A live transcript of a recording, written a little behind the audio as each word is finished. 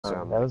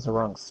That was the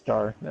wrong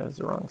star. That was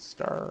the wrong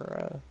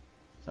star.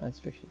 Science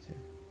fiction too.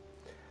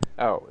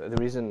 Oh, the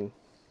reason,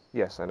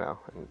 yes, I know,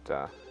 and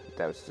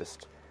that was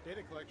just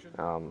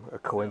a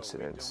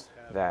coincidence.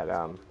 That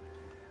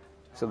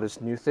so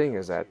this new thing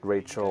is that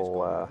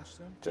Rachel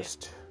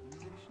just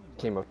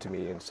came up to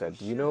me and said,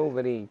 "Do you know of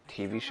any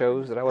TV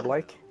shows that I would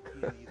like?"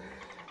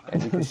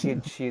 And because she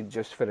had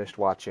just finished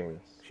watching,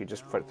 she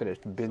just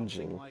finished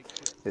binging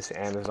this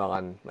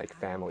Amazon like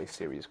family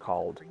series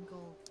called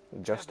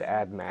Just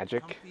Add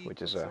Magic,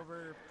 which is a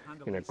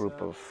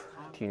group of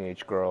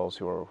teenage girls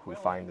who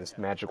find this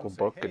magical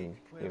book and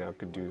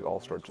could do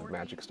all sorts of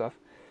magic stuff.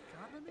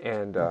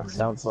 And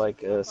Sounds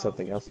like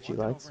something else that she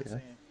likes. Yeah.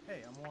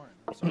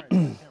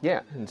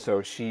 yeah, and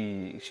so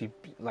she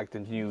like the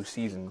new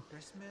season,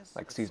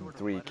 like season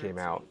 3 came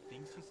out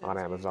on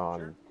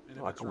Amazon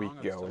like a week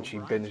ago, and she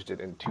binged it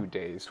in 2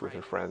 days with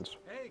her friends,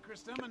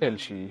 and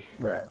she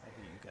Right.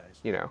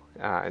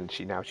 and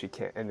she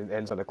can't, and it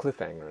ends on a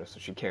cliffhanger, so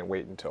she can't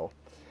wait until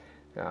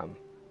she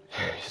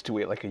has to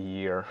wait like a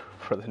year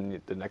for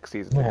the next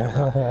season to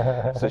come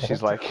out. So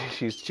she's like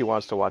she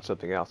wants to watch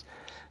something else.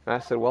 And I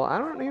said, well, I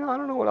don't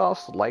know what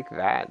else like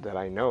that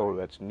I know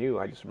that's new.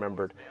 I just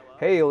remembered,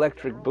 hey,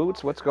 Electric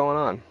Boots, what's going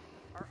on?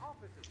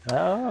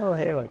 Oh,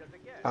 hey, look.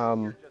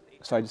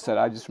 So I just said,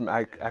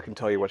 I can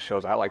tell you what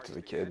shows I liked as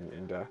a kid,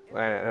 and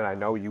I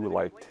know you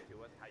liked,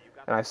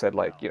 and I said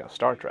like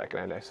Star Trek,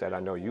 and I said I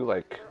know you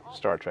like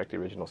Star Trek the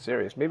original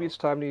series. Maybe it's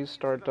time to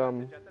start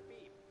the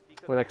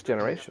Next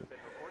Generation.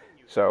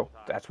 So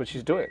that's what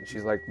she's doing.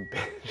 She's like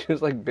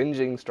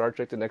binging Star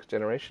Trek the Next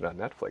Generation on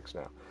Netflix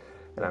now.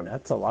 And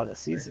that's a lot of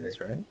seasons,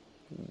 right?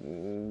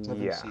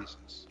 Yeah,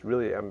 seasons.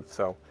 Really, I'm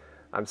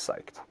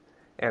psyched,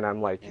 and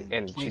I'm like,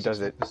 and she 26 does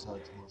it.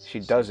 episodes, She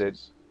does it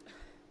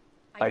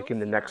like in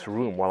the next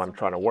room while I'm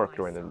trying to work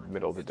during the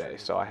middle of the day.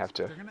 So I have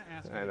to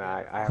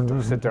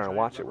sit there and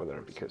watch it with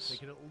her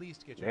because,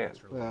 man.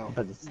 Well,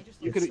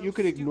 you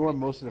could ignore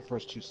most of the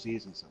first 2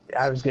 seasons.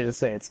 I was gonna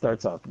say it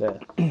starts off there.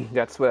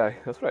 That's what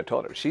I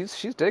told her. She's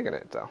digging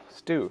it though.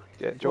 Stu,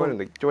 yeah, join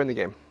the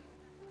game.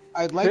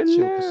 I'd like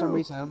to. For some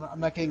reason, I'm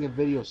not getting a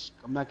video.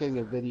 I'm not getting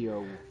a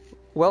video.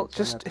 Well,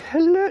 just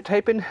hello.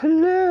 Type in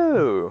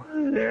hello.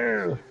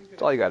 Hello.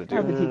 That's all you got to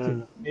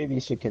do. Maybe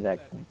you should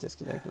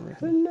disconnect.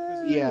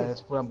 Hello. Yeah,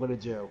 that's what I'm gonna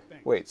do.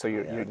 Wait, so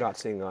you're not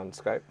seeing on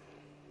Skype?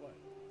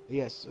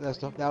 Yes,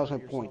 that was my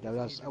point. I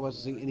wasn't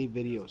seeing any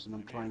videos, and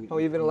I'm trying. Oh,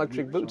 even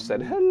Electric Boots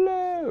said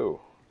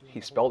hello. He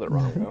spelled it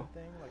wrong though.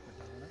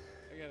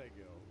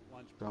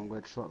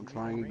 So I'm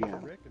trying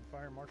again.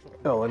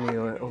 Oh, let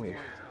me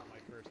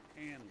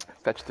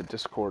fetch the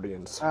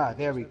Discordians. Ah,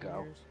 there we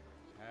go.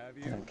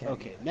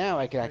 Okay, now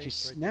I actually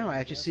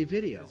see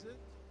video.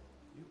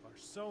 You are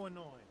so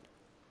annoying.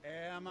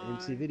 I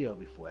didn't see video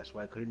before. That's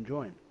why I couldn't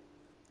join.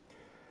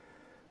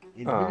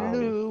 And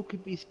hello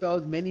could be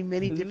spelled many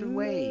different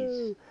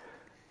ways.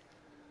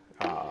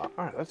 All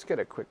right, let's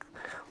get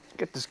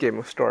this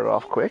game started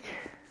off quick.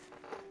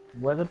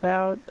 What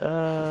about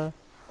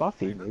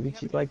Buffy? Maybe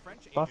she'd like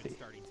Buffy.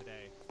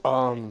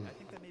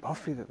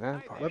 Buffy the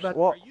Vampire. What about?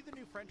 Well,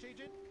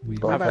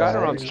 I've got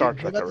her on Star What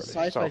Trek about the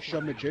already. sci-fi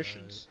show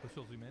Magicians?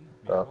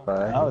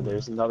 Oh,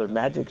 there's another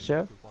magic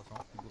show.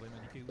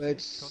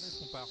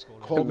 It's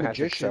called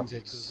Magic show. Magicians.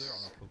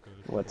 It's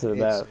What's it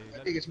about? I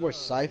think it's more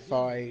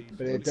sci-fi,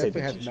 but it Say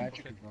definitely has magician.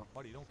 magic involved.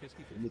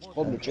 And it's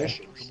called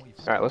Magicians.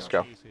 All right, let's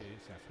go.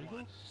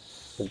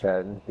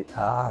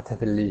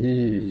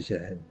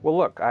 Television. Well,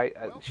 look,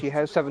 she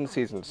has 7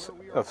 seasons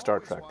of Star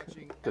Trek: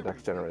 The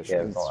Next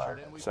Generation,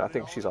 so I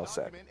think she's all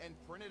set.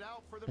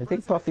 I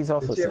think Buffy's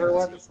also. Did you ever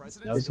watch?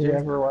 No, Did you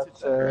ever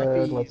watch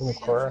Legend of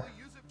Korra?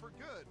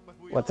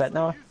 What's that,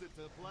 Noah?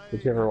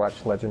 Did you ever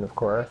watch Legend of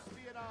Korra?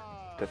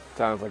 That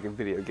sounds like a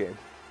video game.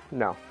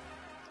 No.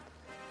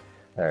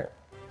 All right.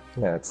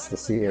 Yeah, it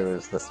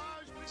was this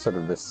sort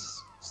of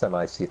this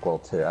semi-sequel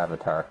to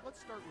Avatar.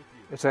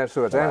 It's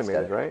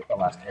animated, right? The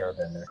Last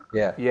Airbender.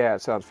 Yeah. Yeah,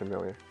 it sounds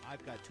familiar.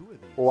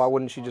 Well, why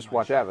wouldn't she just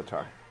watch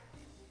Avatar?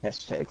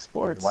 Hashtag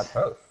sports. Watch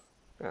both.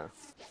 Yeah.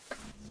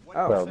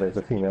 Oh. Well, there's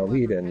a female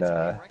lead in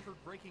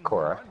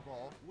Korra.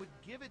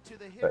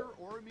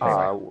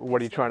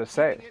 What are you trying to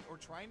say?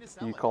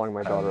 Are you calling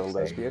my daughter a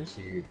lesbian?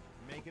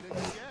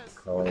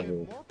 Calling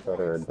your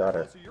daughter a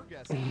daughter.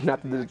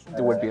 Not that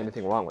there would be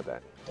anything wrong with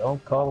that.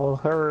 Don't call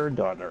her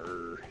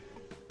daughter.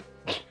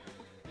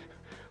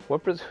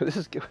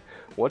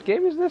 What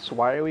game is this?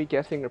 Why are we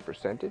guessing a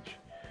percentage?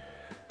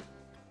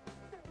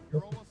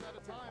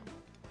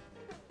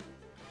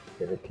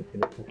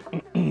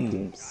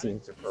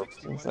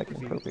 Seems like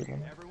an appropriate.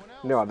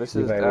 No, this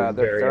is Levi was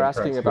very they're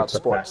asking impressed about with the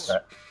sports.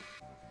 fact that-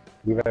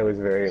 Levi was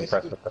very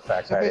impressed with the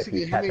fact that if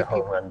you catch a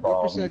home run what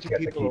ball, you percentage get of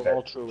to people keep are it.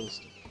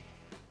 altruistic?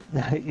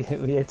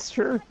 It's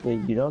true.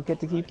 You don't get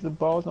to keep the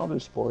ball in other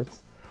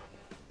sports.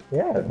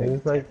 Yeah, and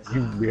he's like,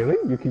 you really?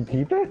 You can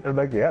keep it? I'm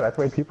like, yeah, that's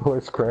why people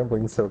are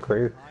scrambling so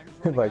crazy,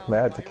 like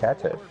mad to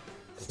catch it.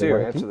 Stu,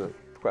 answer the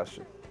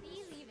question.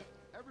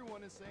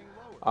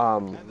 They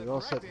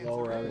all said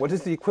lower. What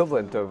is the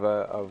equivalent of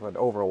an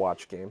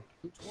Overwatch game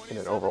in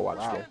an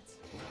Overwatch game?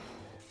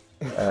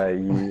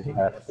 You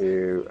have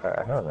to.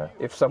 I don't know.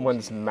 If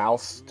someone's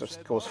mouse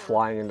just goes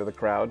flying into the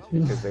crowd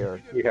because they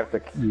are. You have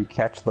to. You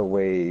catch the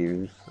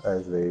wave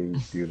as they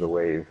do the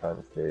wave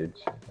on stage.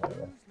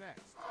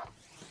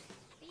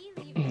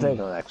 They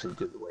don't actually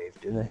do the wave,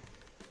 do they?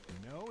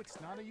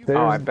 There's,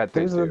 Oh, I bet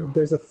they there's do.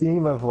 There's a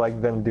theme of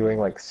like them doing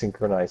like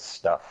synchronized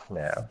stuff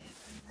now.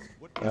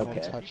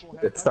 Okay.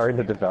 It's starting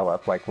to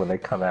develop. Like when they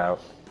come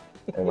out,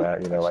 and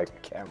you know,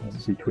 like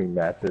Camels. between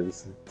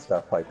matches and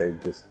stuff, like they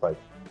just like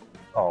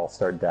all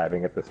start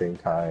dabbing at the same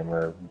time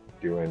or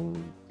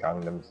doing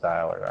Gangnam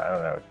Style, or I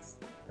don't know. It's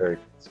very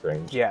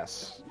strange.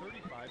 Yes.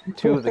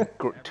 Two of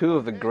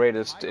the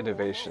greatest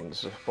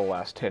innovations of the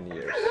last 10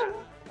 years.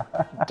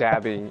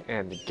 Dabbing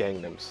and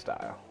Gangnam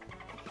Style.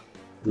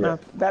 Yeah. Now,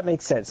 that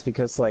makes sense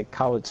because like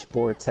college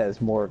sports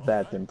has more of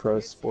that than pro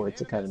sports.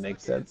 It kind of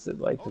makes sense that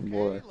like the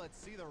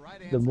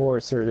more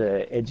sort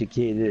of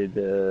educated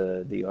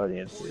the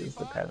audience is,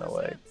 the kind of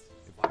like.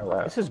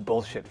 This is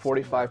bullshit.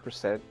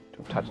 45%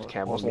 have touched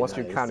camels, unless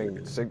you're counting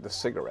the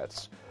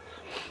cigarettes.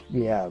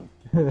 Yeah.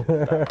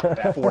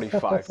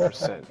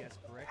 45%.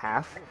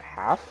 Half?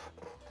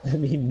 I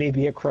mean,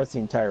 maybe across the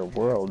entire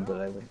world, but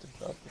I wouldn't have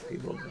thought the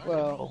people.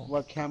 Well,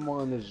 what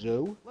camel in the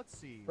zoo?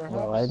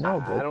 Well, I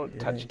know, but I don't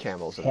touch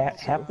camels.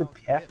 half the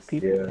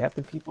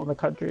people in the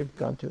country have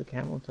gone to a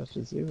camel and touched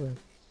a zoo.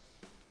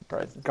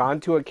 Gone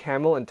to a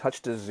camel and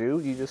touched a zoo?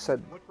 You just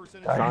said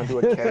gone to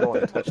a camel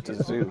and touched a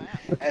zoo.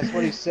 That's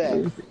what he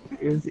said.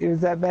 It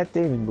was that Matt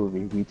Damon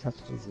movie. We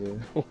touched a zoo.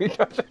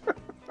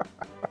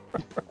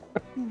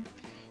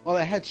 Well,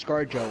 it had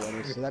ScarJo in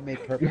it, so that made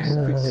perfect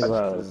sense.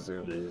 Well, the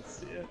zoo.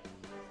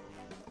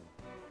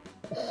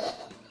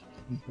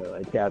 So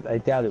I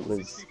doubt it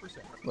was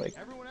like.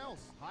 I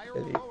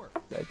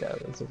doubt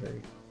it was a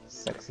very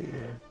sexy.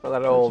 Well,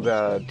 that old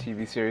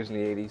TV series in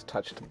the 80s,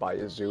 Touched by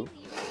a Zoo.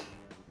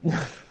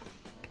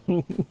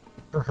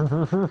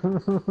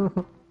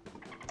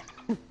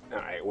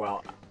 Alright,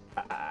 well,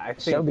 I think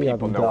Show me on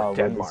people the know doll where where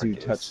the Denmark zoo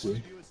is. touched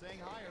you.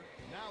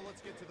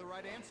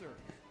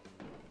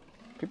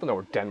 People know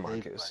where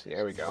Denmark is.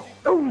 There we go.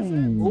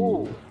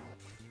 Ooh.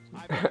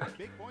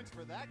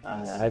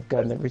 I've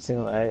gotten every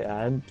single.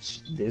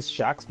 This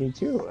shocks me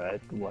too.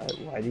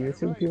 Why do you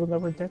assume people know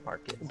where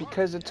Denmark is?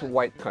 Because it's a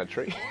white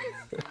country.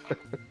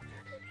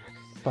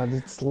 But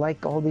it's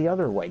like all the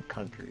other white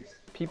countries.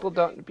 People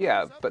don't,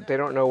 yeah, but they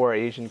don't know where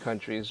Asian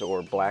countries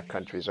or black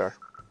countries are.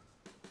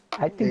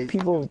 I think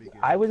people.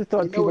 I would have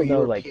thought They know people know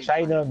where like European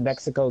China, countries.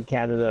 Mexico,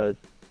 Canada,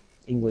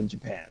 England,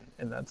 Japan,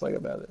 and that's like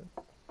about it.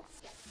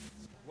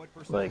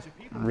 Like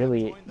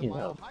really,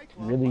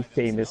 really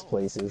famous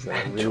places.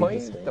 That are really Join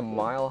distinct. the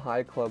Mile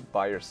High Club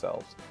by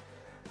yourselves.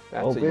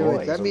 That's Oh, a boy. Wait, yours.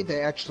 does that mean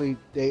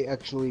they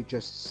actually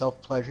just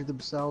self-pleasure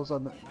themselves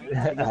on the?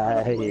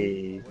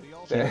 I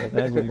can't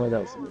imagine what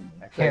else.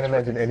 I can't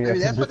imagine any I of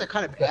mean, that's them what they're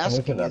kind of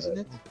asking,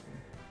 isn't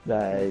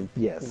it?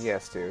 Yes.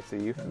 Yes, dude, it's a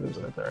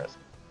euphemism. what they're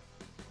asking.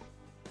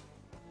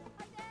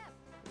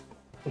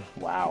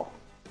 Wow.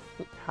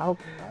 How?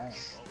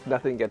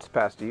 Nothing gets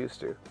past used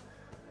to.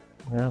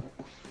 Well.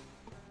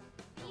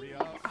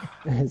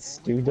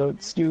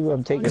 Stu,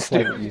 I'm taking a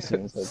slight at you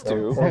soon, so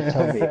Stu. don't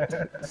tell me.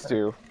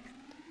 Stu.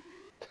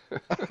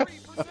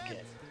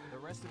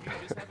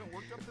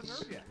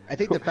 I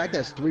think the fact that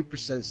it's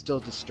 3% is still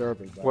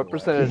disturbing. by What the way.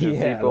 percentage of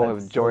Yeah, people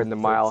that's have joined the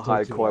Mile still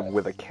High too Club high.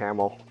 with a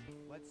camel?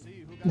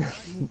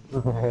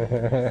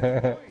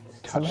 That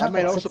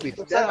might also be.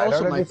 That I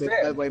also don't might be.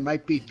 understand. By the way,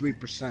 might be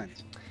 3%.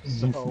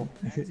 So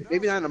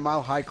maybe not in a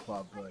Mile High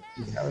Club, but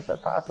How is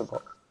that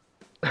possible?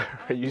 Are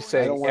you don't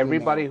saying wanna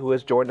everybody know. who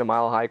has joined the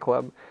Mile High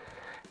Club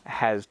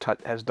has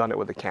done it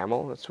with a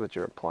camel? That's what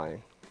you're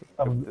implying.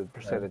 The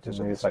percentages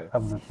of It's the like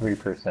of the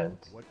 3%.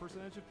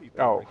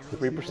 Oh,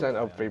 3%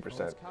 of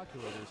 3%.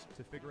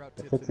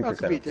 It's well, it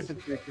could be a 60%.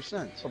 different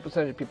 3%. What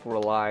percentage of people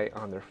rely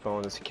on their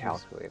phones as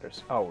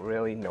calculators? Oh,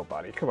 really?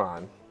 Nobody. Come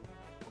on.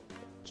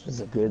 Which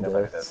is a good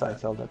Nobody does that.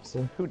 Seinfeld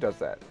episode. Who does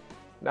that?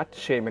 Not to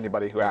shame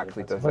anybody who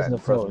actually does It that wasn't in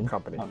a present phone,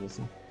 company.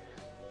 obviously.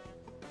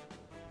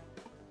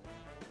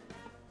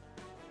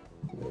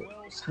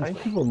 How many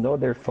people know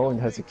their phone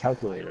has a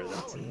calculator?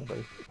 That's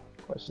another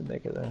question they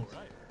could ask.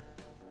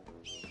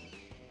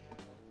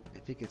 I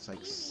think it's like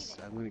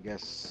I'm gonna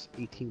guess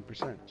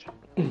 18%.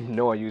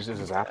 Noah uses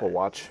his Apple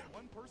Watch.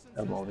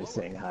 I'm only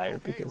saying higher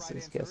because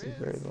his guess is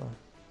very low.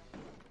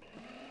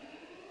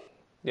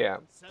 Yeah.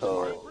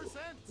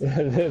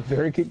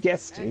 Very good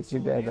guess, Stu. Too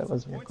bad that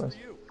wasn't your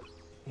question.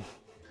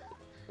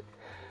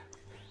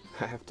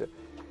 I have to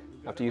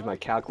use my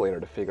calculator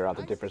to figure out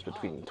the difference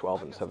between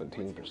 12 and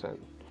 17%.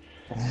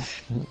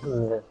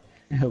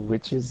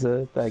 Which is,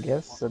 I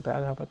guess,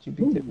 about how much you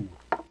beat it.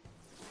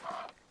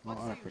 Well,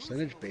 on a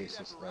percentage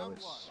basis, though,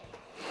 it's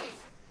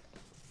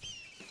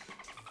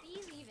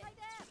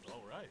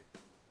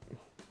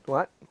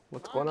What?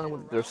 What's going on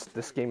with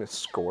this game is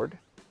scored?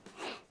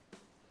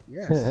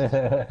 yes.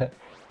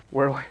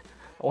 Where do I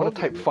want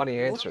to type funny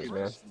answers,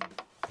 man.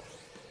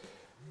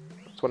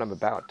 That's what I'm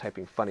about,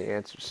 typing funny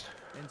answers.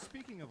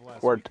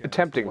 Or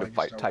attempting to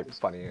type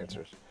funny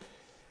answers.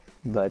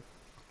 But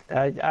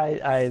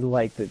I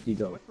like that you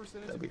don't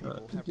that we don't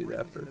have to do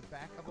that for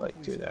like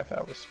 2.5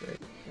 hours straight.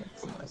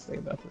 That's the nice thing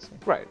about this game.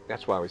 Right,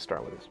 that's why we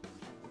start with this.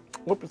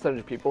 What percentage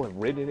of people have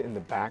ridden in the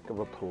back of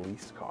a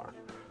police car?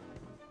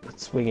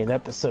 Let's swing an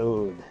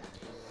episode.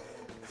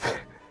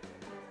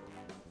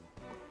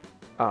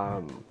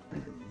 I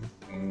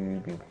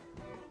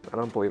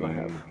don't believe I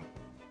have.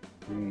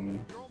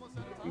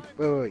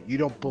 Wait, you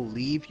don't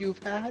believe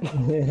you've had?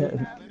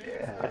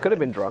 I could have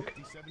been drunk.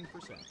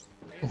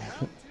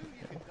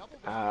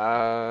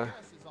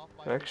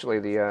 Actually,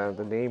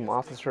 the name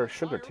Officer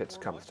Sugar Tits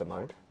comes to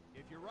mind.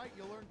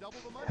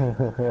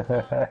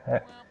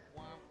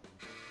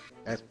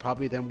 That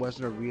probably then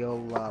wasn't a real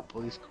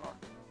police car.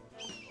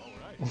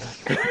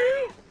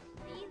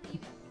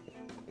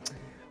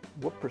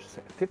 What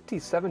percent?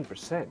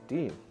 57%,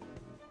 Dean.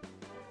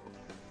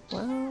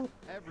 Well,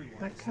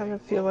 I kind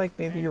of feel like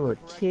maybe you were a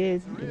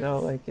kid, you know,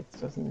 like it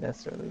doesn't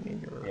necessarily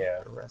mean you were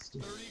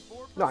arrested.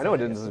 No, I know it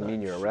doesn't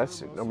mean you're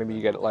arrested. Or maybe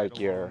you get like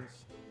your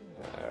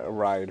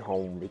ride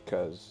home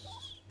because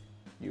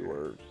you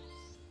were.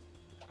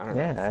 I don't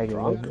know.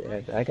 Drunk?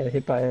 I got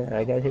hit by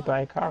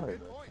a car. The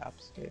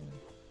cops came.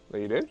 Oh,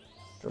 you did?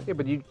 Yeah,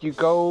 but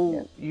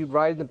you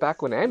ride in the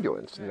back of an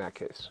ambulance in that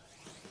case.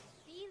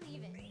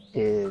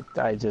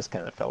 I just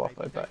kind of fell off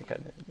my bike. I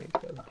didn't mean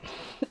to.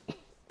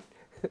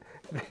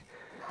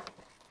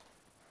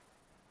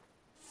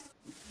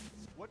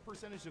 What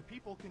percentage of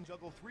people can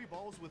juggle 3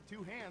 balls with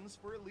 2 hands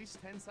for at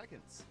least 10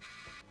 seconds?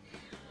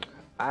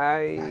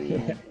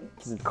 I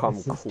can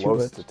come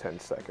close to 10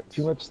 seconds.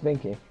 Too much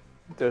thinking.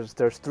 There's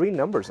 3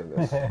 numbers in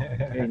this. Too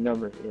many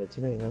numbers. Yeah,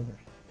 too many numbers.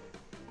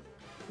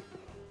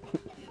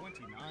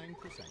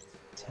 29%.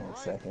 10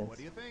 seconds. What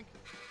do you think?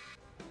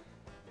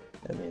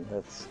 I mean,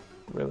 that's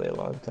really a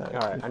long time.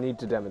 All right, I need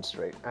to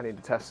demonstrate. I need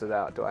to test it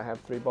out. Do I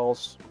have 3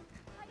 balls?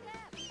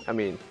 I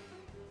mean,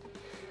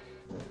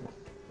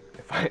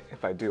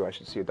 if I do, I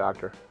should see a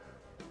doctor.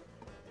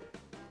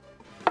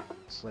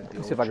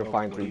 Let's see if I can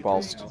find 3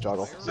 balls to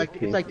juggle. It's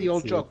like the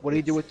old joke. What do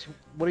you do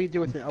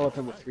with an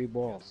elephant with 3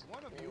 balls?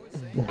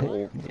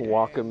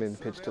 Walk him and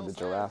pitch to the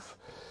giraffe.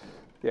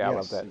 Yeah, I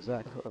love Yes, that.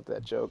 exactly. I love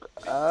that joke.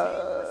 And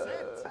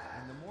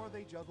the more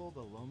they juggle,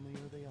 the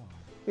lonelier they are.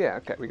 Yeah,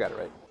 okay, we got it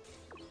right.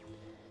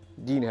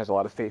 Dean has a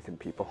lot of faith in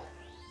people.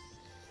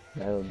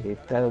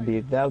 That'll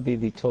be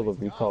the Total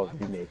Recall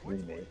remake.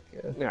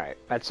 All right,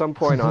 at some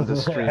point on the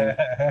stream,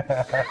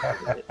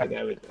 A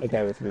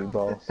guy with 3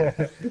 balls.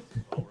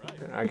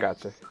 I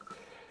gotcha.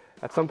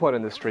 At some point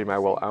in the stream, I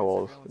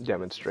will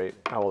demonstrate.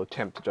 I will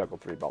attempt to juggle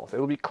 3 balls. It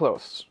will be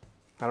close.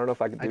 I don't know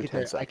if I can do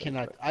 10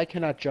 seconds. I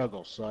cannot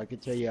juggle, so I can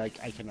tell you I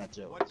cannot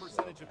do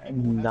it.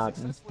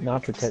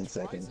 Not for 10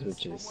 seconds,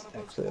 which is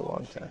actually a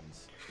long time.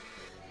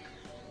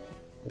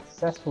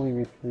 Successfully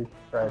retrieve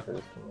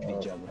treasures from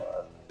Good job.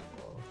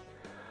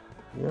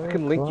 I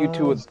can link you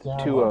to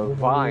a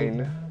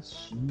vine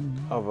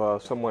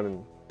of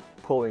someone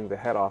pulling the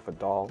head off a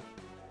doll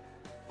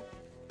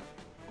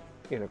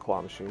in a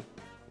claw machine.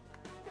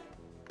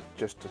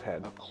 Just a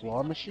head. A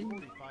claw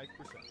machine?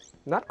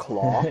 Not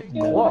claw.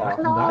 Claw. Not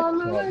claw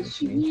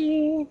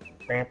machine.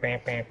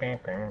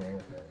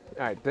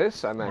 Alright,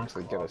 this I'm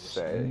actually gonna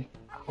say.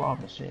 Claw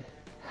machine.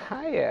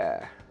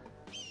 Hiya.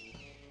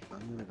 I'm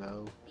gonna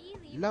go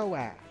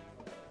lower.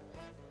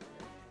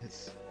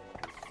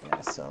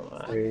 Yeah, so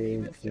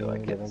I feel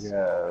like it's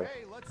I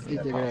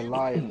think they're gonna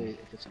lie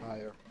if it's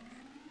higher.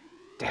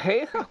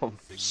 Damn.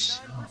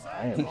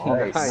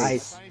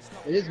 nice.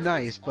 It is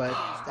nice, but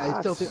I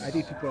still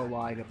think people are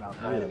lying about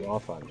I that. am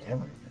off on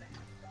camera.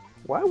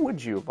 Why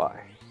would you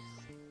lie?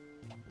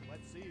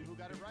 Let's see who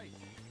got it right.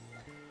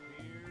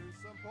 Here's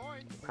some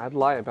points. I'd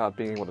lie about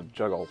being able to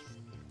juggle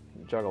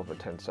for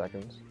 10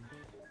 seconds.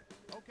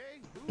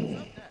 Okay, who's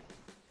up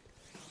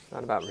next?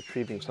 Not about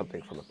retrieving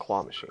something from a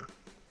claw machine.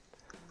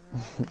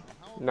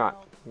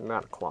 Not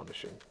a claw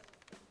machine.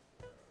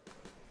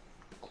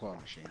 Claw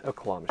machine. A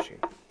claw machine.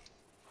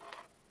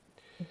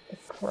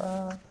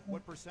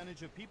 What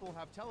percentage of people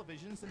have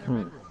televisions in their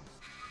bedrooms?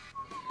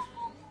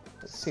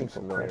 It seems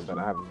familiar, but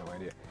I have no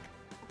idea.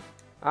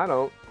 I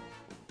don't.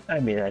 I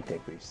mean, I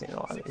think we've seen a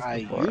lot of these I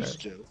before.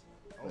 used to,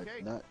 but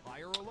Okay, not.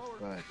 higher or lower?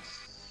 But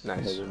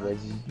Nice.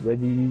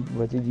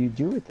 What did you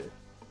do with it?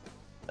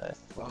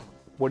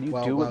 What do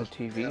you do with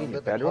a you TV know, in your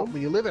live at home- bedroom?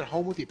 when you live at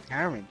home with your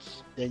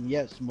parents, then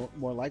yes,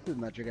 more likely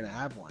than not you're gonna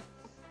have one.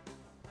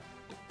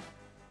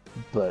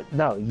 But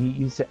no,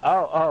 you said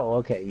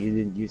okay, you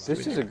didn't use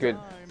This is a good.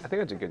 I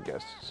think that's a good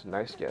guess. It's a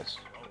nice guess.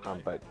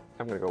 But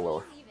I'm gonna go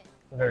lower.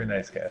 Very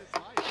nice guess.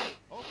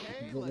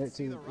 Okay, let's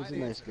see the It's right a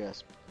nice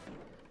guess.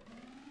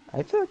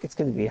 I feel like it's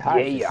going to be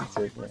high. Yeah.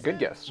 since it's a- Good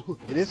guess.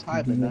 It is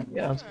high, but not.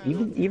 Yeah,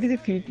 even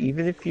if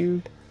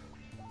you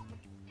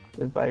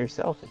live by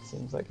yourself, it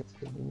seems like it's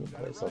a convenient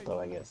place. Although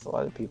I guess a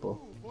lot of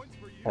people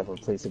have a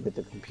place to get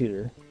the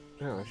computer.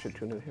 Oh, I should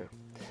tune in here.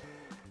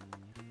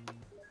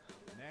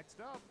 Next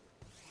up.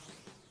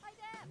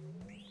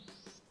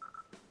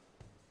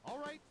 All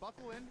right,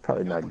 buckle in.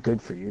 Probably not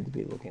good for you to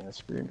be looking at a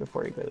screen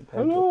before you go to bed.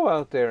 Hello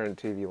out there in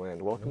TV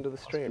land. Welcome to the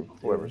stream,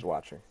 whoever's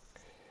watching.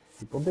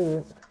 People do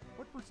it.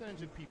 What What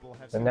percentage of people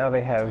have And seen now they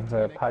the have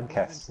Titanic more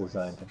podcasts than twice?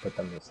 designed to put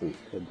them to sleep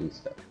to do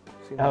stuff.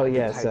 Seen Oh the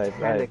yes,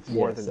 Titanic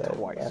more yes, than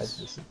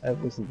twice.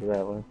 I've listened to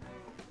that one.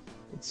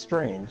 It's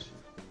strange.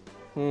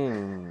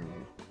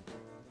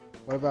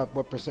 What about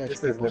what percentage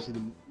of This is people the- see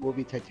the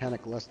movie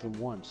Titanic less than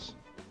once?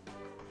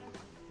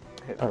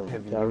 Have you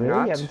really?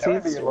 not? You haven't That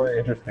would be a seen more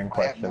interesting I have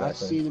question, I not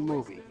think. seen the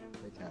movie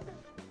Titanic.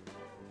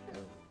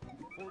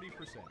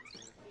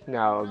 40%.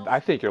 No, I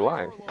think you're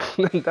lying.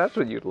 That's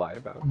what you'd lie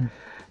about.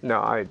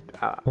 No,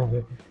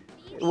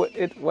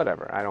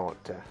 whatever. I don't.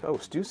 Oh,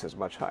 Stu says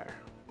much higher.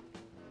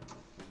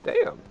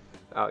 Damn.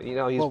 You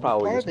know, he's Well,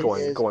 probably part just of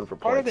it is- going for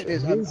part of points. it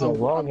is It is a I'm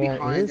long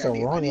behind. it is a I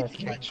need long to answer.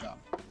 catch up.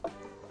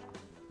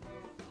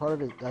 Part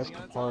of it, that's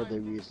part of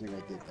the reason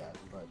I did that.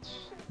 But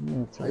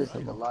It's I think a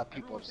reasonable. lot of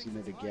people have seen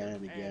it again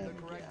and again And the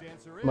and correct again.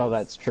 answer is Well,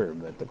 that's true,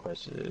 but the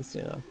question is,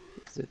 you know,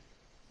 is it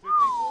 54%.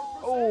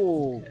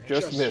 Oh,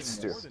 just Just missed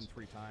Stu. More than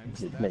 3 times.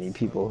 Is it That's many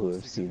people the who most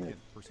have seen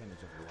significant percentage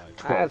of your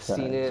life. I've 12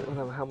 seen it.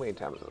 times? How many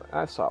times?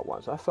 I saw it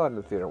once. I saw it in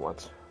the theater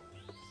once,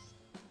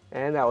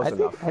 and that was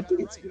enough. I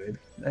think it's good.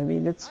 I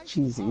mean, it's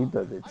cheesy,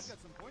 but it's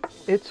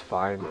It's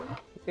fine.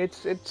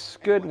 It's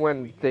good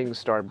when things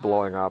start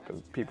blowing up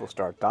and people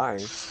start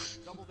dying.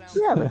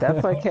 yeah, but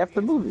that's like half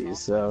the movie,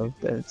 so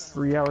it's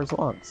 3 hours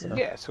long. So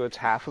Yeah, so it's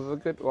half of a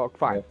good. Well,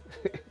 fine.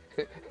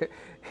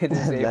 It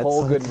is a that's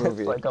whole like, good that's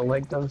movie. like a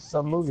length of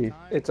some movie.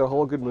 It's a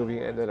whole good movie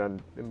and then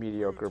a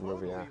mediocre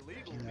movie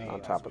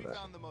on top of that.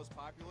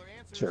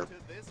 Sure.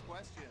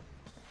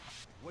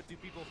 What do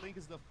people think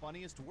is the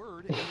funniest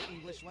word in the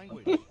English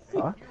language?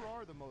 Huh? Here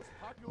are the most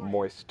popular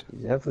Moist.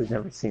 You've definitely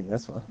never seen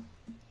this one.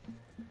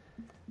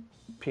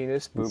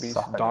 Penis, boobies,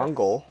 Saw it.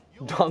 dongle.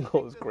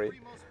 Dongle is great.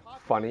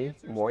 Funny,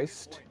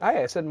 moist.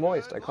 I said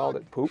moist. I called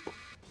it poop,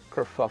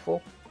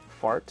 kerfuffle,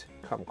 fart,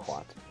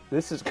 kumquat.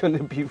 This is going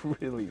to be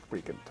really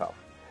freaking tough.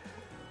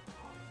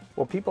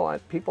 Well,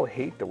 people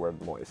hate the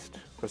word moist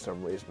for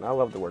some reason. I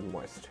love the word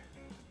moist.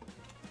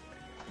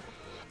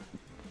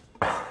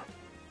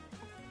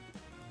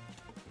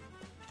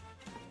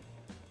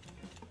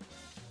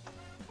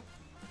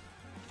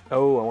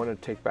 Oh, I want to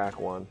take back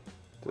one.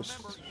 Just,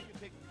 Remember, you can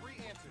pick 3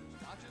 answers,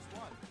 not just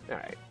one. all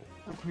right.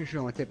 I'm pretty sure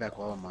I want to take back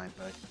all of mine,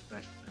 but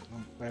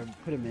I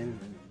put them in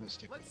and let's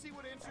stick with Let's it. see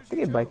what answers I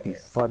think it might be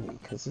funny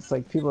because it's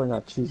like people are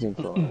not choosing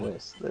from a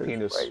list; they're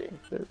Penis. writing,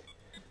 they're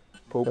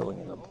Poop. filling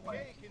in a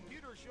blank. Okay,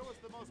 computer, show us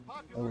the most I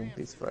popular wouldn't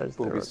be answers. surprised. if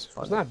they were Boobies.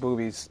 funny. It's not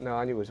boobies. No,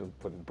 I knew it was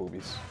putting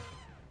boobies.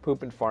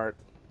 Poop and fart.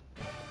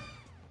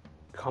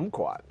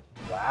 Kumquat.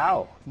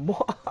 Wow.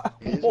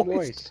 It is Moist.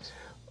 moist.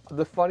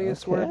 The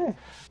funniest word. Okay.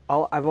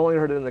 I've only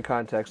heard it in the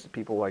context that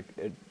people like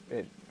it.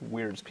 It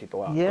weirds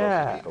people out.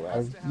 Yeah,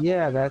 grosses people out.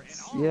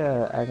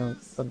 yeah. I don't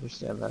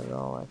understand that at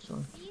all,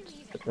 actually.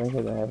 But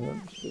granted, I haven't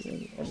understood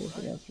any of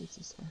the answers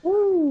this time.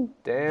 Woo!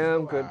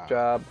 Damn, good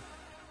job,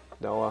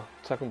 Noah.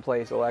 Second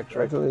place,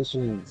 electric.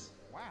 Congratulations.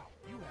 Wow,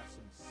 you have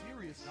some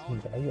serious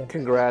knowledge.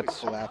 Congrats.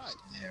 Collapsed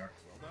there.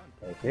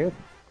 Thank you.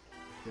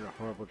 Did a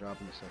horrible job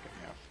in the second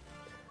half.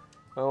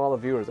 Well, all the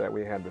viewers that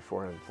we had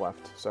before have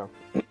left, so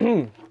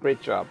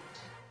great job.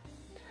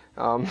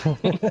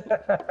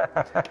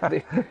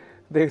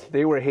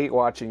 They were hate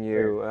watching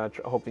you,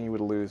 hoping you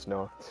would lose,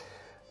 Noah,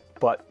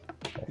 but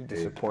you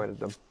disappointed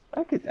them.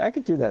 I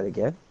could do that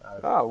again.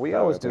 Oh, we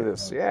always do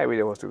this. Yeah,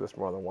 we always do this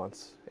more than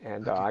once.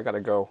 And I gotta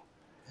go.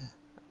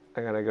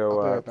 I gotta I'll be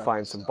go right back.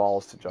 find some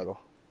balls to juggle.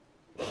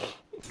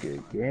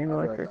 Good game,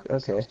 electric. Right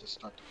back. Okay. Just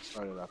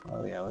start it up.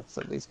 Oh yeah, let's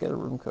at least get a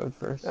room code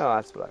first. Oh,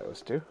 that's what I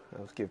always do. I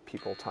always give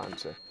people time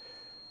to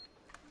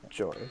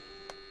join.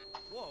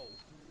 Whoa,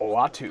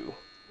 Oatu. what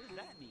does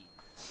that mean?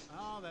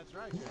 Oh, that's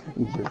right.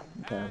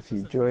 If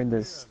you join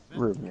this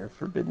room, you're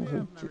forbidden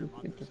to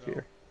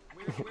interfere.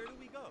 Where do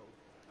we go?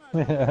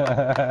 What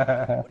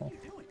are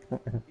you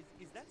doing?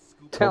 Is that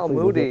scoop? Tell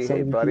Hopefully we'll get Moody, so hey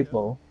many buddy.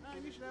 people.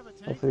 You should have a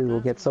tank. Hopefully we'll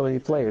get so many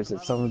players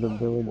that some of them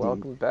will indeed.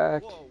 Welcome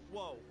back. Whoa,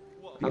 whoa,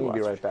 whoa. I'm gonna be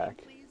right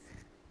back.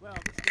 Well,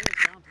 the stairs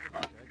down to the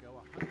bunker go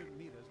 100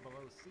 meters below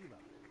sea level.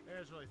 The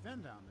air's really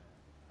thin down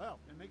there. Oh,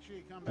 and make sure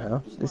you come back.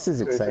 Well, this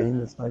is exciting.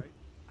 This might,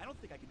 I don't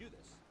think I can do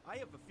this. I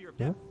have a fear of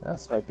death.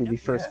 this might be the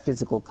first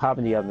physical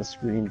comedy on the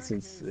screen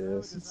since the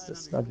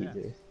Snuggie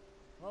days.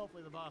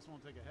 Hopefully the boss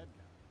won't take a head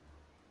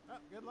count.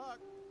 Oh, good luck.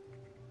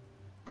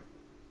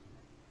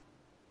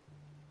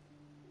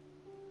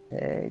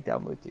 Hey,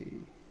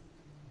 Damuti.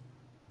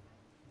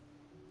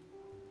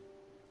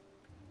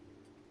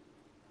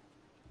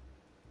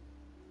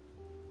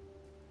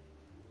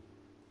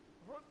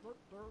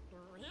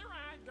 Here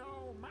I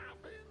go,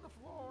 mopping the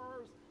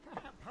floors.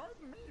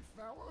 Pardon me,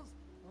 fellas.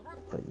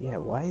 But yeah,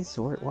 why is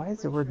the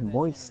word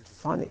moist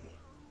funny?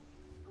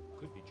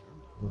 Could be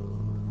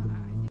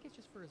German. I think it's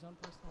just for his own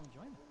personal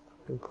enjoyment.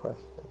 Good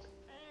question.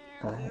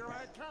 And I- here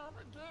I come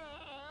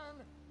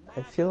again.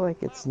 I feel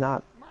like it's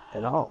not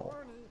at all.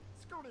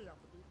 Scooty up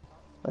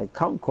Like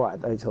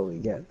kumquat, I totally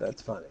get.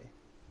 That's funny.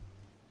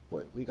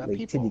 What? We got Like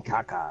people.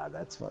 Titicaca,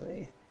 that's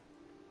funny.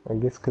 I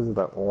guess because of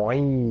that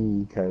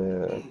whiny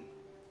kind of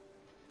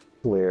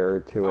flair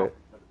to it.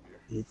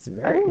 It's I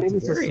very, think maybe it's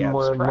it's just very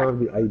more abstract. of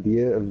the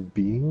idea of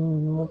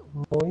being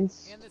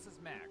moist. And this is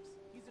Max.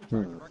 He's in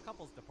charge of our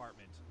couples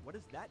department. What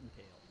does that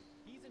entail?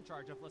 He's in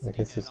charge of I listening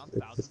guess in on it's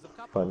thousands just of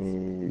couples.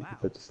 funny. Wow.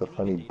 That's just a Any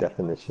funny good dating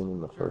definition in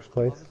the Sure, first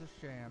place. love is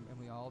a sham, and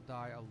we all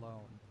die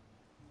alone.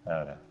 I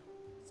don't know.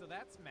 So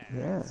that's Max.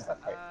 Yeah.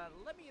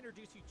 Let me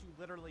introduce you to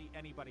literally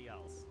anybody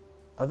else.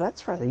 Oh,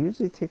 that's right. I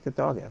usually take the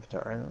dog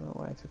avatar. I don't know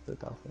why I took the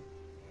dolphin.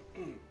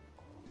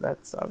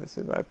 That's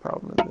obviously my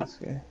problem in this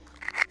game.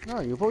 No,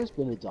 you've always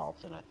been a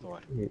dolphin, I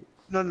thought. Yeah,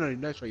 No,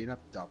 that's right. You're not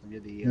the dolphin. You're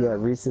the. yeah,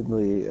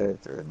 recently, or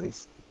at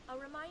least A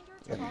reminder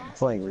to all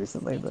playing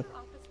recently, but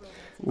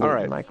All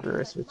right. in my career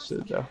I switched to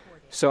it though.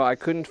 So I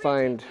couldn't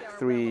find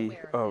 3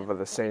 of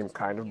the same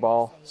kind of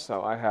ball,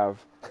 so I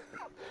have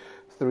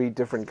 3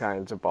 different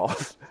kinds of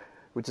balls,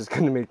 which is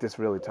going to make this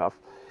really tough.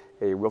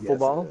 A wiffle Yes,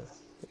 ball,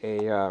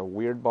 it a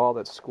weird ball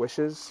that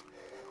squishes,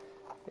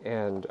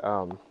 and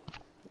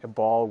a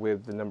ball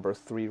with the number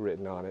 3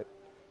 written on it.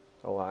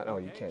 A lot. Oh,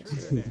 you can't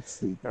see it.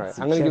 is. All right, It's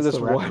a I'm going to give chance this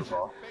to wrap one. it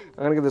all. I'm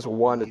going to give this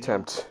one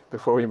attempt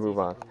before we move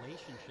on.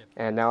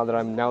 And now that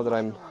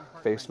I'm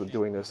faced with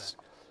doing this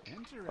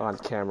on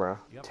camera,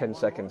 10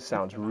 seconds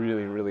sounds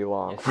really, really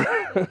long.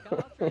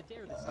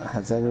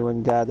 Has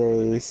anyone got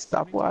a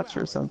stopwatch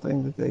or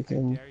something that they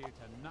can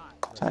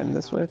time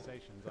this with?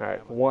 All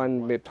right,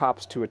 1 mid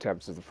tops 2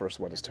 attempts is the first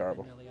one. Is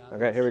terrible.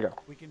 Okay, here we go.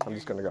 I'm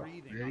just gonna go.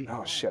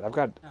 Oh shit, I've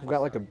got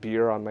like a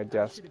beer on my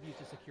desk,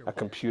 a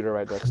computer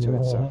right next to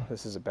it, so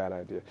this is a bad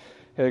idea.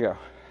 Here you go.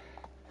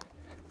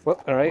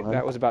 Well, all right,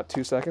 that was about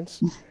 2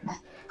 seconds.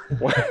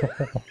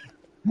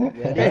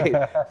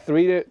 Hey,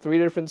 three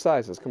different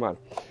sizes. Come on.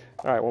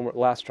 All right, one more.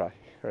 Last try.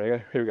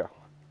 Here we go.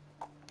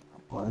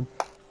 1,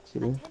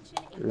 2,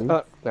 3.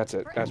 That's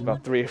it. That's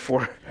about 3 or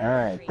 4. All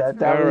right, All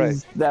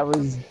that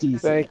was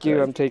decent. Thank you.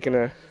 right? I'm taking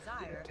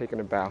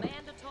a bow.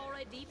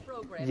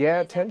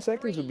 Yeah, 10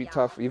 seconds would be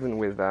tough, even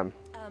with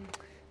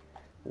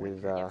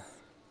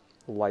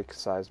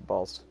like-sized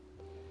balls.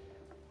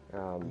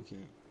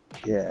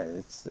 Yeah,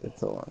 it's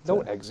a long time.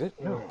 Don't exit.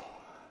 No.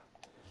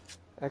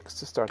 X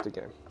to start the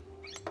game.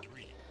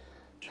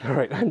 All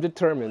right, I'm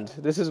determined.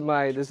 This is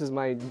my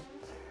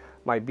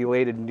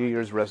belated New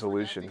Year's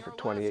resolution for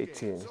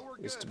 2018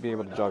 is to be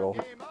able to juggle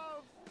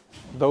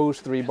those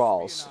 3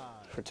 balls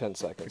for 10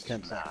 seconds.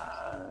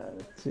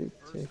 Too.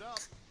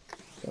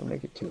 Don't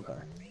make it too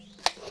hard.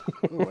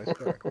 Ooh, I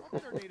swear.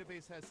 Their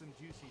database has some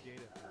juicy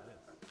data for this.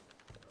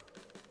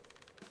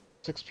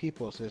 6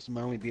 people, so this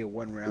might only be a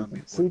 1 round.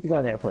 Before. Sleeping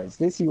on airplanes.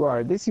 This you are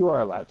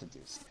allowed to do.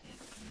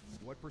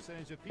 What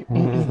percentage of people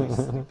usually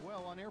sleep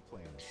well on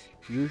airplanes?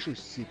 Usually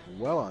sleep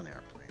well on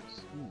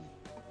airplanes.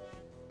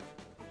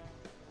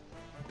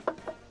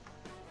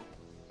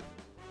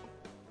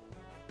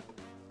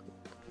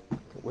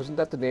 Wasn't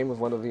that the name of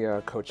one of the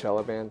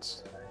Coachella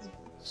bands?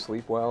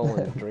 Sleep well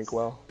and drink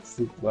well.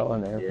 Sleep well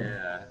on airplanes.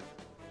 Yeah.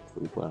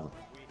 Sleep well.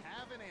 We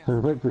have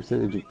an What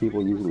percentage of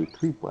people usually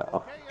sleep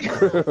well?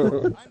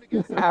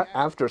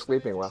 After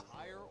sleeping well.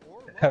 higher or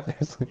lower.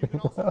 After sleeping You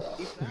can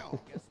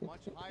also guess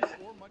much higher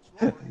or much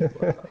lower.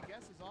 The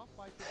guess is off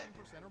by 15%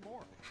 or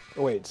more.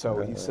 Wait,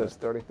 so he says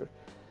 33.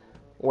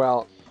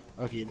 Well,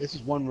 Okay, this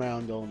is 1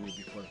 round only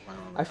before the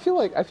final round. I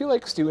feel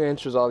like Stu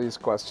answers all these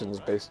questions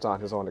based on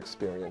his own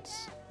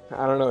experience.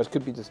 I don't know. It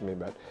could be just me,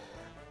 but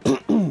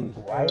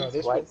Why is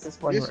this one?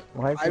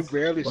 Why is I this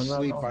rarely one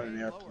sleep not on an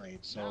airplane,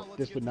 so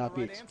this would not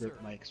be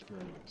my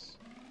experience.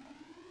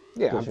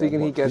 yeah, I'm thinking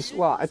he guessed.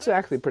 Well, it's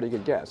actually a pretty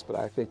good guess, but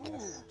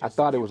I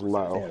thought it was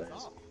low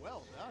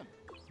Well done.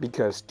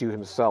 because Stu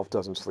himself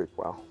doesn't sleep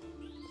well.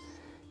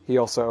 He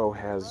also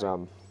has Nice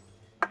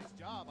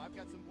job. I've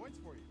got some points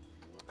for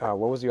you.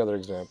 what was the other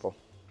example?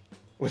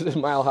 Was it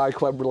Mile High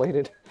Club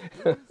related?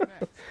 I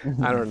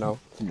don't know.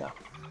 No.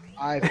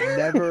 I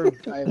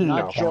have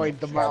not No. joined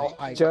the Mile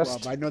High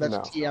Just- Club. I know that's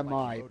no.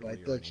 TMI, but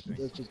let's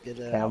just get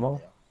it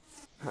Camel?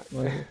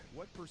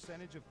 What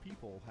percentage of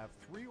people have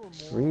 3 or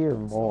more? 3 or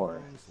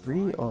more.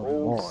 3 or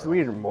more. 3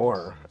 or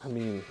more. I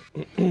mean,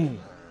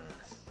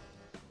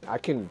 I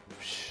can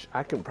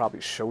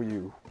probably show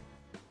you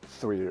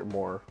 3 or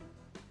more.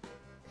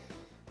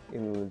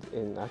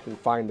 I can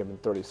find them in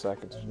 30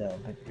 seconds. No,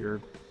 but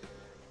you're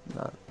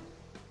not.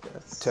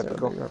 That's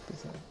Typical. So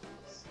represent.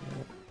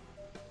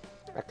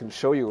 I can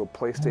show you a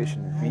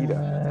PlayStation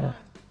Vita.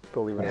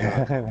 Believe it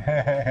or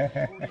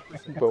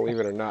not. Believe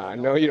it or not. I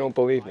know you don't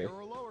believe me. Higher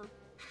or lower?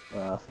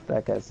 Well,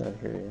 that guy's not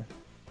here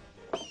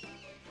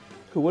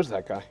Who was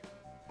that guy?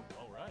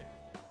 All right.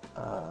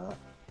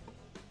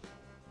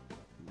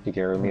 yet.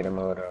 Shigeru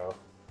Miyamoto.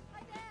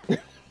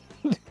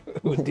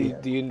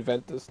 Do you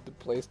invent the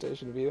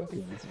PlayStation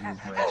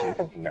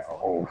Vita?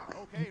 No.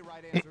 Okay,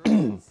 right answer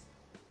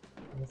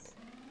is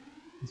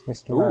It's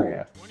Mr.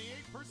 Mario. 28%.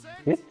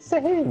 It's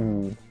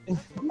him.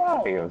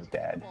 Mario's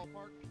dad.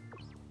 Ballpark.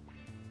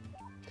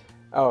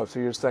 Oh, so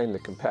you're saying the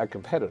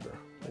competitor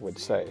would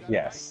say?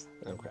 Yes.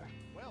 Okay.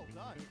 Well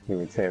done. He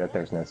would say that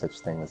there's no such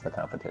thing as the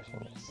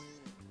competition.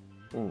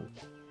 Mm.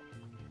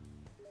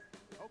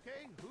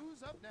 Okay,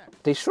 who's up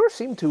next? They sure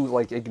seem to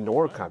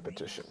ignore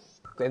competition,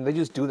 and they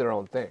just do their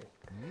own thing.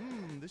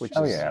 This which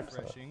Oh is yeah,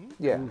 absolutely.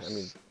 yeah. I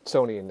mean,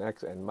 Sony and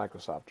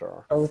Microsoft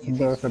are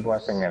Both a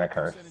blessing and a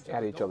curse.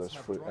 at each other's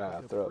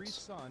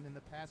throats.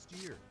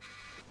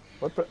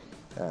 What?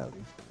 Um,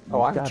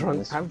 Oh, you've got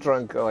this. I've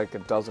drunk like a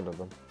dozen of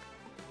them.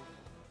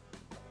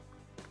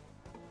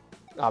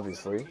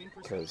 Obviously,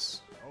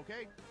 because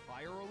Okay,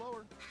 higher or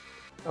lower?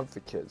 of the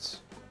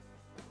kids.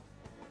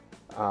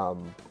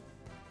 Well,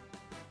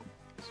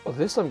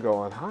 this I'm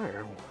going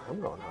higher. I'm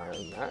going higher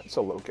than that. It's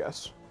a low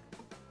guess.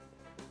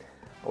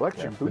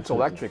 Electric Boots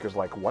Electric is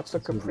like, what's a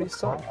Capri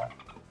Sun?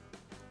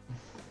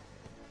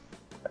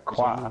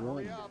 Qua.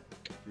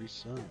 Capri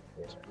Sun.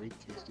 It's great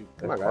tasty.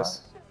 Come on,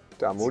 guys.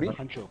 Dalmoody?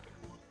 Punch open.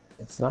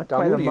 It's not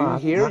quite a Dalmoody, you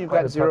moth. here? Not You've quite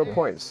got a 0 puppy.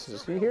 points.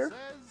 Is he here?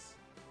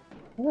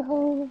 I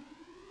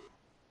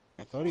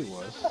thought he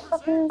was.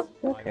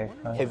 Okay.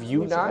 Have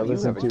you not? I You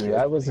wasn't have a doing. kid.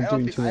 I wasn't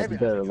doing think too I much haven't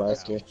better had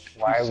last it. year.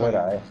 Why would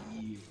I?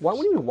 Why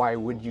would you? Why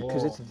would you?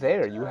 Because it's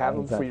there. You have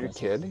them for your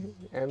Exactly. kid,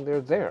 and they're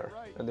there,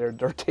 and they're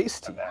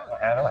tasty.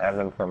 I don't have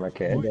them for my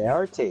kid. They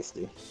are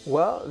tasty.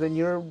 Well, then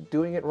you're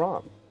doing it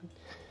wrong.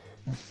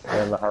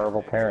 I'm a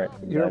horrible parent.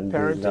 You're I'm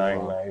parenting denying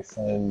wrong. my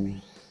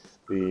son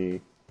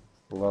the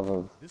love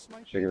of This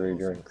might be sugary the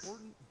most drinks.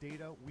 important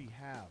data we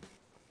have.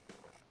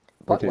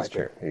 Butt Which is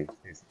true. wiper.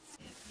 He's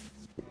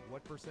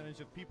What percentage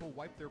of people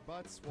wipe their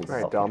butts? All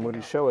right,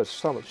 Dalmoody, show us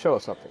something. Show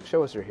us something.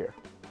 Show us you're here.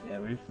 Yeah,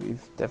 we've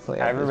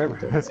definitely. I had this remember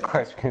before. this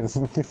question.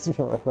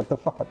 You're like, what the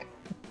fuck?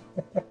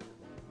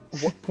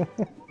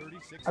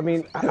 I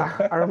mean,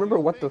 I remember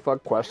what the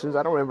fuck questions.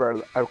 I don't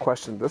remember I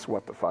questioned this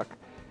what the fuck.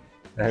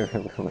 I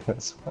remember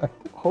this one.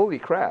 Holy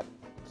crap.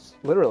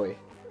 Literally.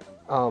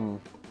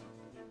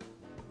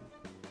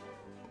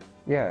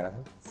 Yeah.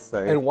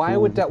 So And why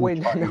would that wait?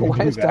 Now,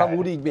 why is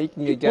Dalmoody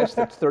making a guess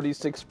that's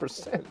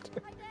 36%? Time's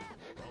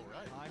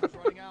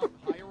running out.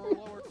 Higher or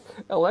lower?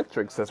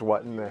 Electric says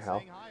what in the hell?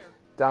 Saying higher.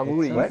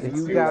 Dalmoody,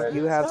 you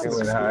have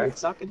Doing some high.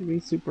 It's not going to be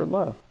super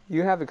low.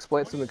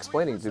 some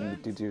explaining to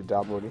do,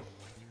 Dalmoody.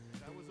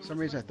 For some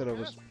reason, I thought it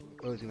was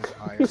closing up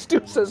higher.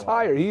 Stu says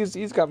higher.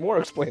 He's got more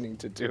explaining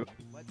to do.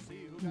 Let's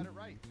see who got it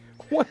right.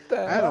 What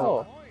the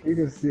hell? You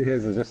can see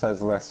his just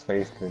has less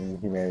faith in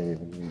humanity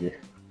than you do.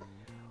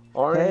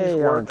 Orange Hey,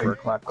 working Orange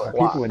clock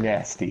People are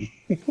nasty.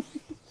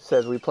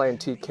 says we playing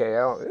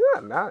TKO.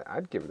 Yeah,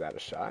 I'd give that a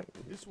shot.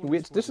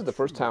 This is the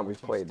first time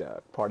we've played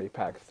Party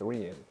Pack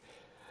 3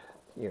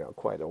 in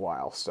quite a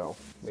while, so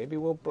maybe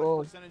we'll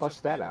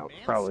bust that out.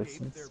 Probably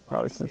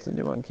since the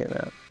new one came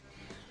out.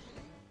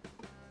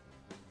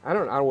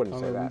 I wouldn't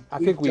say that. I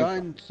think we've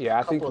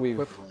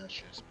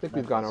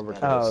gone over to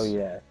Oh this.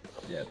 yeah.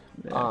 Yep.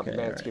 Okay,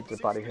 Man, all skip the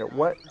body here.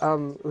 What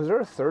was there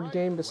a third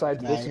game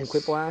besides this and Nice.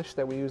 Quiplash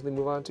that we usually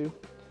move on to?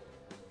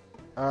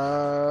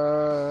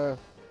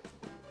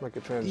 Like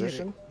a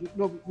transition?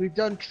 No, we've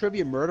done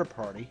Trivia Murder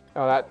Party.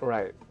 Oh, that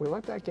right. We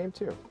like that game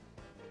too.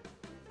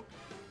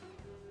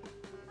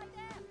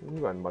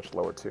 You went much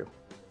lower too.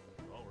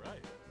 All right.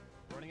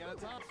 Running out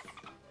of time.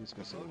 Let's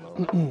go see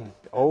lower.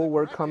 Oh,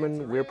 we're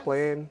coming. We're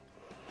playing.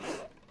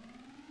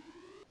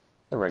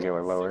 The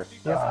regular lower.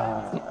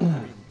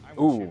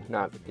 Ooh,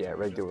 not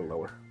regular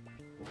lower.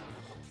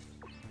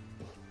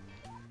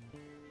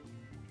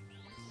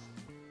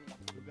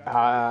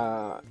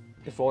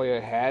 If only I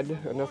had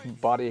enough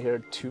body hair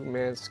to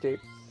manscape.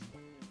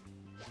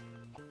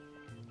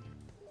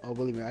 Oh,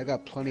 believe me, I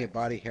got plenty of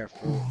body hair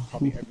for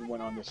probably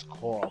everyone on this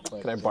call.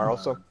 But, Can I borrow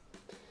some?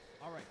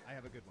 All right, I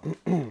have a good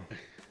one.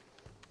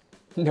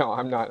 No,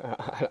 I'm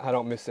not. I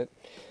don't miss it.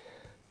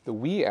 The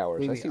wee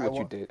hours. I see what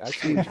you did. I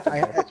see what you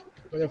did.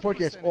 But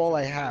unfortunately, that's all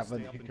I have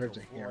in terms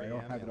of hair. I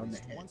don't have it on the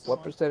head.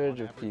 What percentage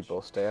of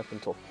people stay up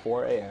until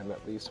 4 a.m.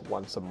 at least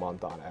once a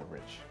month on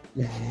average?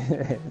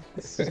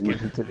 This is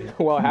given to the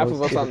Well, half of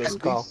most us on this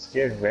call.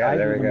 Yeah, I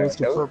there think we the most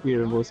go.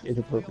 appropriate and most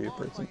inappropriate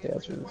person to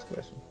answer this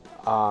question.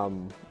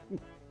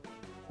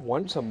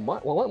 Once a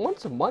month. Well,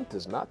 once a month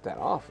is not that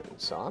often,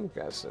 so I'm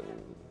guessing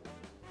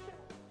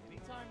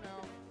Anytime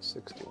now.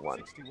 61.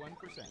 61%.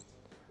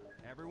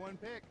 Everyone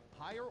pick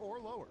higher or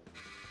lower.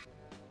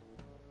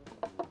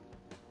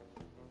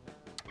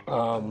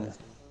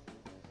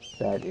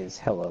 That is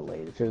hella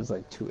late. If it was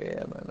like 2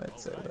 a.m., I might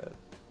say that.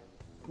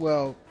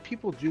 Well,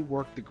 people do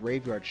work the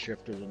graveyard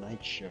shift or the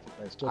night shift.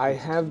 But I still I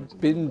think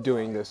have been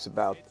doing this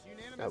about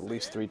at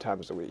least 3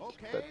 times a week,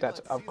 but that's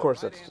of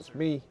course that's just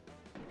me,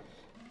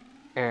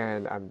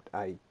 and I'm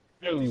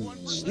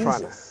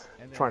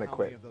trying to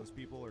quit,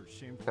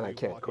 and I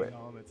can't quit.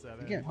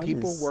 again,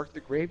 people work the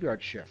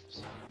graveyard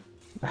shifts.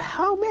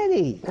 How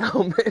many?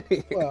 How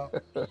many? Well,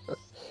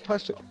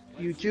 plus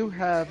you do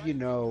have, We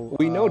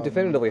know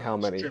definitively how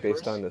many strippers.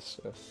 based on this,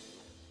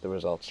 the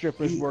results.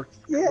 Strippers work.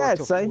 Yes,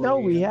 work till I know.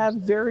 4 We a.m. have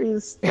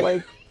various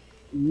like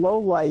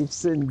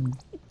lowlifes and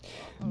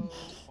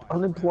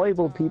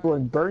unemployable people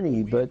in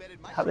Bernie, but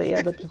how they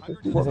add up to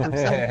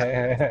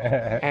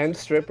 54%? And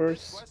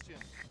strippers,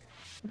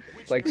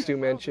 like Stu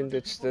mentioned,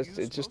 it's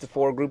just the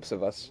 4 groups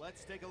of us.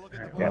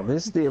 Well,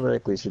 this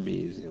theoretically should be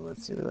easy.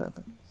 Let's see what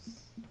happens.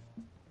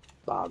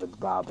 Bob,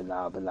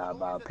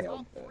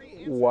 pale.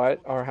 What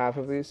are half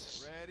of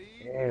these?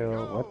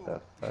 Ew, what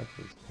the fuck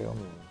is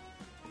filming?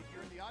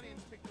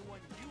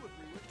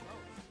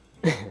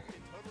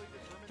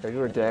 Have you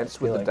ever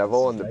danced with the like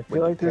devil this, and I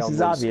feel like this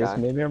is obvious.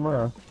 Maybe I'm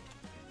wrong.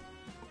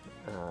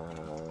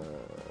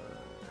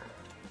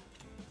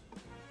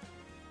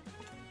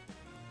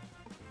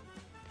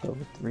 So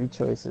with 3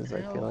 choices,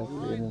 I feel like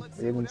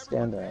we didn't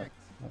stand out.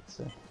 Let's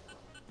see.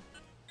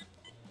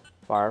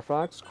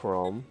 Firefox,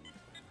 Chrome,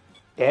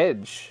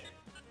 Edge.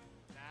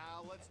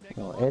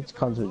 Well, Edge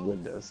comes with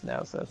Windows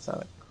now, so that's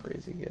not a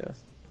crazy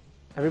guess.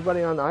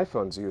 Everybody on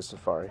iPhones use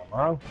Safari.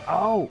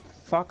 Oh,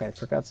 fuck! I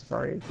forgot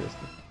Safari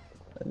existed.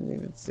 I didn't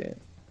even see it.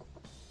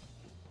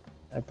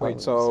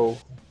 Wait, so...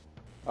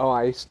 Oh,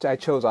 I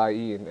chose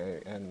IE,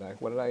 and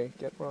what did I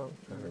get wrong?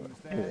 I don't know.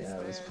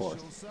 Yeah, it was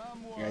forced.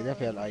 Yeah, I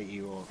definitely had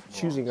IE wrong.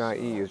 Choosing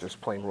IE is just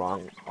plain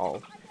wrong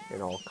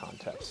in all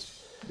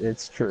contexts.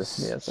 It's true.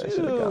 Yes, I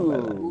should have gone by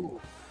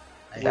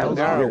that. That was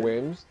narrow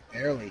win.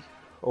 Barely.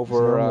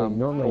 Over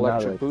normally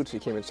Electric Boots, he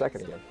came in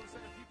second again.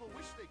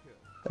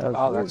 That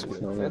was that's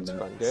good. That's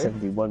fun, Dave.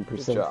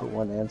 71% for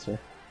one answer.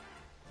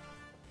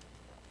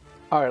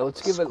 All right,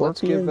 let's give it.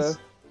 Let's give a.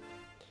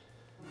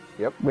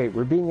 Yep. Wait,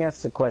 we're being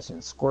asked a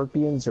question: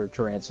 scorpions or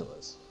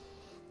tarantulas?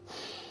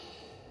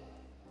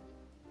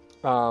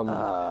 Am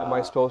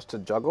I supposed to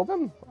juggle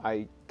them?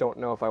 I don't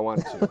know if I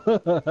want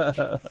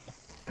to.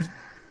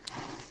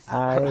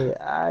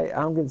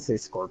 I'm gonna say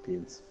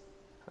scorpions.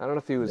 I don't know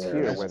if he was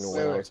here when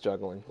I was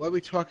juggling. What are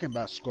we talking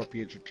about,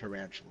 scorpions or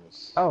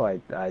tarantulas? Oh, I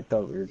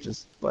thought we were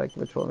just like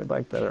which one we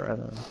like better. I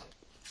don't know.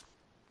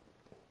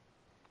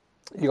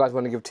 You guys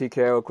want to give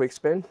TKO a quick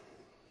spin?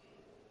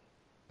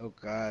 Oh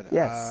God.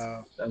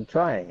 Yes, I'm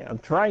trying. I'm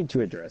trying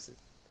to address it.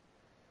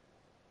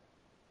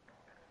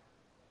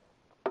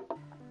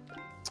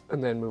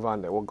 And then move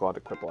on. There, we'll go on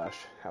to Quiplash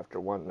after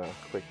one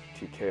quick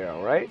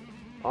TKO, right?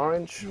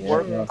 Orange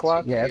work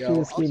clock. Yeah, after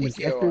this game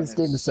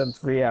is done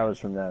 3 hours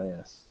from now.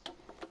 Yes.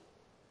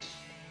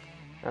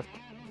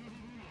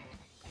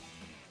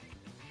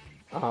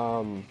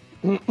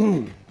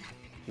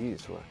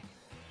 Geez, what?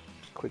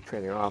 Quick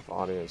training off.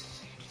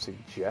 Audience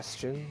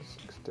suggestions.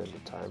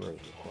 Extended timer.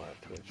 Require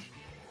Twitch.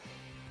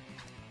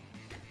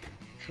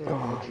 Sure,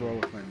 I'm gonna draw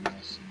with my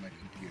mouse and my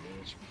computer.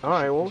 All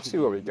right, well, we'll see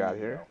what we got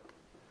here.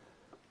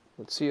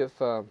 Let's see if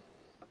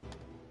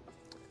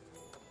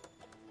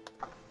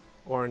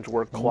Orange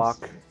work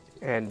clock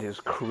and his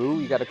crew.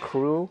 You got a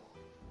crew?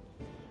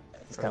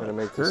 It's I'm gonna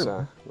make this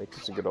a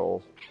good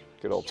old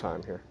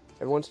time here.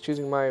 Everyone's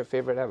choosing my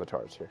favorite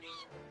avatars here.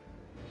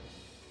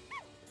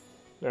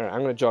 All right,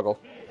 I'm gonna juggle.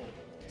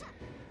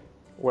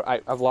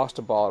 I've lost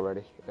a ball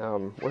already.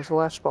 Where's the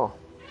last ball?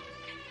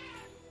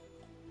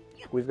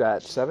 We've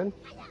got 7.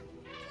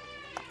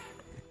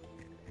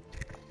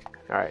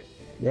 All right.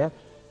 Yeah.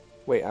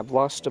 Wait, I've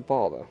lost a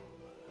ball though.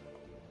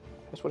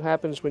 That's what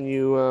happens when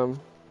you're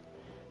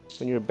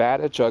bad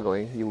at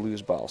juggling. You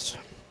lose balls.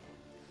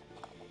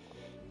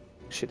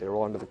 Shit, they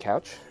roll under the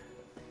couch.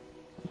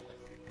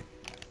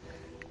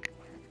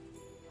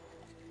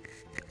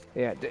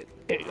 Yeah, there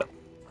you go.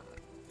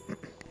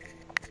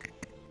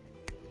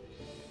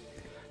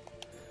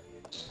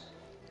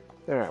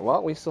 Alright,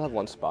 well, we still have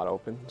one spot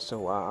open,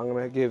 so I'm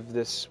going to give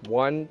this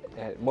one,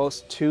 at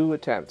most 2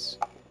 attempts,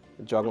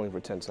 juggling for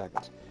 10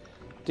 seconds.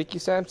 Dickie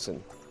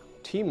Sampson,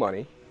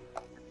 T-Money.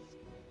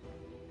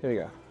 Here we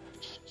go.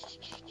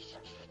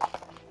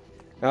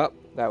 Oh,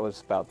 that was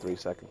about 3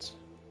 seconds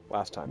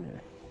last time.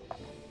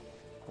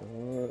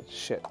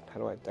 Shit, how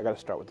do I gotta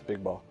start with the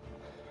big ball.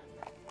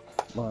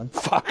 Come on.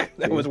 Fuck,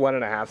 that was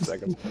 1.5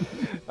 seconds.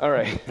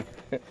 Alright.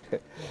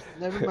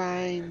 Never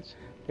mind.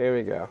 Here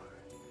we go.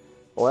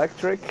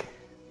 Electric,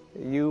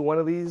 you one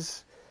of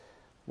these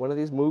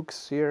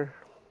mooks here?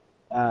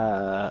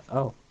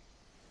 Oh.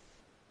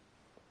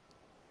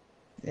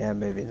 Yeah,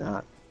 maybe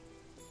not.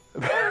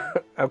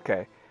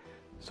 Okay.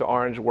 So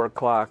Orange Work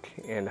Clock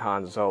and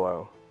Han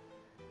Solo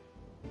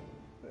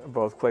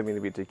both claiming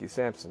to be Dickie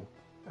Sampson.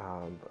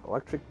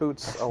 Electric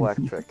Boots,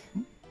 electric.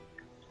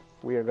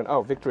 We are gonna.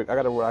 Oh, victory! I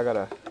gotta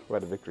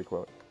write a victory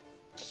quote.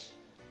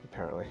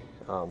 Apparently.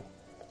 All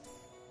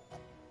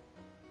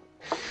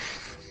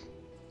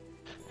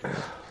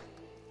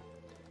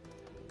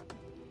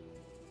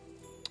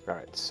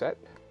right, set.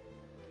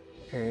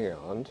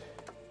 And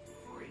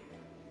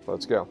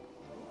let's go.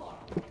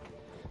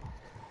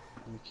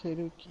 Okay,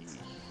 dokie.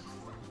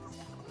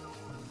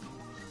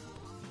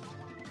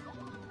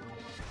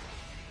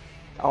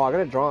 Oh, I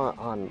gotta draw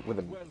on with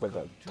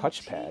a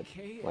touchpad,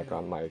 like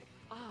on my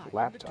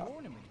laptop.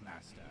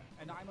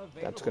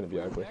 That's gonna be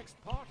ugly.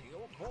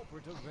 Well,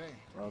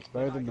 it's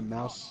better than the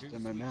mouse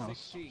than my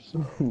mouse.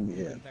 So.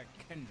 Yeah.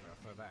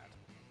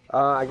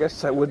 I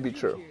guess that would be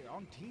true.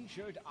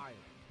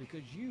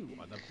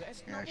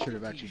 Yeah, I should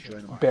have actually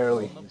joined them.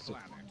 Barely.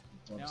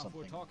 Now, if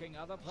we're talking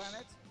other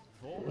planets,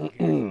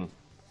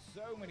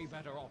 so many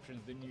better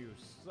options than you.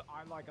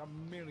 I like a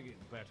million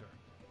better.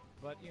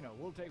 But, you know,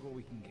 we'll take what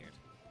we can get.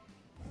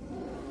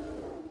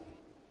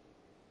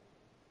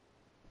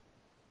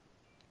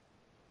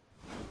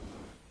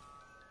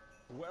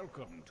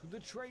 Welcome to the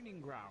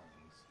training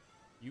grounds.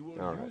 You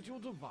will All right. use your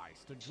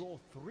device to draw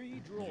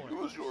 3 drawings.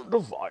 Use your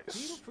device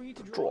Feel free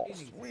to to draw draw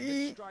anything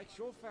 3 that strikes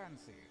your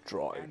fancy. And if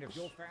drawings.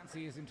 your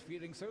fancy isn't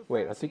feeling so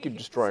Wait, I fancy, think you're hit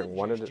just the drawing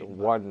one suggestion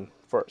one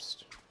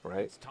first,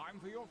 right? It's time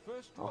for your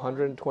first drawing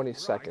 120 right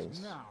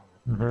seconds now.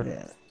 Yeah.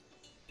 Yeah,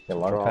 to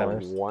long draw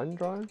timers. one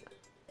drawing.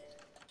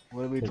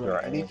 What are we To drawing? draw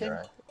any Anything?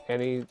 drawing.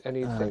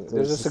 Anything. There's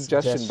There's a a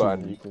suggestion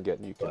button suggestion you can get.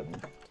 You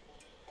can.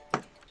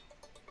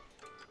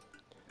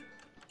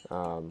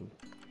 Um,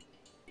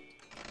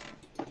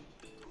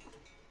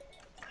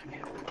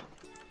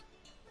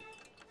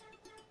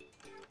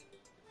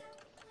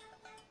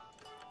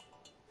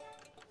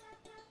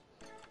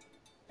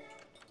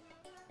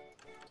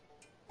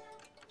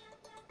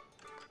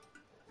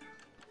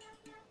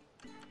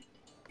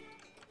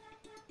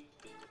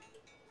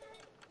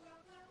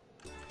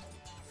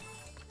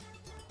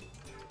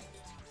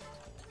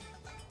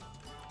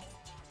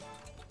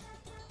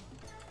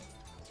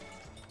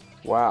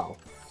 wow,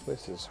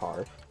 this is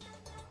hard.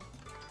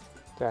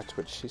 That's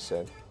what she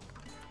said.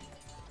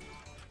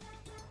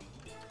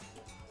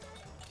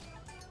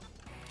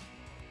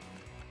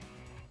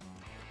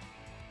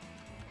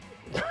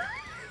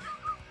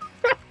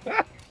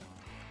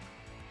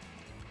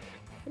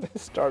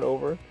 Start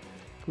over?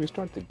 Can we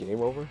start the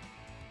game over?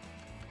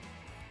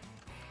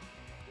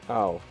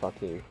 Oh, fuck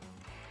you.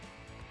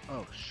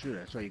 Oh, shoot.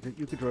 That's right.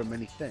 You could draw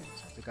many things.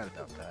 I forgot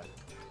about that.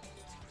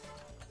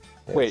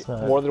 Wait, It's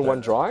not, more than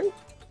one drawing?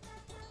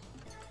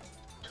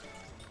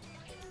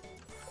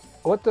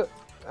 What the?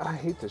 I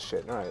hate this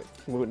shit. All right,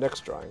 move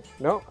next drawing.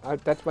 No,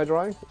 that's my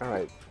drawing. All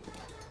right,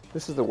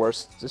 this is the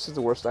worst. This is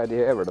the worst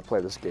idea ever to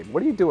play this game.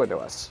 What are you doing to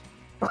us?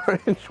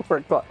 Orange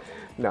work.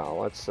 No,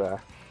 let's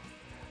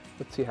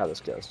see how this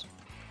goes.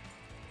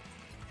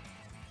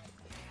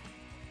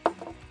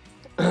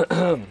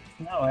 No,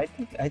 I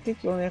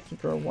think you only have to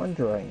draw one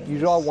drawing. You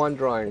draw one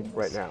drawing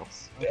right now.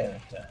 Yeah.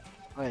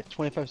 All right,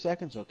 25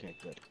 seconds? Okay,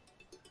 good.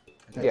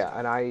 Yeah,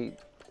 and I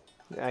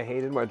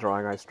hated my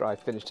drawing. I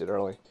finished it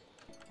early,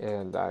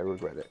 and I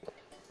regret it.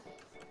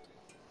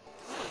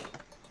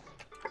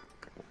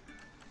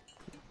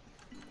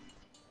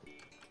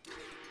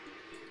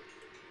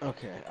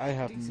 Okay, I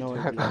have no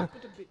idea.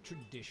 But a bit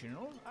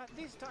traditional.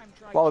 This time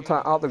try All the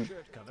time- all changing the-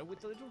 shirt color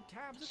with the little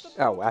tabs at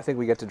the Oh, I think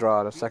we get to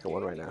draw the second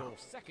one right Begin now. your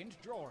second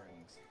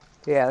drawings.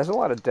 Yeah, there's a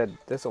lot of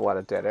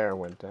dead air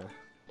when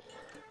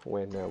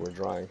we're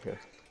drawing here.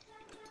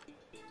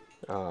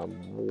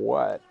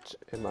 What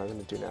am I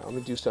going to do now? Let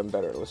me do something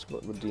better. Let's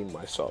redeem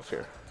myself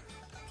here.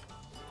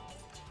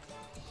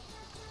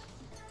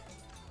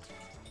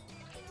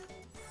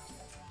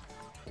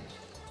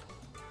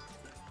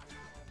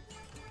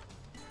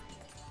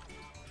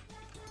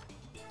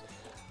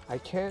 I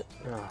can't.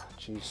 Oh,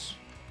 jeez.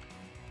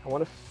 I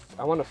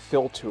want a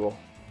fill tool.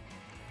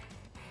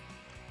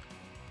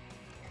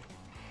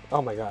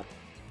 Oh my god.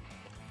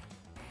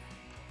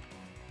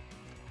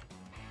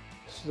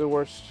 This is the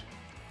worst.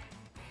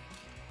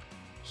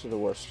 This is the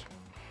worst.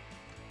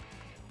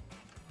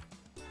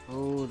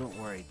 Oh, don't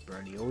worry,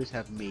 Bernie. You always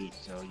have me,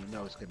 so you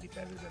know it's going to be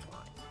better than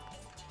mine.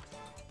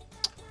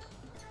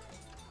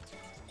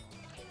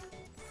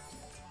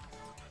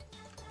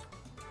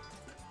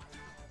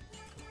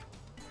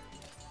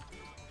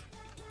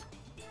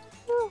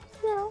 Meow,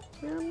 meow,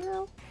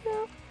 meow,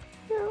 meow,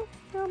 meow,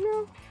 meow,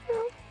 meow,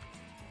 meow.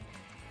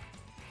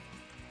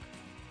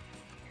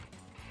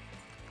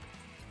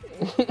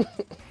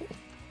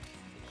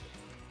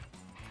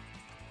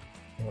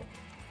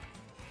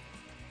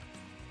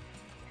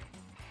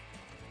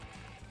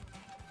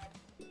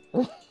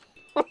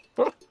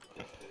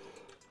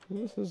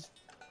 This is.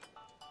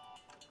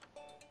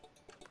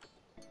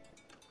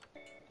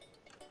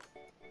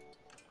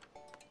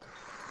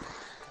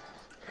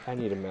 I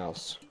need a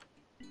mouse.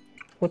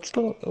 What's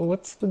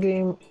the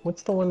game?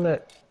 What's the one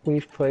that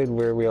we've played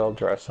where we all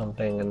draw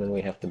something and then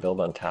we have to build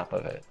on top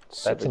of it?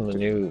 That's in the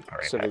new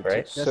party pack, right?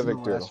 That's Civic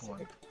the Doodle. last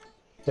one.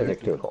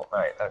 Civic Doodle.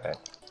 Right. Okay.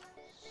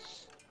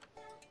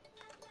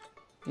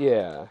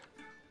 Yeah.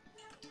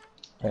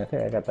 I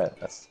think I got that.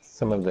 That's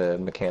some of the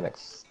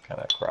mechanics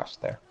kind of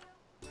crossed there.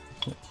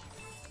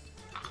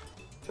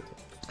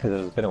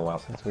 Because it's been a while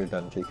since we've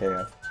done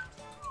TKO.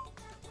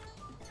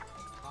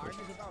 Time is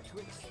about to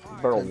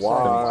expire. Been a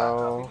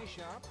while. Finish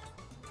up.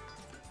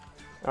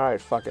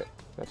 Alright, fuck it.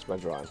 That's my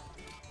drawing.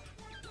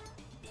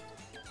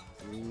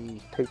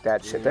 3, Take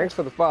that shit. Thanks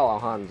for the follow,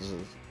 Hans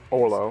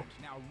Olo.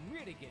 Now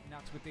really get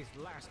nuts with this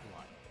last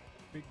one.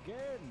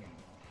 Begin.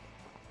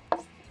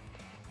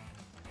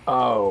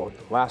 Oh,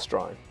 last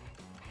drawing.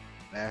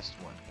 last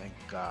one. Thank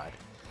God.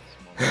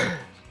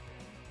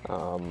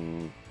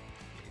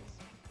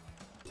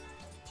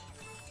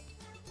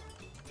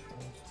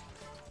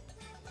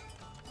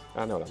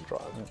 I know what I'm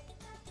drawing.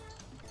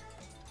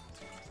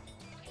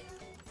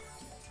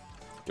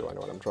 Do I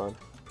know what I'm drawing?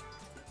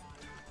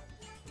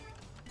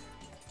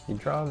 You're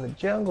drawing the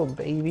jungle,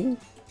 baby.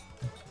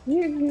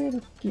 You're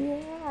gonna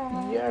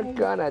You're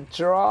gonna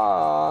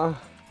draw.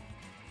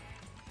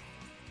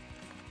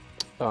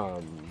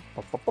 Ba,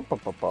 ba, ba, ba,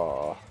 ba,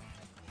 ba.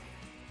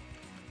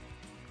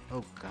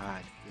 Oh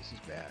God, this is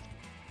bad.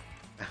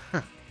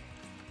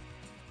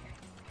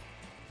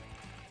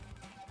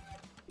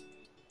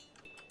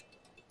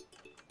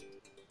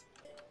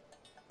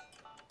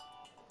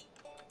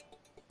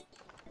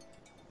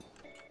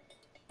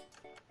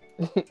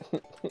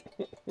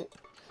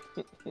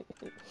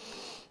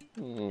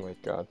 Oh my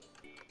god.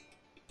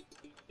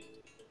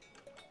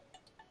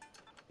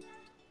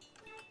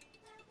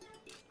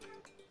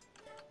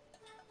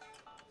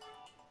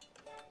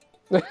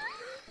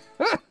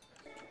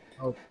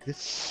 Oh, this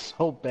is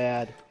so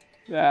bad.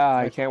 Yeah,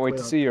 I I can't wait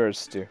to see yours,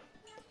 Stu.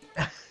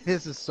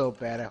 This is so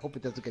bad. I hope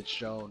it doesn't get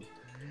shown.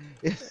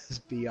 This is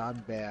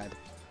beyond bad.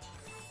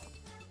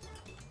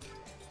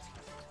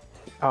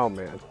 Oh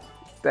man.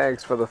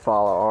 Thanks for the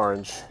follow,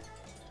 Orange.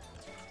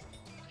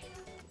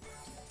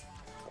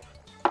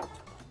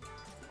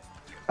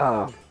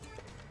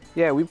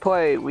 Yeah, we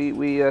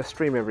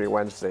stream every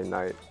Wednesday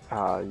night.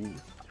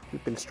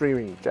 We've been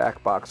streaming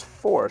Jackbox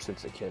 4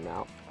 since it came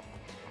out.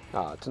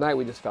 Tonight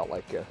we just felt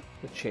like a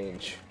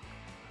change.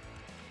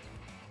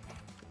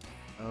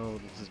 Oh,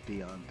 this is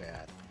beyond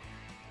bad.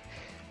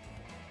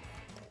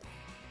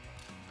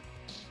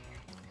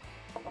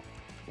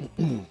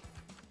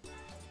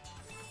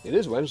 It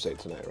is Wednesday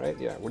tonight, right?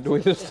 Yeah, we're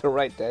doing this the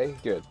right day.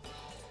 Good.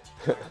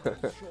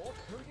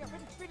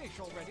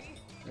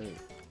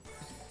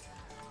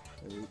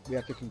 We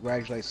have to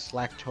congratulate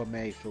Slack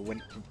Tomei for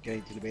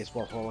getting to the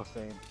Baseball Hall of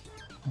Fame.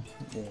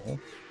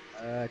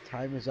 Yeah.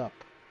 Time is up.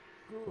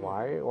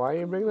 Why are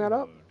you bringing that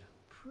up?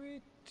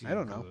 I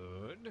don't know.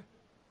 Good.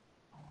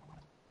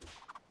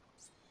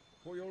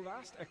 For your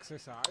last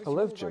exercise, I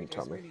love you'll Jim write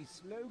as Tomei. many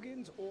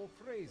slogans or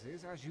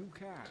phrases as you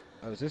can.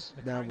 Oh, is this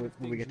now when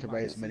we get to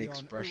write as many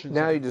expressions?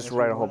 Now you as just we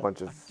write a whole want?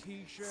 bunch of,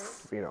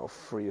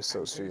 free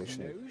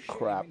association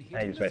crap.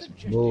 I just write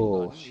some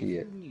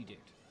bullshit.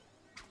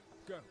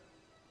 Go.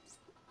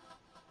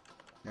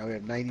 Now we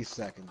have 90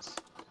 seconds.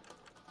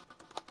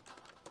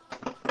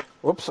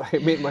 Whoops, I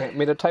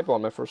made a typo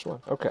on my first one.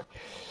 Okay.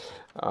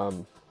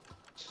 I'm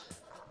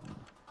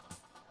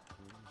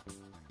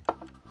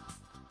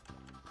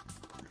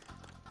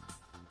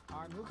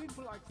looking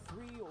for like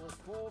 3 or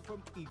 4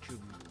 from each of you.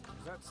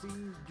 Does that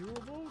seem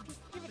doable? Just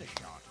give it a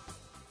shot.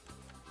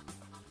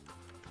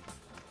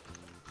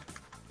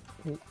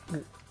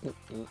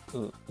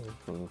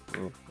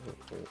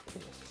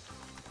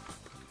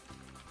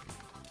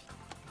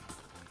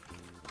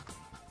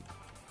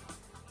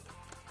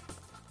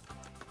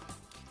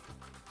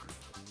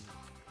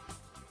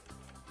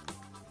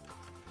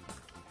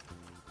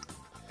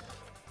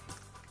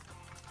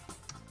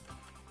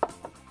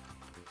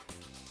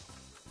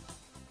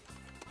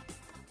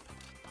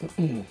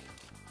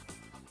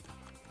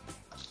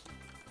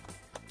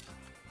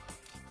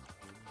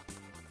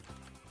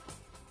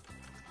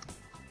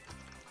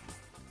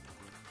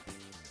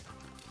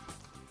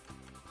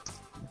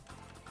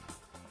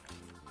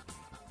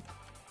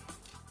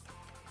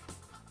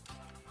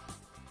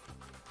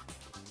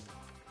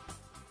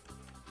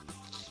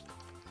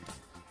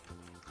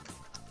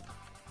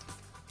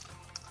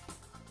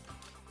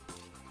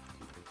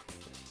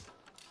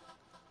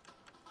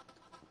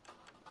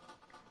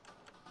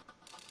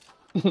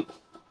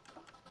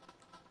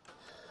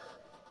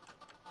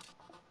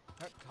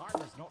 That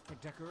time is not for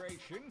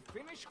decoration.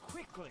 Finish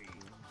quickly.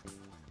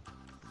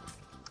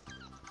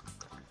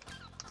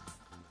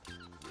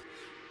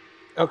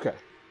 Okay.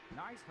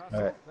 Nice hustle.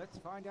 All right. Let's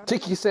find out.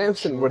 Tiki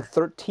Sampson were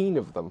 13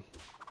 of them.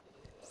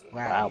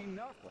 Wow.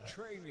 Enough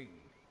training.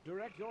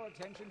 Direct your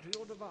attention to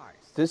your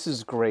device. This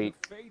is great.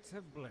 The fates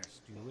have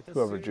blessed you with a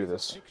Whoever series drew of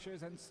this.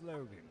 pictures and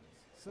slogans.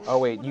 Select Oh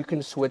wait, one you of can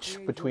these to switch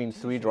create between your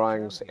 3 t-shirt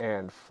drawings champion.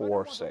 and But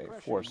 4 it was sayings.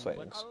 refreshing, but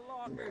a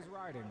lot is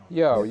riding on it.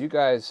 Yo, you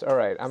guys,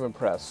 alright, I'm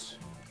impressed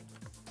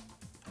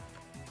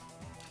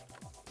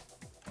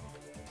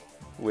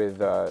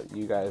with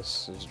you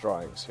guys'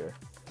 drawings here.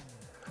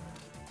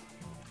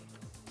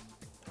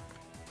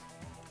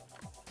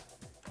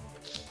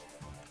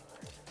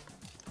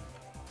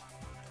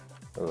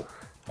 Ugh.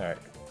 All right.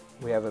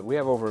 We have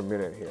over a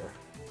minute here.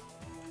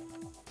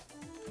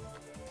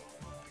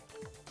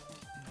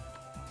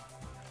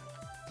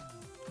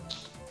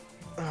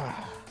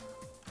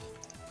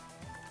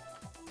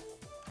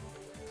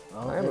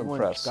 Well, I am everyone's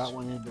impressed. got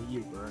one in but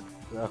you, Vern.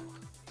 So,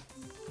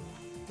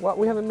 Well,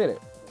 we have a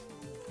minute.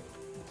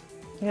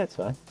 Yeah, it's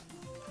fine.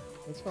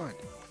 that's fine.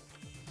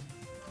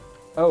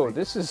 Oh,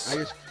 this is I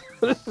just,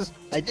 this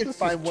I did is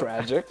find one.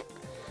 tragic.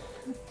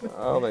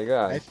 Oh my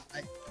god.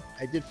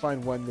 I did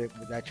find one that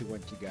actually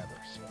went together.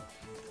 So,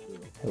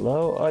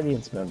 Hello,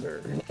 audience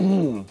member.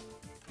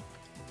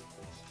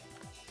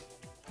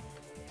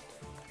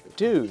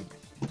 Dude.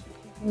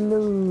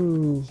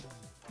 Hello.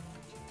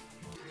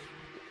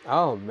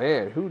 Oh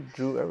man, who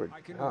drew ever?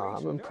 Oh,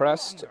 I'm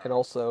impressed and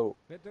also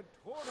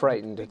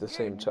frightened at the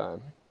same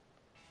time.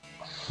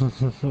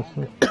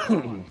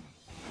 okay,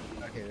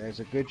 there's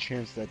a good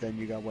chance that then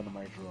you got one of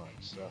my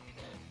drawings. So,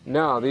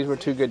 No, these were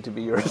too good to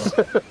be yours.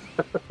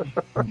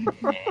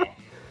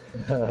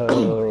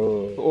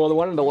 Oh. Well, the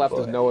one on the left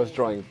is Noah's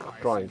drawing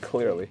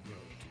clearly.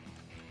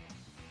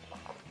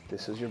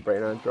 This is your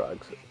brain on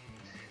drugs.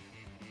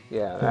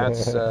 Yeah,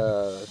 that's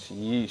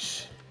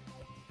yeesh.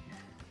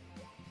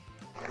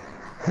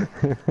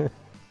 I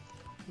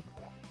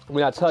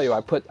mean, I'll tell you,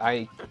 I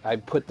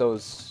put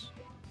those,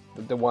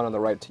 the one on the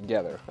right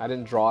together. I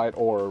didn't draw it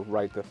or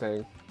write the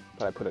thing,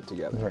 but I put it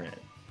together. Right.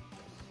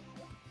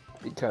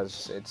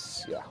 Because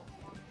it's, yeah,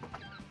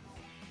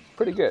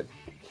 pretty good,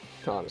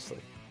 honestly.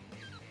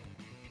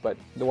 But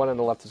the one on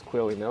the left is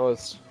clearly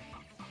Noah's.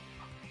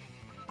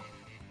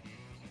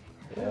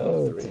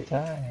 Oh, it's a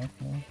tie.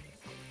 Okay.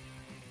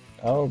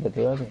 Oh, but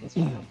the audience.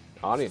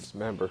 Audience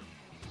member.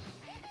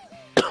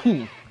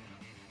 Versus.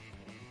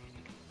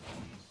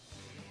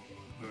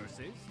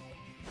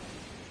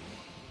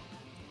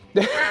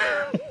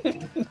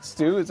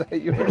 Stu, is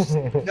that yours?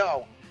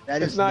 No,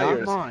 that It's is not not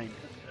yours. mine.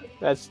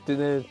 That's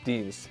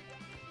Dean's.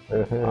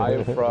 Eye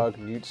of frog,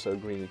 newt so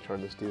green, you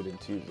turn this dude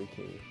into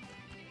zucchini.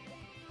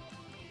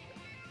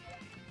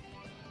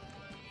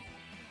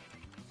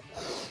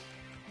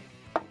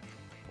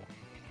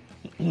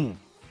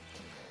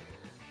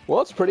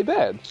 Well, it's pretty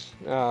bad,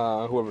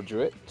 whoever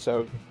drew it,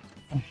 so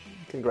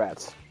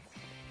congrats.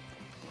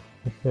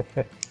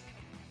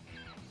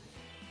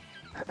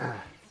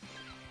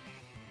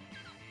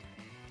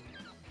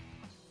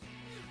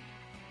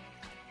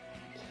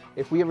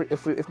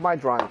 If my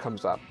drawing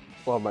comes up,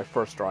 well, my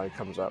first drawing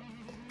comes up,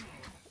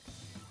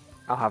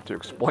 I'll have to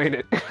explain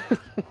it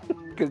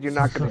because you're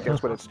not going to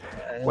guess what it's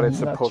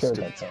supposed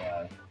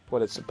to.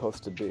 What it's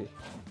supposed to be.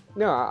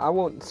 No, I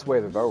won't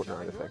sway the vote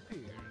or anything.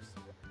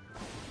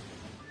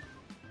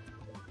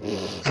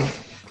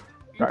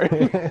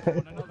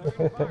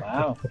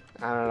 Wow.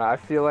 I don't know. I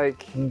feel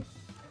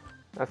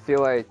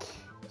like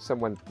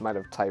someone might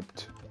have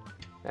typed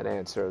an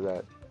answer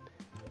that,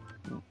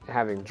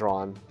 having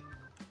drawn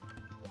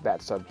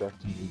that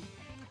subject.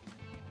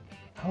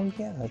 Oh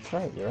yeah, that's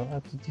right. You're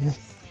allowed to do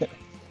that.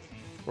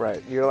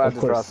 Right, you're allowed Of to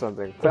draw course.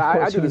 something. But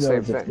I do who the same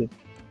knows if thing.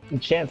 The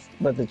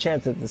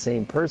chance that the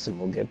same person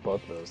will get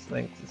both of those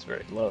things is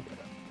very low.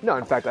 No,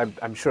 in fact,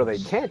 I'm sure they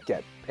can't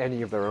get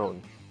any of their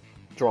own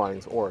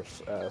drawings or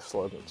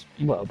slogans.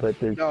 Well, but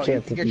the No, you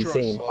chance can that get the your own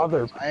same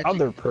slogans.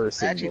 other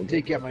person I actually will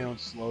did get both. my own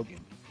slogan.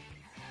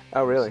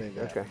 Oh, really? Say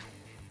that. Okay.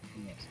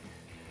 Yes.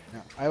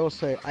 Now, I will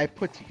say I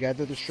put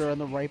together the shirt on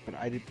the right, but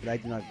I did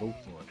not vote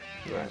for it.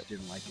 I Right. just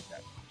didn't like it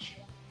that much.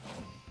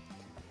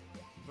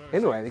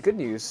 Anyway, the good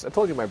news, I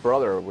told you my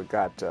brother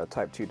got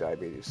type 2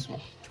 diabetes.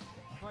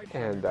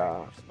 And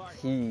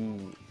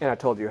I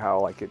told you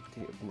how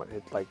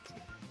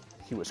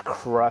he was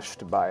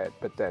crushed by it,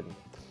 but then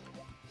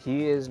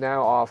he is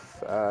now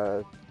off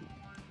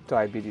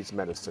diabetes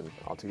medicine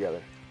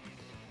altogether.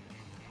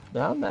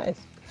 Oh, nice.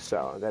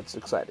 So that's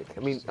exciting. I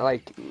mean,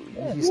 like,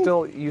 you're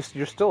still a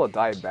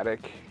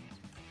diabetic.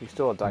 He's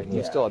still a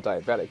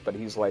diabetic, but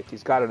he's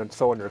got it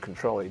so under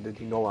control. He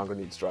no longer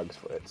needs drugs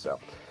for it. So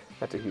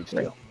that's a huge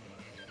deal.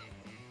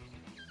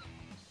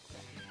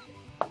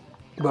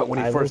 But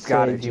when he first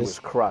got it, he was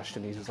crushed,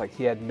 and he was like,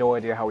 he had no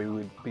idea how he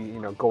would be,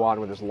 go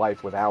on with his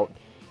life without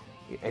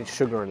and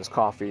sugar in his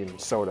coffee and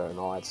soda and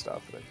all that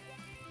stuff. And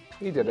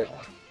he did it.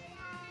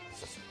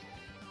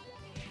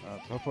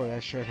 So far,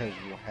 that shirt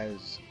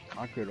has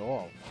conquered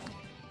all.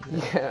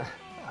 Yeah.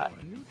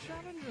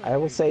 I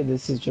will say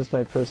this is just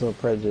my personal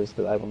prejudice,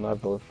 but I will not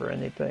vote for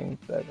anything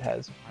that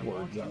has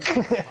words on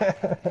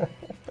it.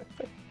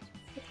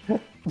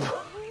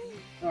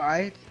 No,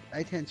 I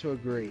tend to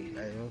agree.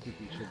 I don't think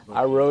we should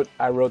vote.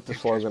 I wrote the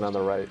slogan on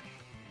the right,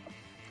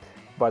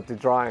 but the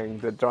drawing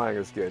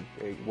is good.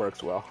 It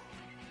works well.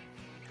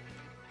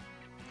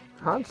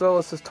 Han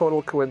Solo's is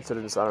total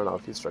coincidence. I don't know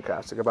if he's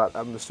sarcastic about.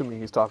 I'm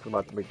assuming he's talking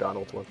about the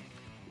McDonald's one.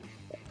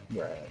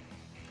 Right.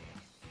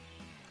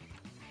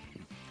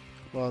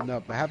 Well,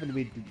 no, but having to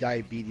be the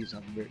diabetes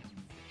unwritten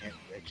and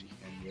handwritten.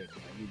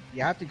 I mean,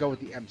 you have to go with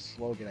the M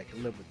slogan. I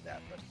can live with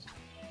that, but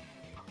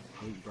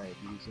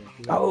diabetes.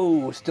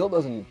 Oh, still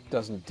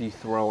doesn't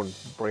dethrone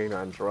Brain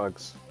on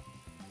Drugs.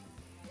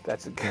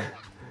 That's a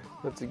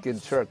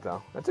good shirt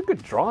though. That's a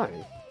good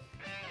drawing.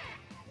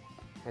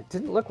 It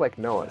didn't look like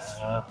Noah's.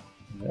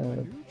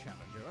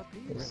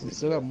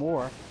 Still got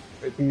more.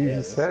 You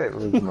just said it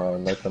was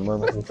mine like the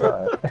moment you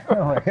saw it.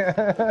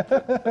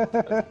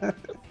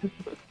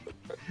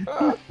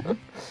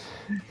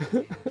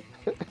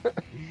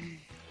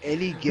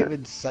 Any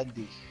given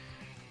Sunday.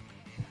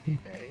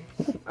 Okay.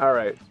 All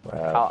right.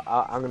 Wow.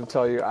 I'm going to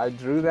tell you, I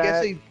drew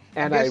that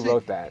I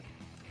wrote that.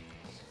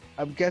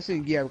 I'm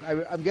guessing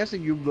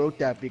you wrote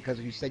that because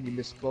you said you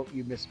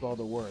misspelled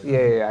a word.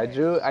 Yeah. I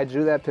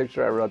drew that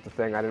picture. I wrote the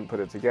thing. I didn't put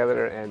it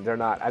together, and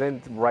I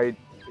didn't write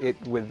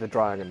it with the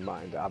drawing in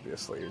mind.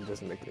 Obviously, it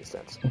doesn't make any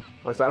sense. At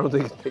least I don't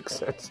think it makes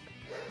sense.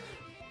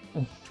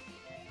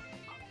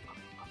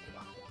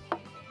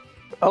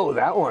 Oh,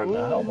 that one.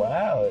 Oh,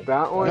 wow.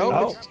 That one. No,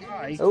 Oh. it's a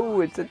tie. Oh,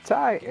 it's a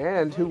tie.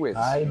 And who wins?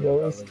 I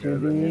goes to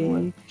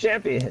the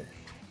champion.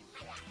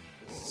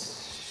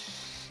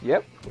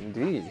 Yep,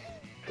 indeed.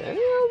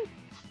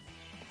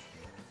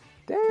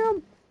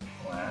 Damn.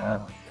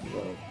 Wow.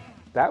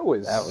 That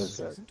was That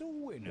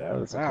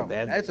was Wow,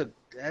 bad. that's a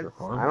I've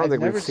I don't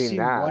think never we've seen seen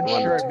that. one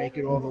One shirt t- make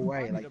it all the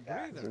way like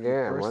that.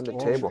 Yeah, First one to ball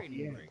table. to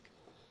the end.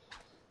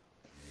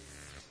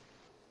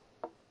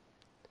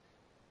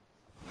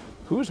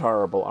 Who's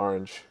horrible,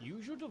 Orange?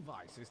 Use your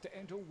devices to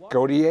enter one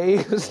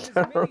Godier is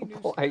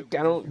terrible. I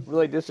don't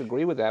really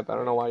disagree with that, but I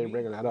don't know why you're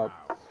bringing that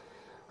up.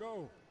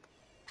 Go.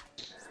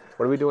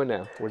 What are we doing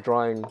now? We're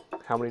drawing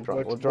how many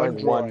drawings? We're drawing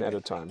One one drawing. at a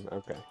time.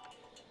 Okay.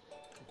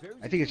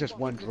 I think it's just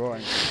one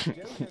drawing.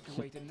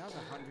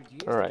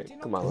 All right,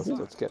 come on,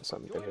 let's get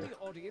something Join here. the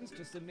audience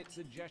to submit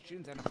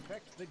suggestions and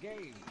affect the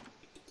game.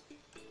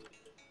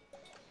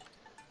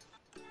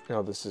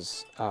 No, this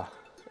is I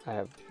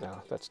have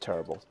no. That's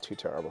terrible. Too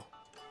terrible.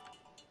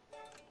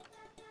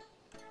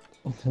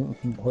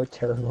 More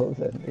terrible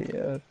than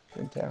the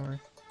tower.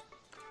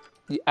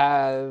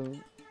 Yeah,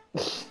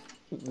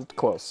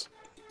 close.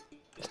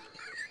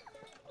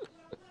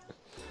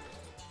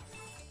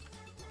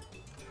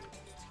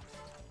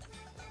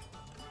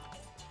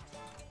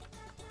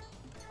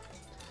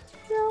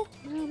 Meow,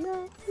 meow,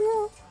 meow,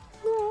 meow,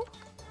 meow,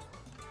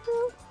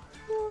 meow,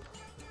 meow.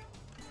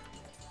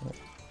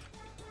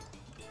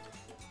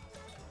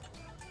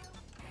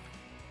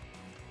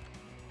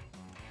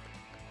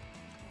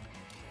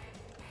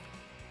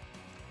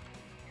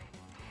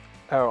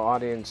 Oh,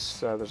 audience,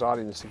 there's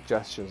audience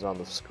suggestions on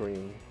the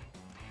screen.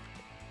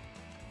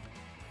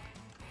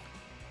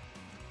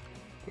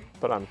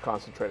 But I'm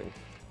concentrating.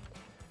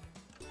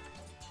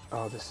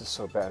 Oh, this is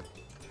so bad.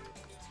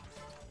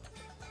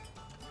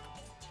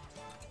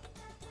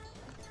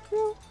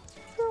 No,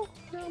 no,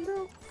 no,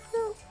 no,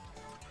 no.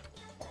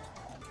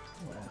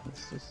 Wow,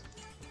 this is.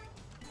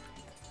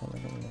 How am I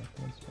gonna make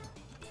this one?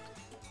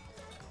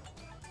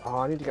 Oh,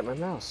 I need to get my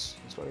mouse.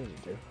 That's what I need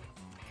to do.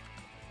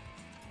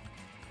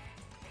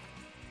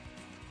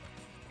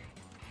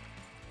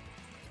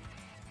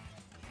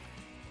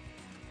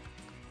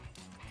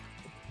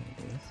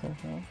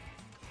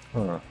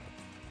 Huh.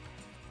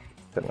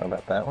 Didn't know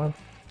about that one.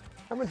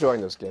 I'm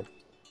enjoying this game.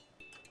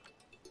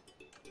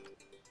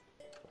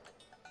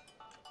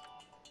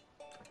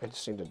 I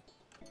just need to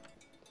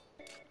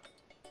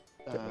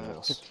get my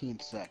mouse. 15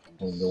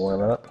 seconds. Need to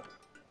warm up.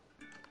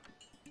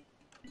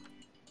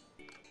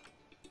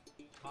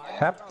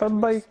 Happy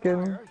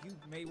bacon. You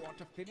may want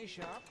to finish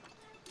up.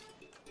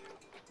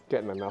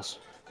 Getting my mouse.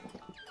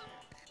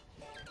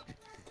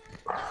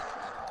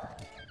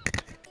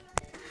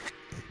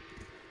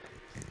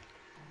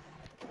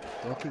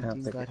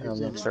 I'm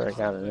not sure I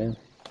got it in.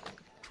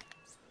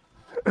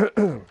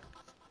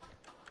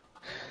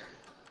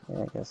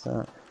 Yeah, I guess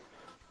not.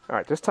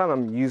 Alright, this time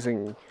I'm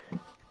using...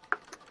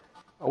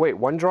 Oh wait,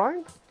 one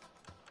drawing?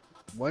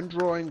 One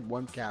drawing,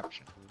 one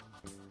caption.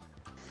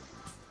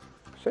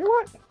 Say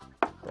what?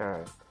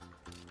 Alright.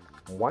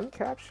 One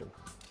caption.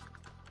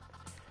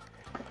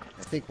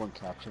 I think one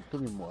caption,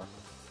 could be more.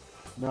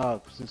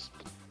 No, since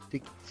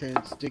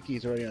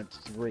Sticky's already on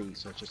 3,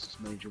 so it's just as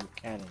major with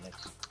Canon.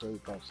 That's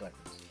 35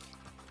 seconds.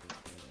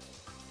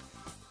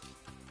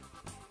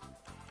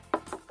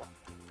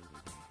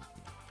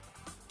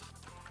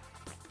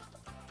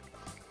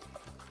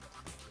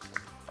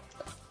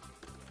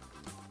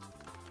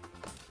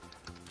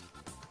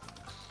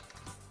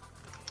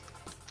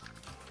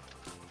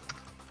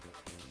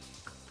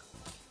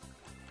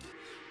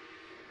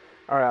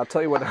 Alright, I'll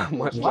tell you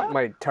what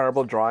my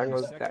terrible drawing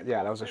was.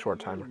 Yeah, that was a short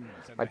timer.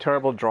 My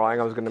terrible drawing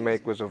I was going to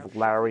make was of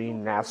Larry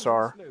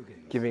Nassar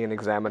giving an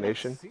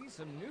examination. See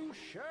some new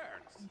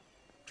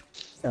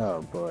shirts.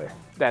 Oh boy.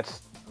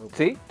 That's...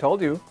 See?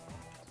 Told you.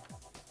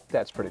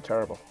 That's pretty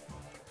terrible.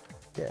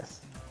 Yes.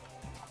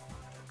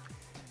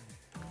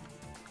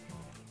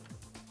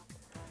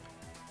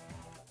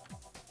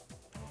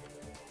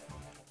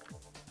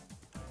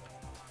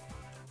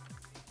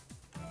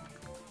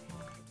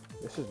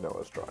 This is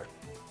Noah's drawing.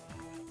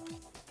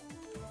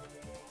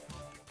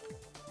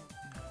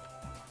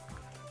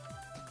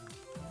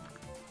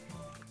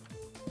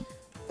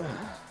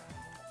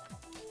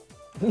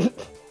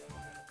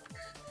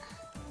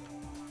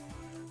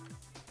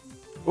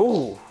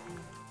 Ooh.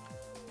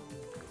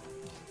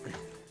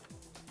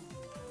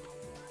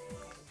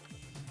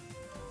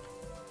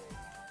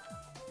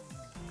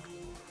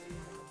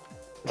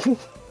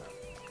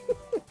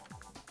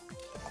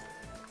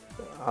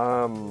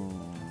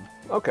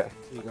 Okay.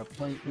 So you got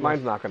plenty.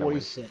 Mine's not gonna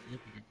win.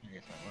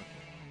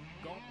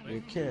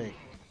 Okay.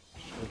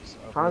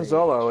 Han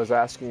Solo is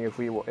asking if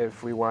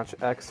we watch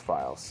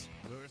X-Files.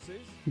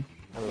 I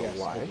don't know Yes,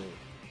 why.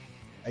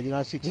 I did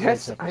not see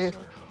Yes, today's I.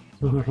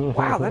 episode.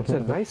 Wow, that's a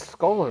nice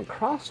skull and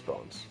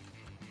crossbones.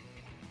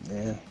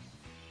 Yeah.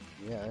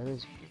 Yeah, it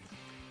is.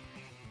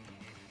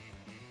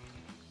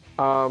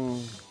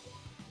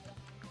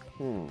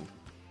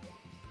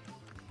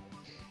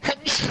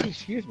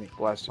 Excuse me.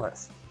 Bless you.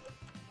 Plus.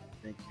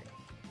 Thank you.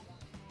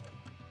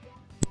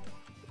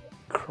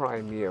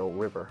 Crimea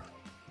River.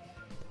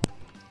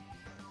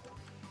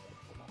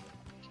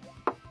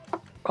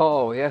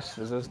 Oh yes,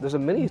 there's a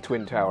mini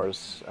Twin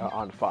Towers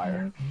on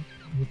fire.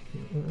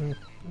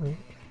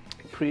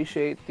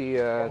 Appreciate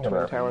the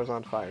Twin Towers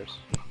on fires.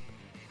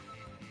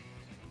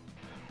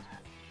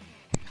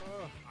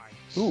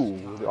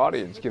 Ooh, the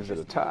audience gives it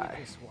a tie.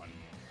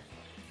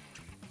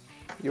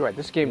 You're right,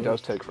 this game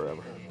does take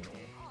forever.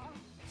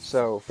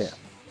 So, Yeah.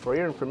 for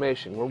your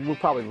information, we're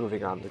probably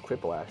moving on to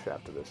Quiplash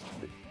after this.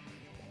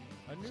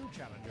 A new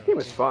challenger. The game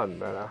is fun,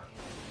 but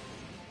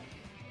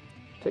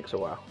takes a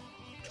while.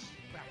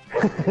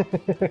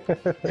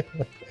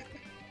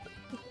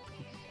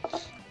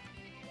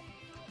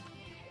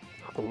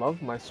 I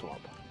love my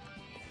swamp.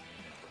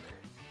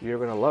 You're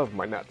gonna love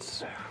my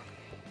nuts.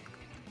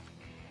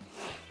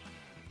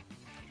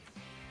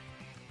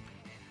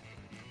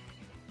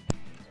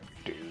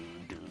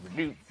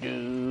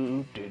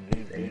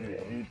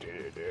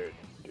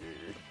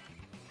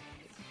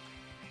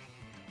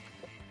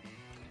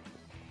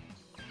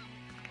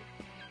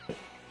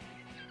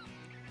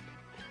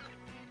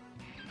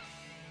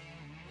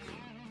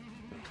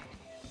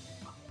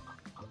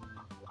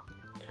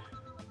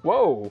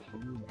 Whoa!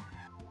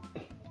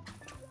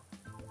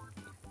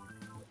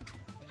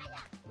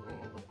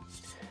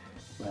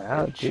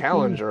 Wow, The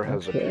challenger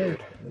has okay.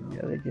 appeared.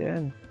 Yet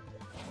again.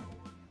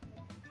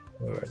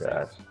 Oh my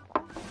gosh.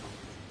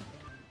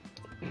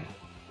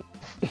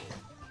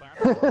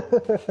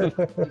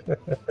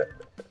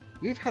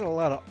 We've had a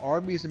lot of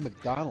Arby's and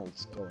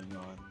McDonald's going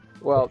on.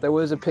 Well, there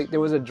was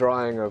a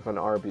drawing of an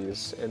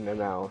Arby's, and then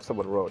now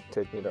someone wrote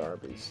 "Take me to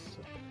Arby's."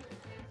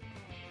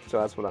 So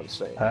that's what I'm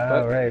saying.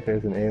 Oh, right,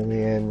 there's an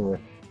alien with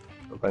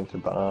a bunch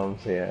of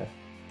bombs, yeah.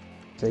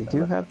 They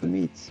do have the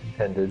meats.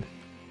 Intended.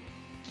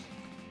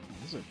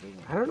 Those are good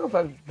ones. I don't know if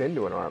I've been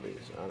to an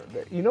Arby's.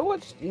 You know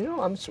what?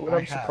 I'm I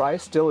have.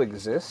 surprised still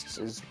exists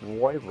is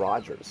Roy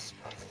Rogers.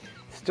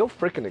 Still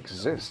freaking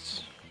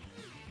exists.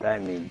 I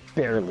mean,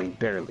 barely.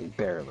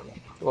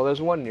 Well,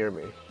 there's one near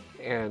me,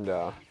 and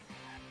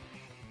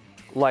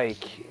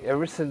like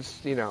ever since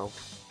the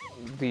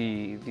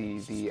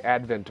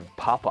advent of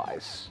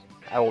Popeyes,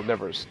 I will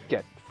never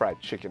get fried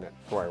chicken at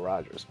Roy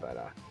Rogers,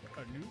 but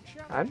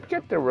I'd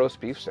get their roast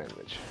beef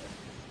sandwich.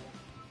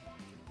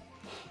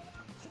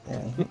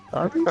 Yeah.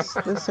 Arby's,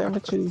 the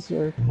sandwiches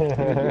are...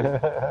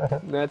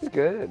 That's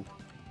good.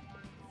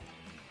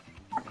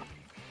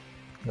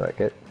 You like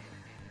it?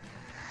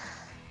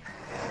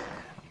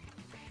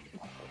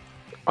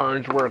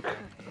 Orange Work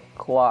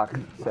Clock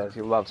says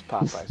he loves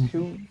Popeyes.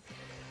 Who?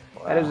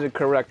 That is a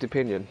correct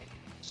opinion.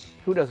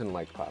 Who doesn't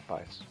like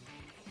Popeyes?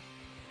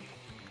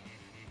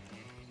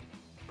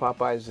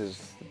 Popeyes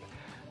is...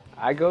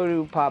 I go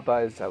to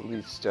Popeyes at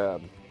least... I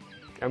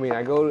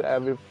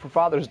go for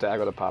Father's Day, I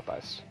go to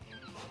Popeyes.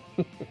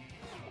 There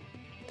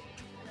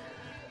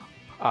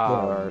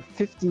are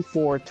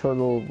 54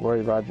 total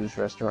Roy Rogers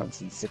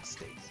restaurants in 6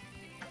 states.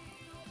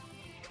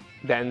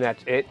 Then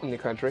that's it in the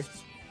country?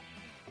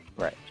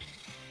 Right.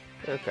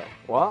 Okay.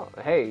 Well,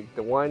 hey,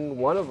 the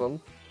one of them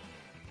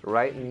is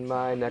right in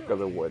my neck of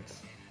the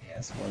woods.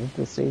 Yes, one of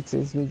the states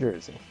is New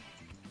Jersey.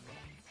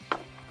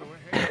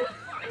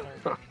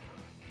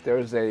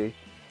 There's a...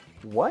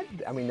 What?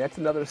 I mean, that's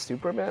another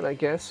Superman, I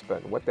guess,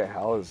 but what the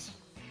hell is...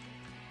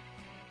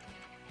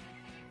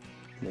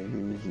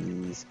 Maybe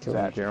he's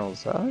killing That- General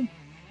Zod?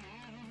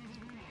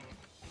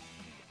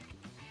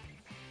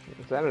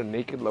 Is that a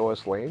naked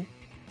Lois Lane?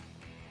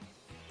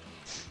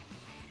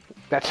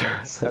 That's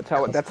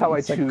how I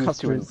It's like choose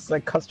Custer's, It's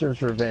like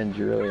Custer's Revenge,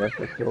 really,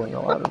 after killing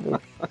a lot of them.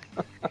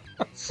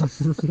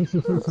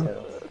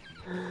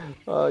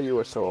 Oh, you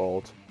were so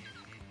old.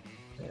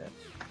 Yeah.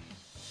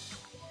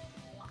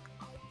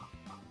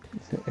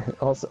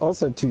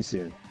 also too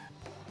soon.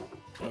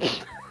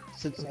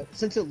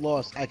 Since it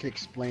lost, I can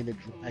explain it.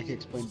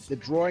 The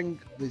drawing.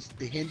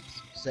 The hint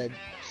said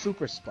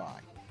super spy.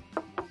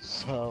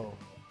 So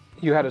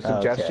You had a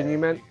suggestion, Okay. you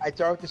meant? I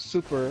thought the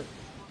Superman,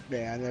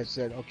 and I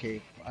said,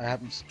 okay, I have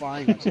him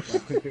spying on something.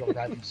 I couldn't figure out what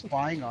I have him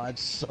spying on,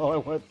 so I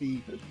went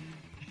the.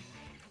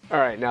 All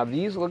right, now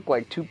these look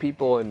like two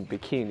people in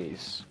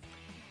bikinis.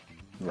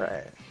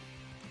 Right.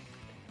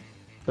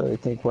 But I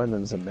think one of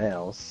them's a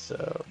male,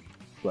 so...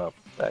 Well,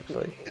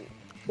 actually...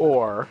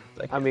 Or,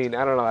 I mean,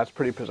 I don't know, that's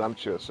pretty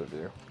presumptuous of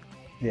you.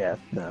 Yeah,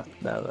 no,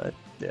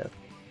 yeah.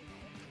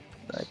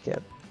 I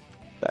can't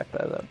back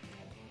that up.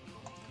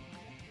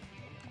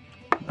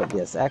 But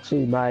yes,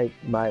 actually my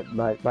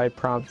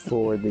prompt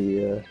for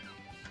the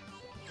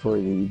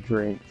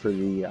drink, for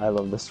the I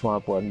Love the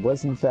Swamp one,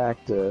 was in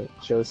fact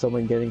show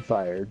someone getting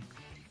fired.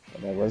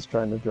 And I was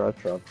trying to draw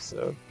Trump,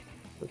 so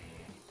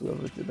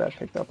whoever did that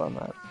picked up on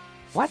that.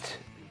 What?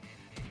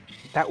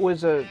 That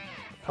was a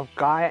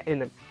guy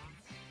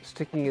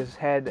sticking his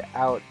head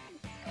out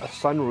a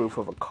sunroof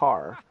of a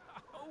car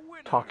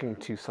talking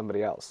to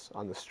somebody else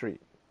on the street.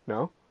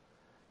 No?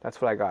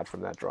 That's what I got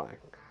from that drawing.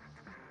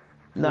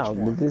 No,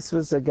 this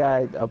was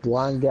a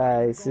blonde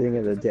guy sitting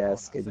at a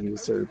desk, and he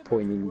was sort of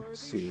pointing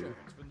to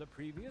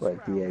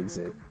like the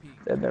exit,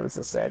 and there was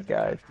a sad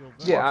guy.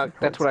 Yeah,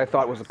 that's what I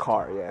thought was a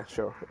car, yeah,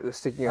 sure. It was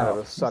sticking out of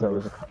a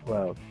sunroof.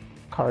 Well,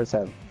 cars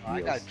have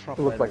I got wheels. Trump.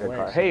 It looked like a right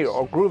car. away, Hey,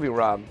 so- Groovy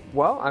Rob.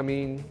 Well, I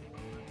mean,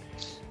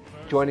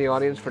 join the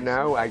audience for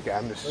now.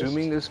 I'm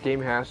assuming this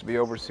game has to be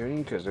over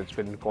soon because it's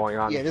been going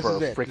on Yeah, this for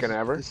is it. freaking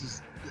ever.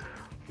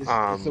 This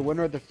It's the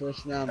winner of the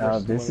first round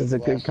versus the this winner is a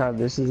of the good last.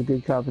 this is a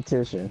good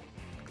competition.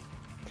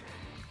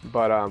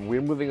 But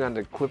we're moving on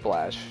to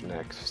Quiplash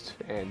next,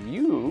 and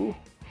you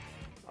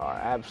are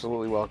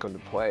absolutely welcome to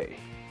play.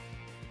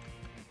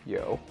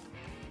 Yo.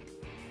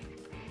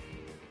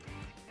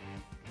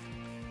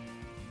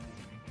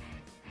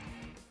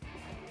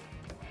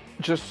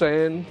 Just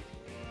saying,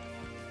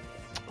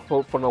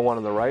 vote for the one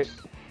on the right.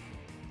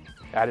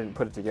 I didn't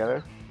put it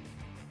together,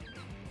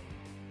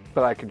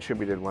 but I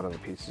contributed one of the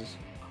pieces.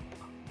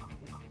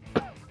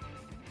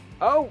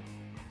 Oh,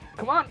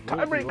 come on,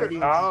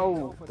 tiebreaker!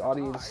 Oh, the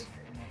audience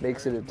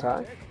makes it a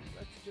tie,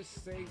 Let's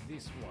just say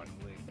this one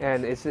wins.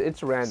 and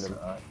it's random.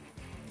 Oh,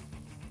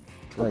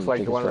 Looks you like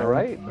think the one it's on the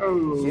right.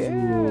 random?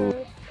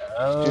 Yeah.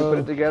 Oh. Did you put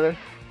it together?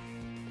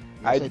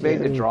 I Yes, I made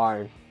the did.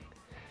 drawing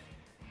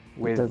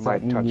with Does my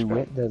that mean you touchpad.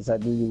 win? Does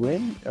that mean you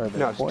win? Or the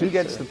No, points, Stu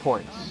gets or- the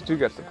points. Stu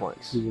gets the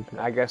points. Stu gets-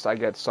 I guess I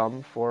get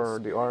some for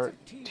the art,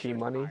 team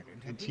money.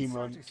 And Team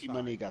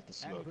Money got the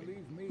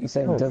slogan. I'm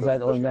saying, does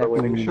that automatically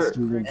winning mean shirt.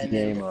 Stu wins the And-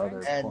 game or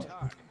other and-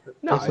 points?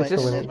 No, It's it's like-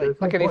 just it's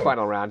like- like any points.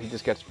 final round. He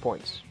just gets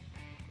points.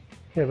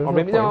 Yeah, there's Or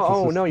maybe no. points. It's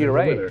Oh just no, you're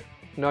there's a right. winner.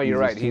 No, you're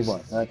He's right. just He's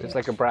 2-1. Okay. it's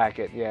like a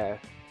bracket. Yeah.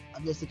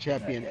 I'm just the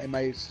champion, and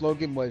my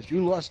slogan was,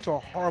 "You lost to a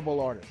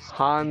horrible artist."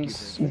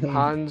 Hans Thank you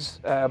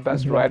very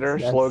best writer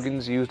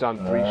slogans used on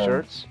 3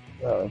 shirts.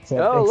 Oh, except,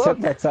 Oh, except look.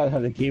 that's not how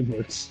the game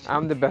works.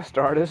 I'm the best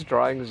artist.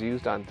 Drawings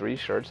used on 3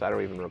 shirts. I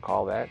don't even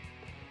recall that.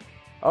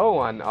 Oh,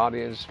 on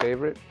audience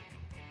favorite.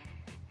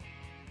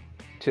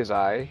 Tis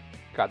I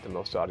got the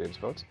most audience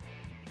votes.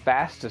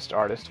 Fastest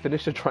artist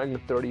finished a drawing in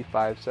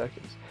 35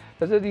 seconds.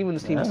 Doesn't even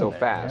seem Oh, so there,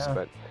 fast, yeah.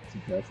 but That's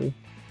impressive.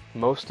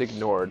 most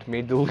ignored.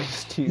 Made the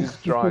least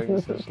used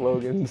drawings and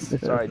slogans.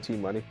 Sorry,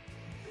 Team Money.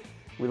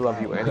 We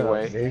love you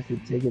anyway. If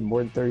it's taking more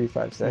than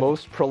 35 seconds.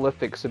 Most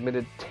prolific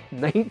submitted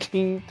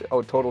 19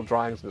 total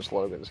drawings and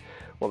slogans.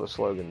 Well, the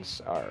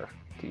slogans are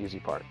the easy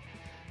part.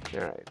 All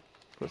right,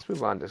 let's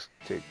move on to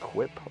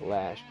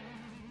Quiplash.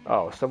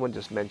 Oh, someone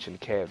just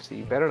mentioned KFC.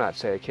 You better not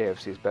say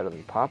KFC is better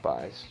than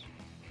Popeyes.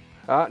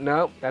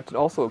 No, that's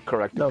also a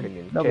correct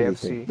opinion.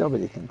 KFC.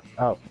 Nobody thinks.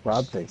 Oh,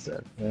 Rob thinks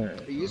that. All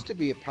right. It used to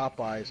be a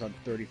Popeyes on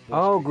 34th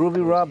Oh, Street.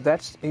 Groovy Rob,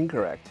 that's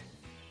incorrect.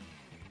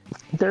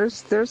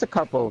 There's a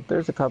couple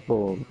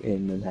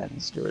in Manhattan,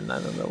 Stuart, and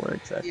I don't know where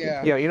exactly.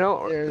 Yeah. Yeah, you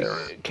know,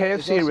 There's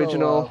KFC also,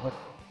 original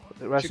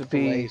recipe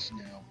Chick-fil-A's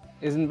now.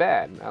 isn't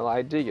bad.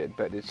 I dig it,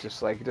 but it's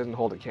just like it doesn't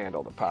hold a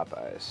candle to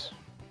Popeyes.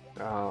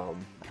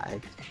 I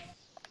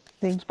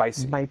think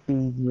Spicy. might be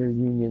near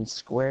Union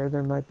Square.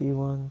 There might be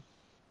one.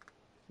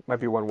 Might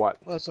be one what?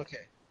 Well, it's okay.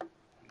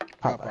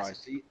 Popeyes.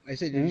 Popeyes. I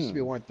said there used to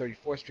be one on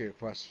 34th Street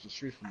across the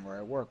street from where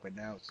I work, but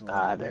now it's no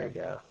longer There you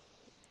go.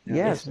 Yeah,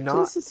 Yeah, it's the not-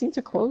 places seem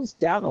to close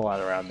down a lot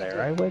around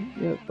there. I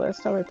went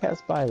last time I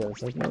passed by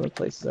those. Like none of the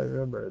places I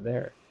remember are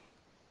there.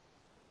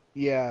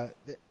 Yeah,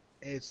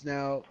 it's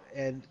now,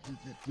 and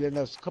then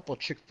there's a couple of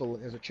Chick-fil-A.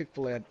 There's a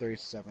Chick-fil-A on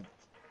 37th.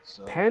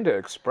 So Panda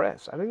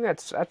Express. I think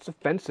that's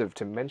offensive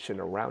to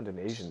mention around an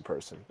Asian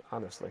person,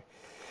 honestly.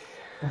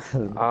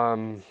 there's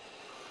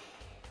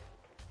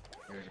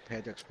a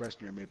Panda Express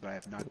near me, but I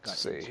have not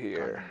Let's gotten. see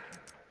here.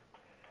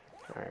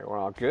 All right, we're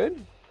all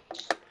good.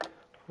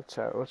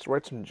 Let's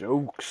write some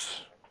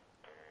jokes.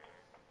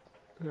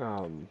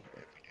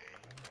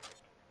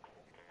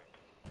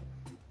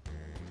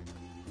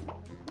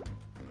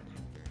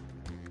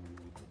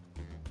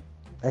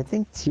 I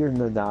think Tir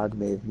Nanad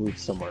may have moved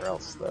somewhere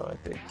else, though. I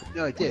think.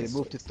 No, it did. It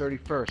moved to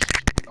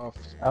 31st. Off.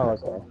 Oh,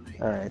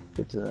 okay. All right.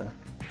 Good to know.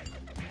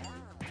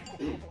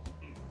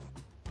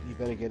 You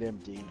better get him,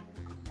 Dean.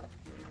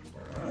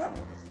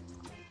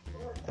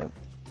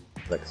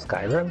 Like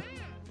Skyrim?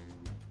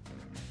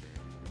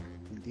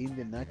 Dean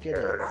did not get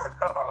in.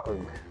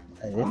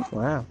 I didn't.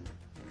 Wow.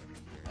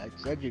 I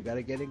said you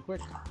gotta get in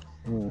quick.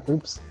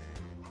 Oops.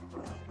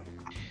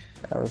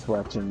 I was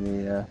watching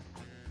the.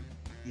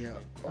 Yeah,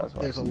 I was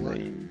there's a lot.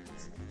 watching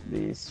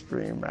the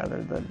stream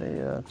rather than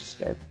the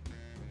Skype.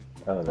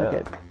 Oh, no.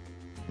 Okay.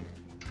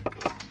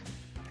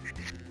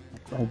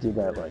 I do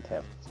that like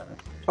half the time.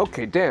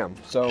 Okay, damn.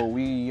 So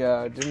we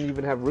didn't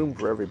even have room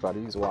for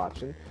everybody who's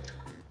watching.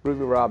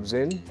 Ruby Rob's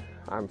in.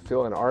 I'm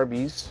Phil, and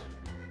Arby's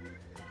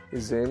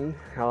is in.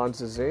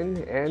 Hans is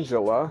in.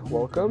 Angela,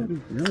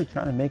 welcome. Really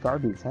trying to make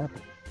Arby's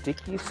happen.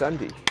 Dicky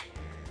Sunday.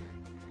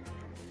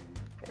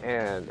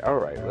 And all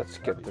right, let's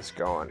get this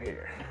going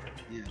here.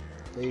 Yeah,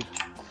 they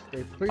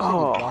basically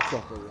Oh, blocked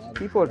off a lot of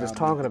people are just ramen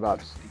talking about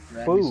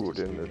Grammys food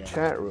to in the speak of.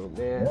 chat room,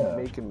 man,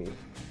 making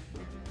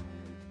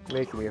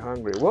me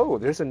hungry. Whoa,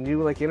 there's a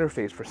new like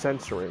interface for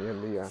censoring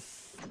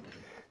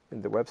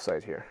in the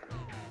website here.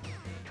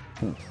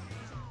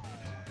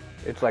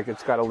 It's like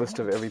it's got a list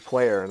of every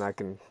player, and I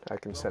can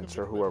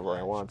censor whoever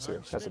I want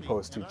to, as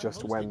opposed to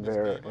just when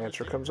their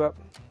answer comes up.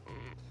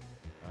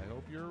 I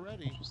hope you're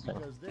ready, because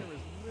there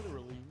is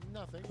literally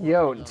nothing.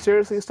 Yo,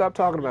 seriously, stop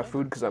talking about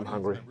food because I'm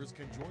hungry. Members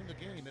can join the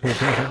game at any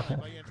time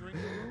by entering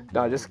the room.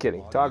 No, just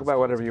kidding. Talk about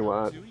whatever you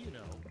want.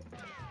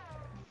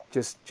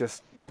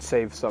 Just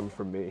save some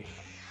for me.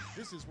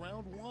 This is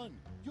round 1.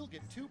 You'll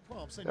get 2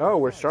 prompts and Oh, your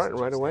we're device. starting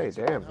right Just away.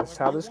 answer Damn, them that's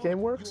however how this you game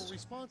want. works? Your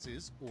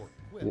responses or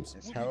quips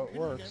That's will how be it pitted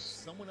works.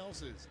 against someone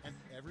else's, and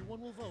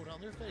everyone will vote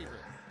on their favorite.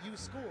 You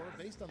score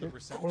based on the Don't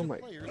percentage pour of my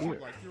players ear. who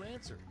like your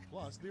answer.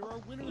 Plus, there are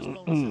winners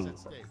bonuses at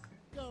stake.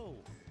 Go.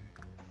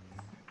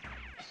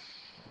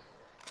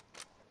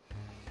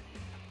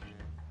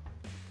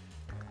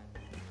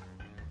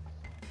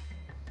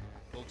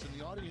 Folks in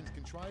the audience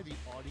can try the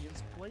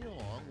audience play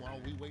along while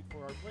we wait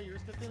for our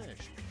players to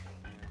finish.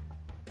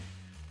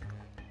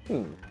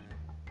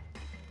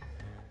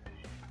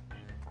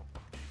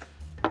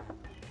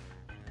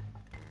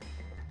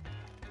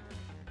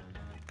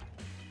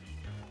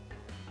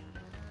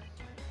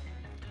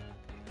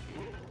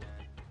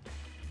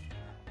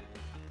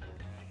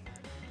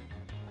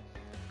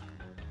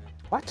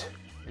 What?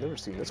 I've never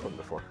seen this one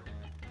before.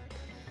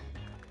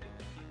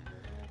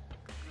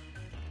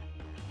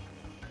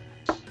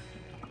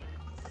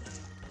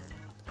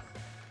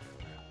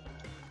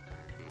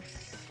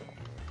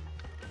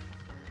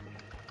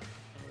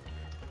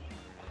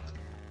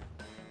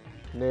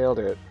 Nailed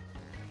it.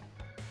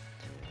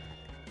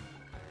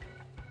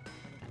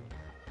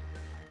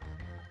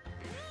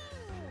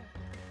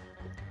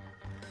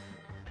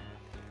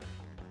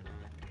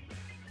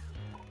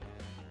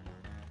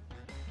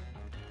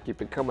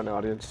 Keep it coming,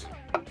 audience.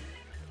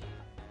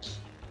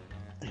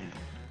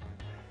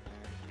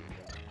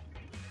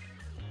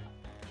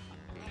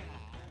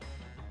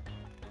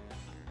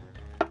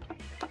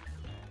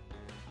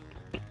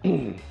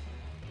 $20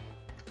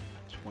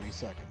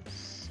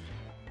 seconds.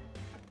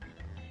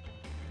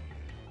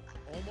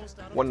 Almost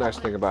out of One nice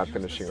time. thing about Use the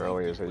finishing safety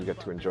early is that you quit get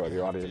to button enjoy if the you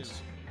have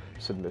audience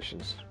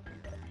submissions.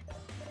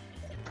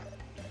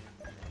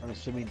 I'm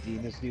assuming Dean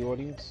is the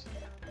audience.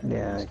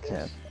 Yeah, I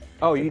can't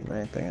Oh, think you of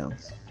anything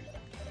else.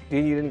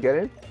 Dean, you didn't get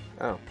in?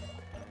 Oh,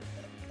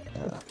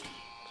 Uh,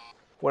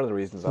 one of the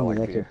reasons I I mean,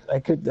 like Dean. I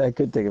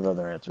could think of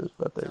other answers,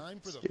 but they're Time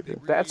for the stupid.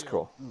 big That's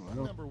reveal. cool.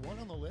 Oh, Number 1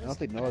 on the list. I don't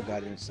think Noah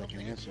got in a second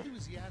Something answer.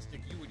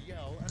 enthusiastic you would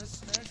yell at a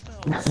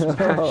Smash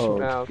Mouth. Oh,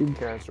 Mouth good,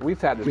 cancer. We've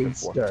had this good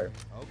before. start.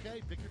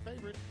 Okay, pick your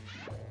favorite.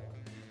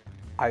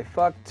 I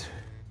fucked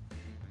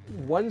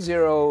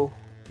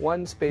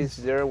 101 space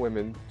 0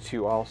 women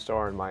to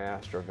All-Star in my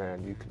Astro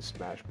van. You can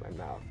smash my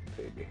mouth,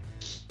 baby.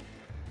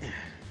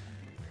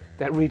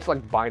 That reads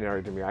like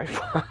binary to me. I You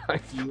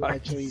fucked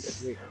actually,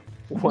 wait,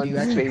 one you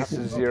actually space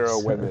have- 0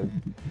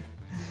 women.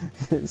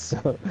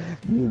 So,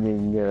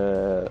 meaning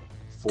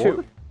 4?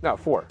 2. No,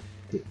 4.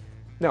 Two.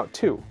 No,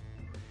 2.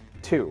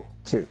 2.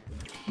 2.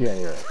 Yeah,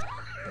 you're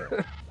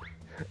right.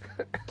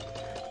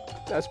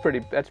 That's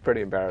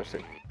pretty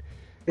embarrassing.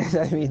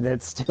 I mean,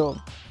 that's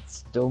still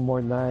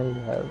more than I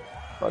have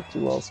fucked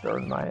 2 All-Star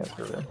in my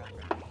Astro.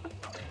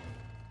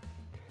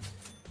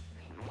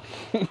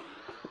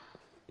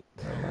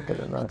 I'm not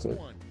gonna knock it.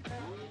 One.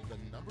 The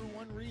number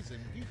 1 reason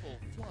people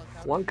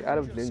Flunk out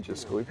of ninja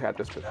school. We've had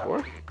this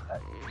before.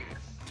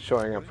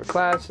 Showing up for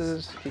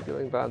classes, keep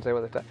feeling bouncing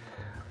with the time.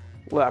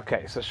 Well,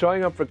 okay, so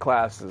showing up for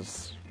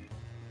classes,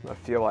 I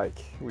feel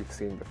like we've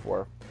seen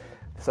before.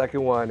 The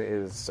second one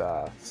is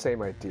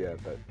same idea,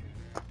 but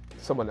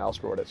someone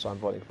else wrote it, so I'm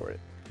voting for it.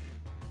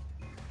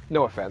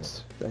 No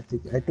offense. I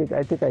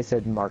think I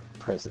said marked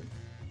present.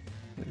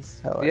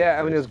 Is how Yeah,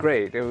 I mean it was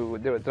great.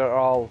 They're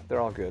all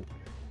good.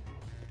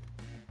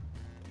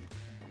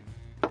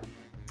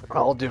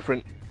 All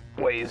different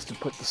ways to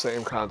put the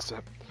same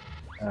concept.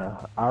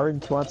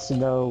 Orange wants to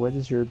know, what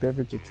is your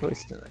beverage of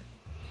choice tonight?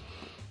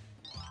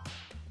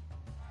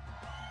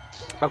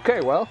 Okay,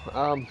 well,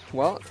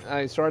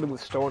 I started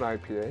with Stone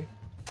IPA,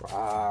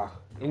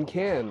 in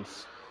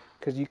cans,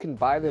 because you can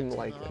buy them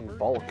like in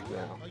bulk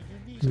now.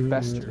 It's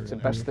the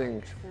best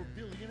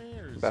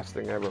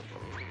thing ever.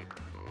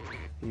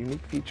 A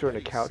unique feature in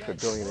a couch for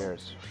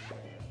billionaires.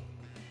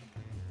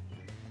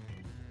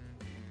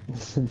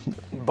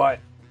 But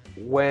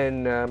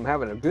when I'm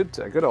having a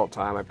good old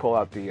time, I pull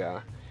out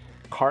the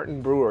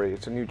Carton Brewery.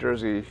 It's a New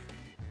Jersey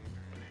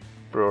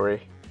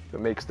brewery that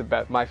makes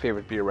my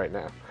favorite beer right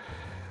now,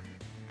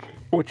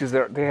 which is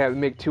they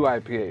make 2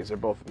 IPAs. They're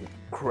both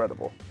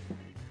incredible.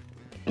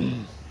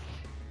 Did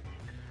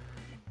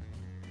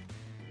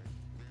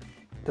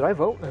I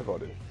vote? I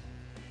voted.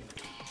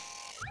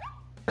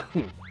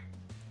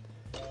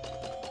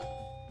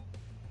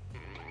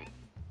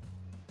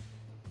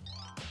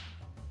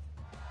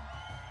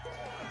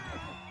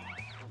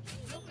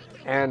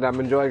 And I'm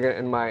enjoying it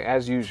in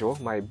as usual,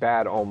 my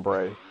bad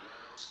hombre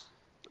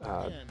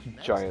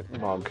giant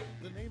mug,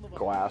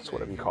 glass,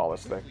 whatever you call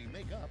this thing.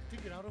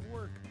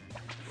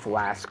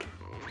 Flask.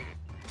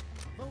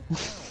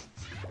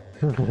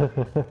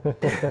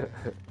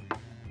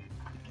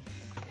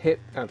 Hit,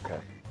 okay.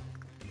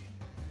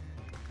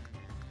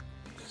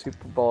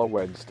 Super Bowl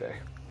Wednesday.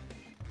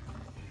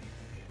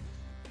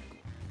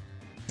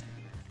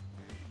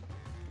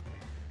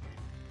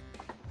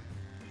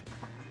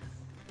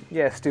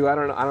 Yeah, Stu, I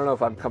don't know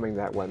if I'm coming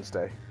that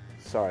Wednesday.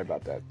 Sorry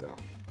about that, though.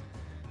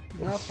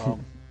 No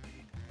problem.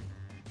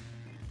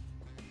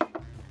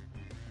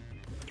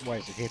 Why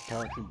is it Hit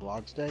Parenting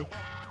Blogs Day?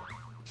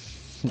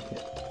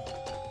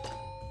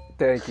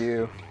 Thank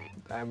you.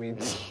 I mean,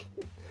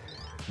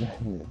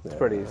 it's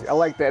pretty easy. I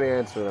like that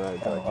answer that I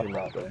came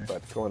up with,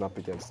 but going up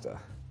against a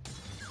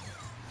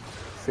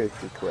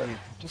safety clip.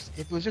 Just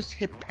if it was just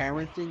hip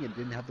parenting and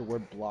didn't have the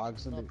word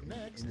blogs in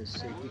the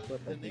safety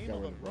clip, I think I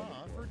would have run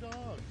for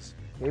dogs.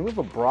 Name of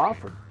a bra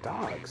for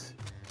dogs.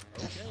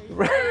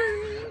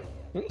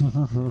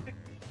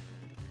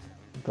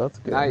 That's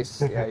good.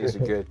 Nice. Yeah, these are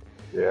good.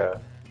 Yeah.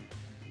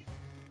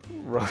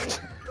 Rough.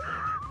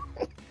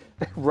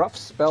 Rough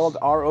spelled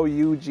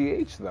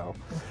R-O-U-G-H though.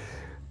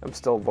 I'm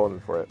still voting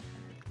for it.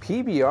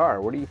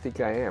 PBR. What do you think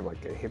I am?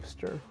 Like a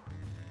hipster?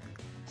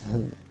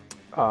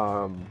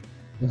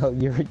 No,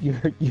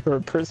 you're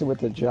a person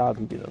with a job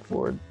you can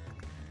afford.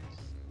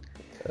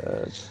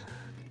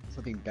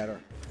 something better.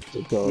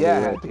 To go Yeah, I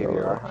to had the-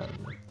 PBR.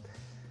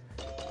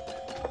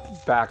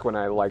 Back when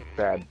I liked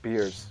bad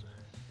beers.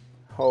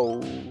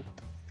 Oh.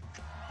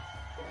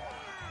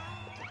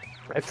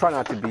 I try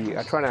not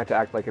to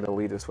act like an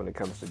elitist when it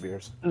comes to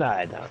beers. No,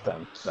 I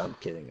don't. I'm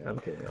kidding. I'm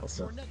kidding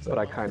also. But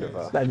I kind of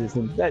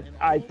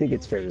I think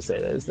it's fair to say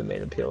that is the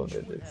main appeal of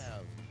it.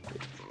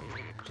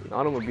 It's an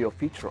automobile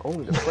feature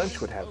only the French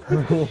would have.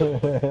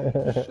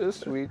 So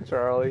sweet,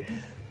 Charlie.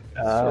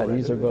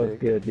 these are both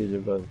good. These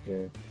are both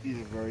good. These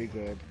are very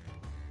good.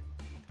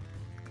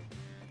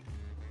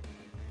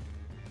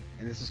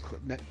 And this is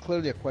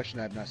clearly a question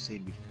I have not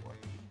seen before.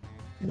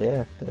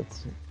 Yeah,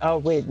 that's. Oh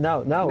wait,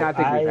 no. No, I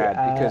think we've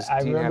had because I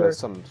Dean remember, had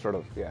some sort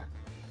of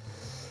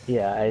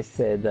Yeah, I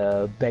said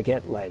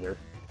baguette lighter.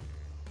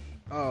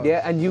 Oh,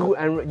 Yeah, and you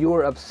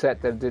were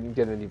upset that it didn't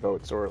get any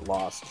votes or it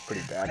lost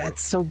pretty badly.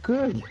 That's so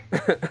good.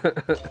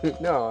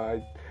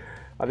 No,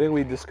 I think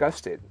we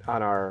discussed it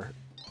on our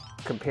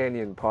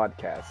companion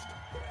podcast.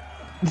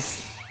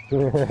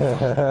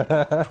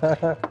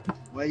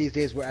 one of these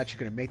days we're actually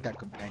going to make that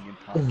companion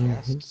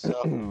podcast.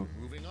 So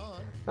Moving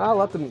on. I'll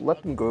let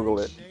them Google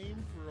it.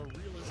 Name for a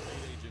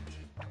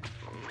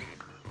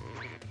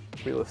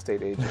Real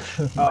estate agent.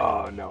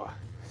 Oh no,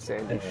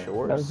 Sandy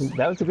Shores.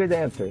 That was a good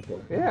answer.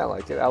 Yeah, I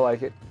like it. I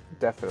like it.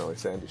 Definitely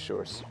Sandy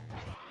Shores.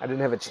 I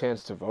didn't have a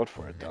chance to vote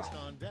for it though. next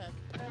on deck.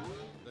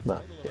 The No,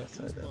 title yes,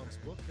 of I a know.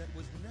 Goosebumps book that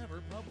was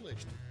never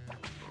published.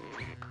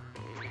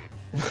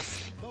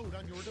 Vote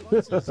on your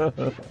devices.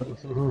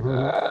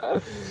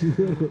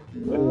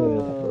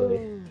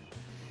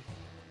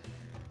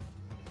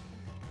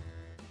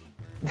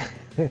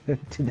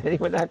 Did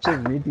anyone actually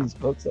read these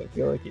books? I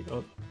feel like you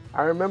don't.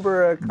 I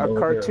remember a No,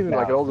 cartoon, they're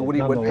like an old about, Woody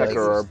but nonetheless.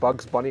 Woodpecker or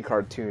Bugs Bunny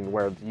cartoon,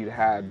 where you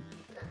had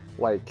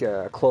like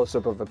a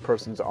close-up of a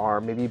person's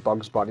arm, maybe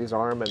Bugs Bunny's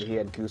arm, and he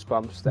had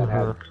goosebumps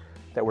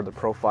that were the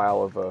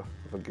profile of a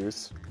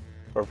goose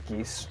or of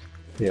geese.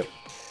 Yep.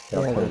 Yeah,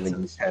 One of the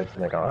that's- geese heads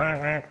and they go.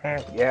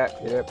 Yeah,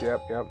 yep.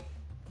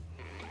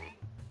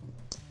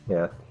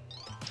 Yeah.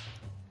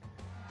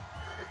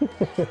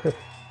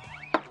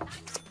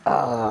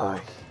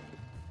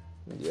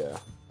 Yeah.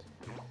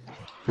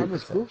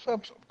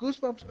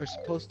 Goosebumps are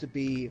supposed to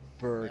be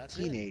for That's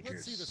it. Let's see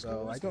teenagers, the so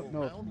scores I don't for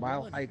know if round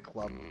Mile one. High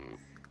Club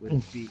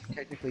would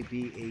technically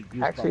be a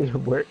Goosebumps. Actually,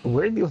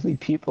 we're the only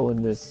people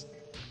in this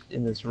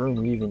room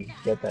who even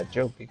get that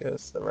joke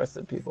because the rest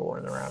of the people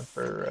weren't around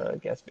for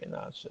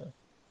Gaspionage. So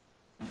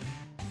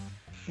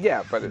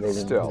Yeah, but they it's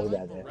didn't still know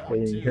that. They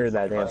didn't hear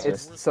that answer.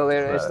 it's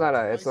not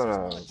a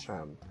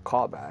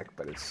callback,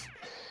 but it's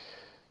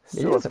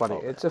still is a funny.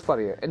 callback. It's a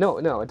funny. No,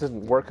 it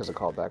doesn't work as a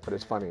callback, but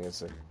it's funny.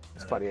 It's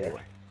funny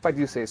anyway. If I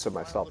do say so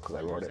myself, because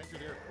I wrote it. Enter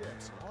their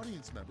quips.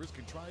 Audience members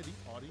can try the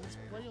audience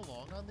play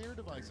along on their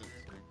devices.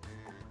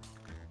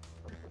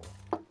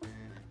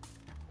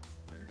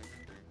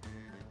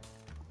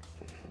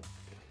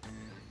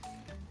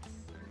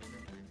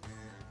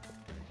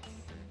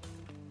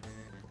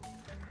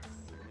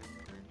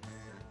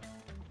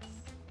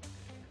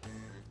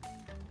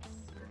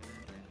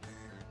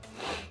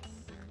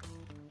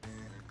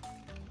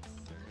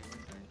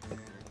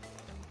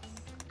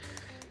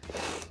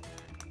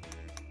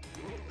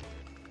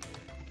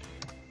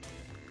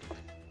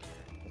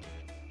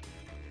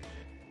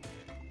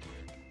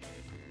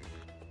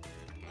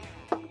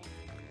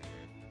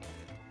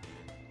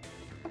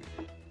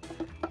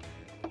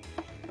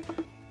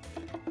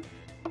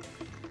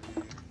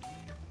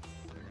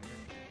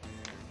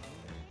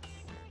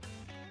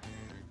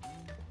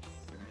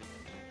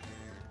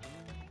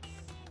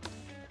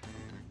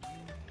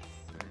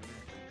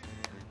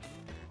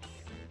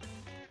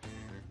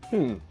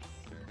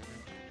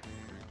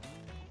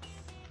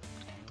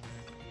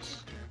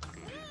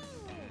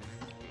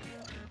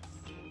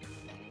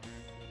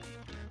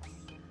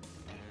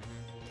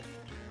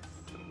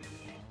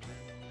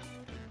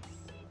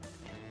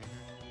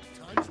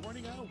 Time's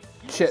running out.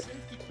 Use Shit. the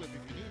safety clip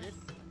if you need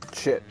it.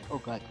 Shit. Oh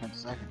god, 10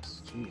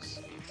 seconds. Jeez.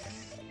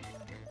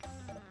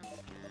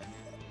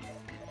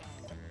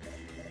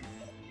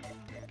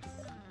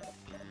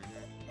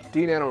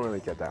 Dean, I don't really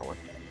get that one.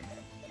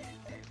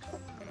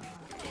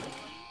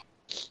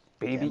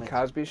 Baby Damn it.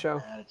 Cosby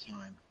Show? Out of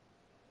time.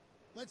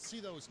 Let's see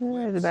those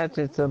Yeah, clips.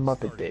 it's a Muppet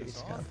Starting Babies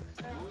us off,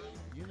 contest.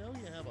 You know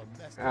you have a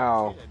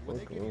Ow. When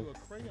they give you a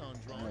crayon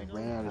drawing I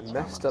ran out of A time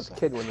messed on up the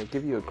kid when they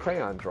give you a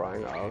crayon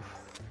drawing of.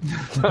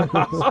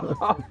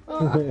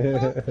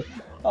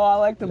 Oh, I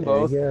like them There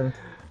you both. go.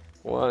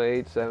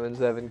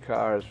 1877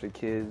 cars for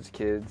kids.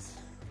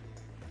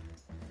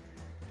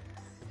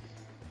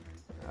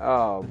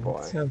 Oh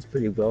boy. Sounds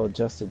pretty well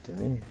adjusted to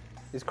me.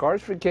 Is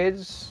Cars for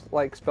Kids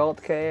like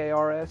spelled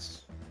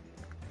K-A-R-S?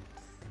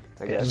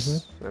 I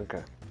guess.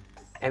 Okay.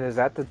 And is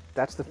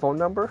that's the phone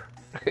number?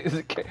 Is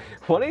it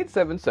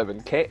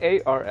 1877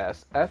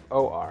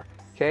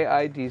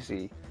 K-A-R-S-F-O-R-K-I-D-Z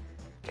I think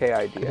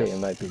K-I-D-S?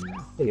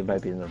 it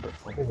might be number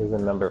 4. I think there's a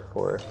number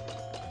 4.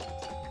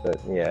 But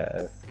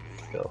yeah,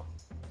 still.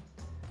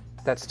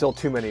 That's still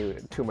too many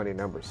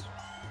numbers.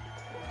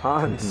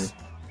 Hans.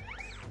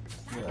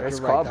 Nice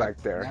You're call right, back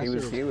there. He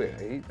was.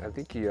 Nasser I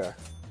think he.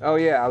 Oh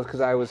yeah,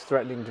 because I was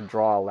threatening to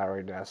draw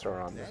Larry Nasser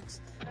on the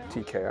Next,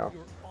 TKO.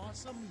 your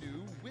awesome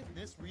new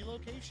witness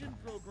relocation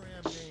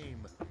program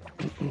name.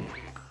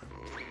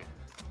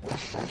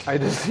 I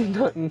just see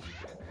nothing.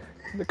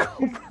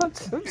 Nicole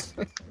Brunson.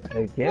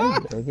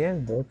 Again,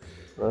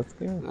 that's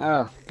good.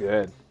 Oh,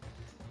 good.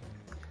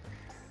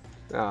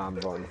 I'm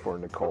voting for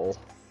Nicole.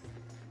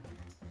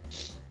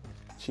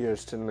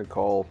 Cheers to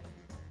Nicole.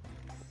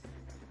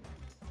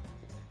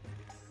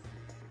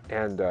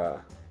 And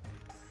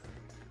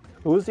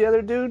who was the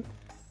other dude?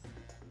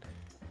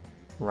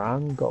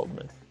 Ron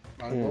Goldman.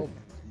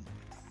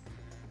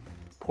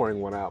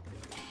 Pouring one out.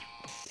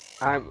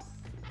 I'm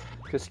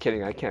just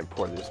kidding. I can't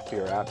pour this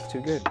beer out. It's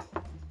too good.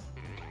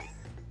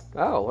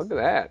 Oh, look at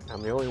that.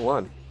 I'm the only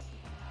one.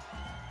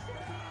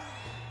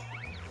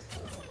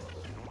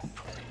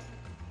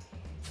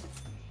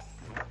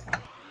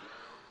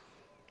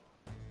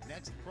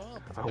 Next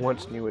prompt. I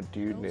once knew a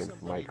dude named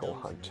Michael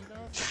Hunt.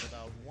 Nothing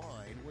about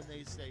wine when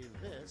they say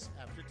this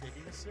after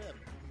taking a sip.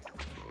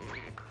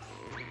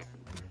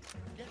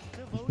 Get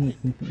to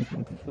voting.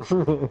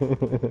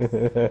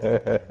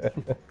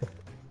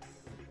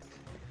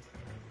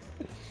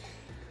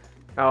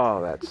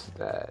 Oh, that's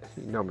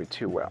you know me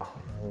too well.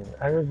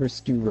 I remember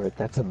Stu wrote,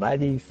 "That's a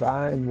mighty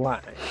fine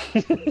wine."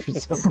 For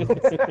some reason.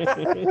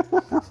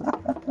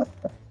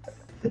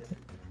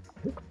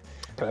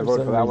 Can I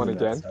vote for that one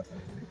again?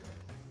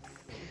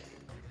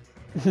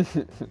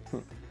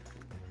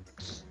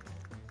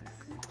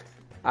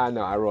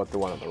 No, I wrote the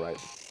one on the right.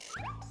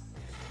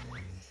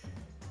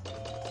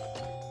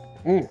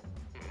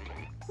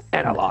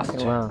 And I lost.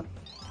 Wow.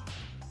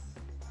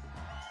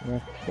 You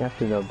have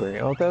to know, Bernie.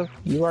 Although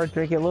you are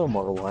drinking a little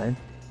more wine.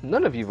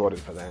 None of you voted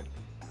for that.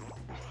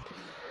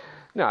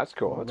 No, that's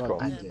cool. That's cool.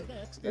 I did.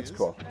 Next That's is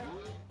cool.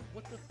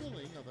 what the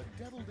filling of a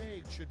deviled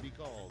egg should be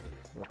called.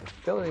 What the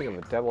filling of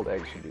a deviled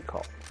egg should be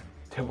called.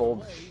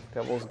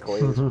 Devil's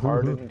glazed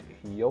hardened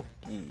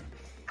gnocchi.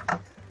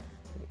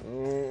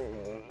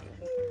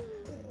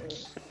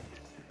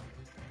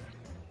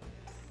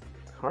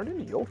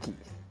 Hardened gnocchi.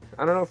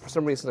 I don't know, for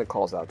some reason it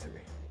calls out to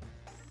me.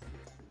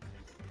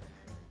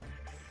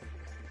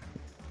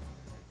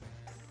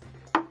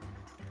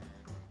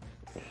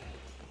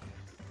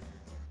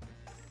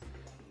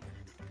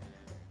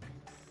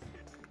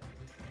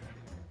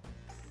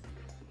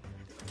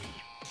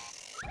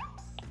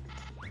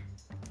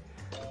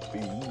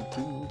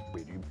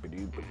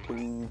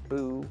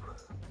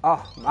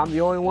 Oh, I'm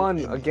the only one,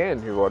 again,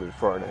 who voted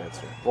for an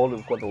answer.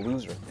 Voted for the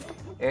loser.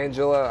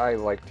 Angela, I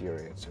liked your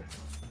answer.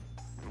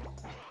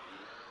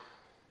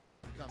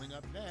 Coming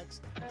up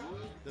next,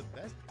 the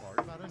best part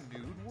about a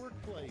nude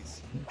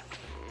workplace.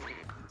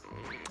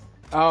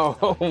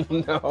 Oh,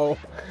 no.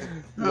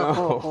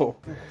 No.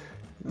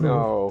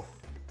 No.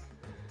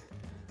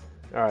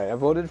 Alright, I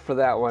voted for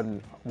that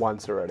one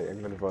once already. I'm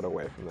going to vote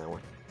away from that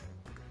one.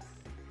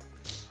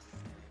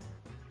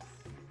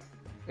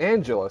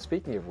 Angela,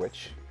 speaking of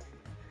which,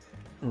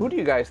 who do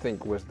you guys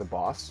think was the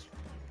boss?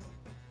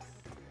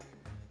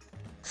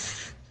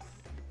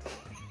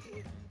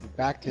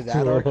 Back to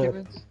that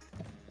argument.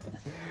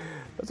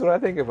 That's what I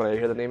think of when I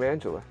hear the name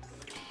Angela.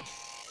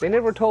 They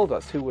never told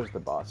us who was the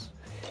boss.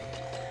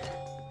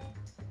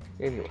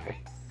 Anyway.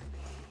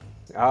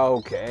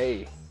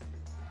 Okay.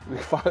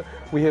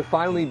 We have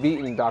finally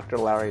beaten Dr.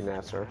 Larry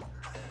Nasser.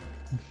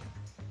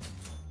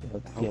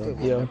 You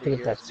don't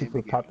think that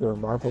super popular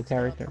Marvel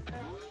character?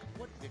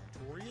 What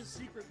Victoria's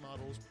Secret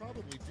models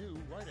probably do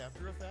right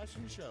after a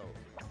fashion show.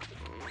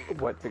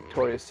 What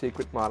Victoria's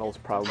Secret models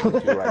probably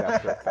do right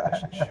after a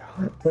fashion show.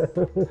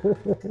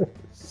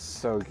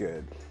 So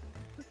good.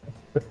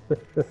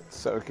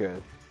 So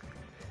good.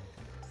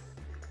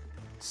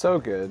 So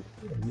good.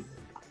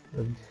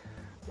 I'm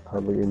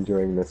hardly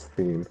enjoying this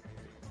theme.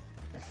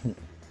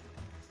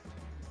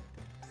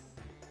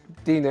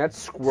 Dean, that's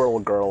Squirrel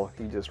Girl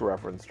he just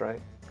referenced,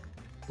 right?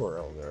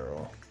 Squirrel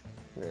Girl.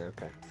 Yeah,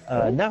 okay.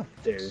 No,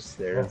 there's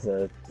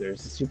a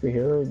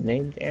superhero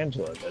named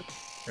Angela.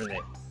 That's her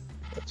name.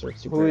 That's her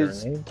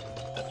superhero name.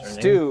 That's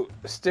her name.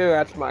 Stu,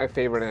 that's my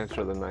favorite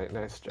answer of the night.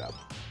 Nice job.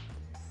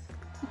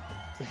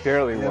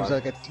 Barely And it was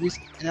won. like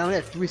and I only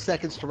had 3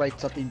 seconds to write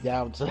something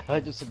down, so I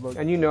just wrote.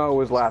 And you know I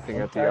was laughing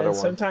at the other one.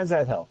 Sometimes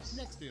that helps.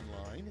 Next in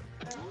line,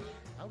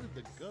 how did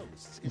the goat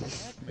ghosts in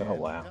Pac-Man Oh,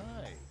 wow.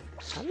 die.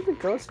 How did the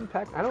ghost in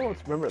Pac? I don't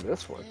remember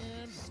this one.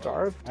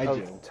 Starved I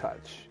of do.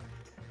 touch.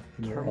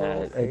 Yeah,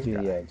 Terminal I pink do.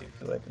 eye. Yeah, I do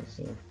feel like I've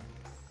seen.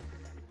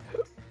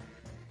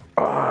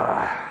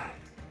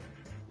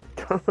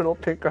 Terminal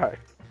pink eye.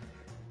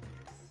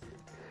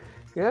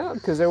 Yeah,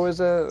 because there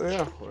was I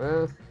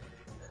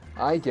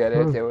get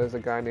it. There was a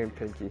guy named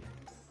Pinky.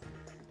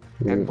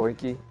 And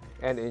Blinky.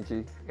 And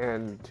Inky.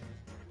 And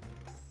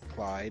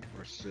Clyde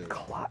or Sue.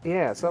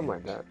 yeah, something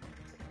like that.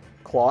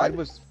 Clyde Claude?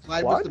 was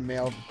Claude? the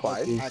male.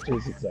 Clyde?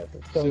 He's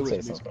exactly. Sue Don't was say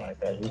missing. something like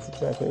that. He's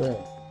exactly right.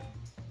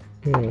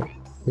 Yeah.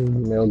 He's a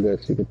male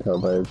ghost, you could tell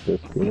by his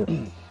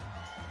disappearance.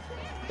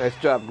 Nice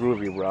job,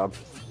 Groovy, Rob.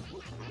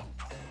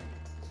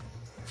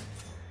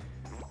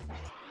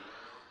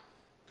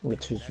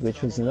 Which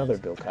was another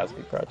Bill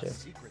Cosby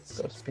project.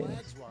 Ghost penis.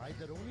 Flags ride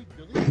that only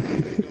Billy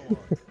can go on.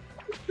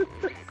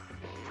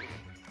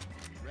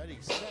 Ready,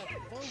 set,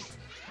 vote.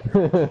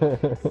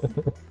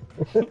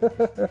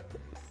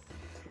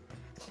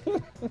 I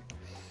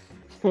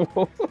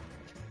don't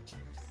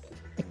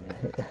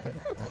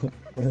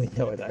really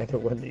know what either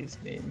one of these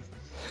means.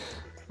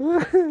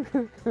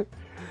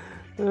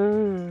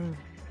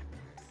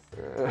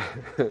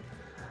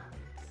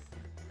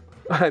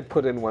 I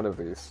put in one of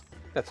these.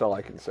 That's all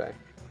I can say.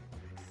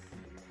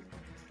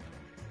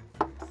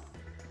 I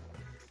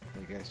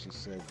guess you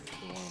said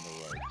the one on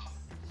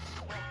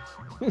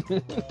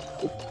the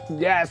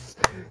right.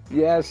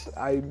 Yes,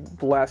 I'm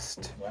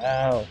blessed.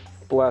 Wow.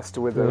 Blessed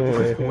with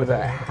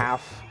a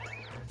half,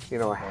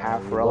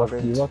 half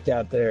relevant. You lucked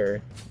out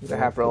there. The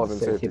half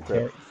relevant safety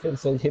tip.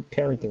 It's a hit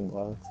parenting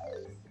block.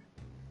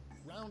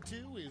 Round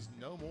 2 is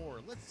no more.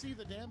 Let's see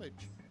the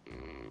damage.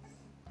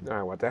 All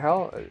right, what the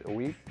hell?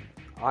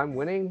 I'm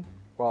winning.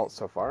 Well,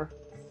 so far.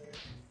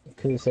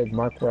 Could have said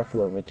Mark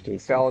Ruffalo, in which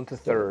case Fell into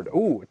third.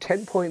 Ooh,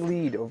 10-point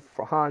lead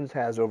Hans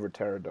has over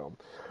Terradome.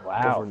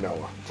 Wow. Over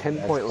Noah.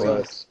 10-point lead.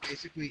 close.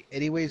 Basically,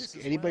 This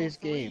is anybody's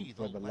round 3, game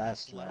for the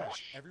last last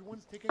slash.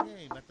 Everyone's taking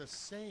aim at the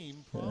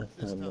same prompt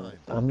this time.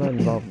 I'm not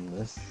involved in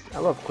this. I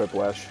love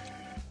Quiplash.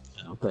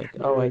 I'll think.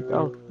 Oh, wait.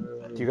 Oh.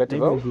 Do you get to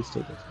Maybe I vote? just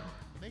take it.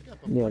 Make up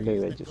a Yeah, phrase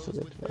maybe I that just goes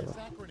did with it. this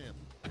acronym.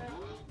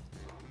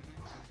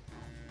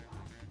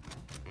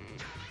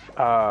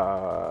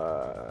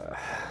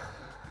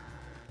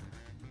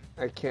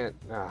 I can't.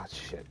 Ah,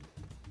 shit.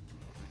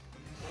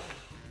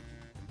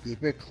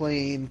 Keep it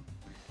clean.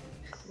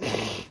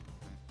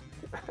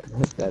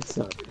 That's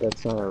not a but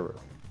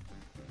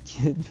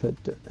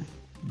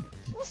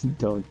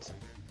don't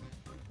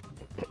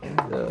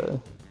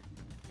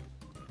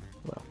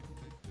well,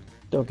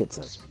 don't get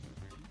censored.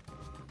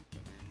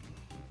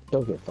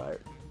 Don't get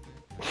fired.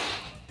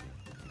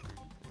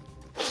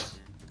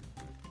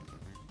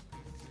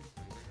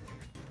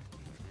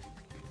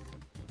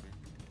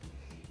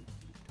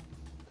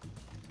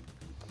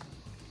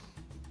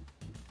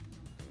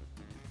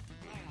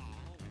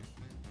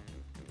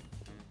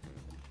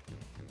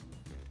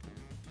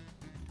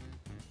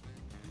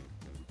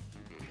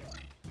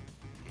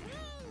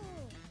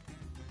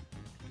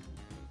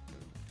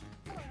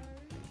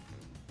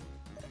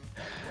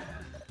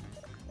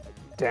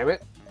 Damn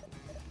it.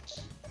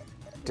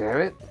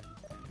 Damn it.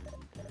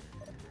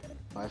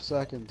 5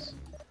 seconds.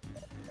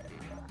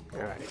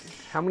 Alright.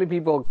 How many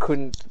people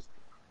couldn't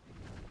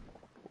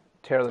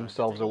tear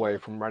themselves away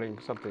from writing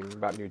something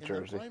about New In the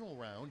Jersey? final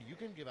round, you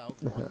can give out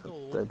 1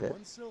 gold, I bet.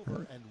 1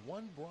 silver, and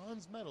 1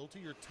 bronze medal to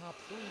your top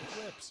 3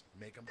 clips.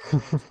 Make them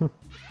count.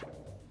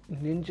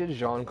 Ninja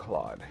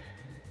Jean-Claude.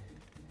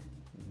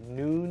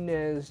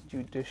 Nunez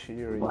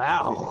Judiciary.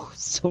 Wow,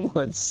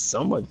 someone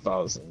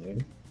follows him,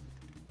 dude.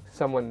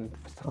 Someone.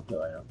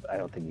 Although I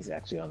don't think he's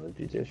actually on the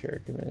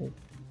Judiciary Committee,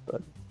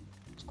 but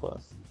it's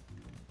close.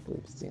 I believe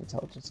it's the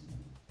Intelligence.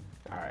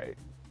 Alright.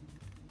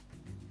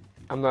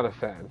 I'm not a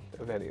fan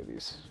of any of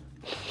these.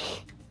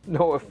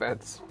 No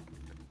offense.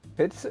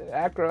 It's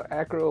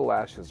acro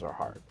lashes are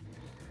hard.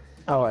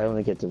 Oh, I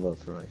only get to vote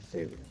for my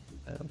favorite.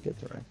 I don't get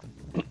to rank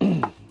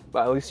them.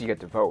 But at least you get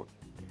to vote.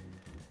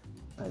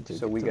 I do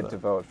So we get to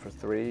vote for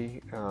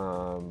 3.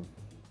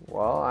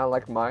 Well, I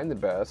like mine the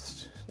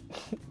best.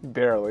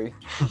 Barely.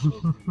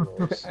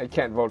 I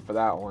can't vote for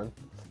that one.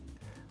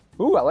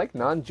 Ooh, I like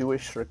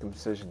non-Jewish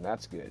circumcision.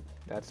 That's good.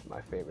 That's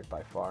my favorite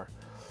by far.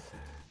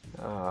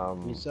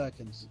 3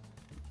 seconds.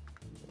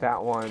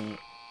 That one.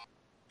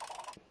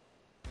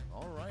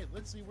 All right,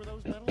 let's see where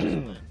those medals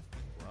went.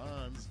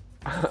 Bronze.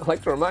 I'd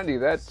like to remind you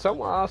that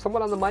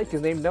someone on the mic is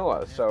named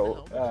Noah,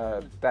 so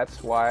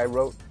that's why I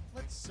wrote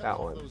Let's that sell off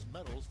one. those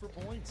medals for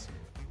points.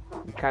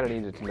 You kind of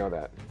needed to know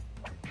that.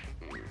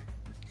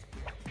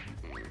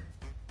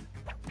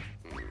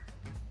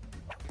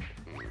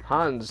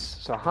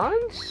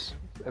 Hans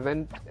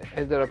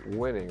ended up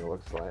winning, it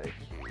looks like.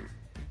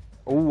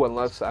 Ooh,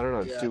 unless, I don't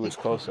know, Stu was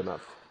close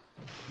enough.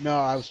 No,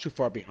 I was too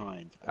far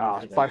behind.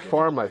 It's by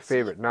far my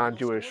favorite,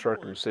 non-Jewish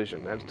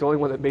circumcision. That's the only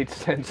one that made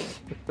sense.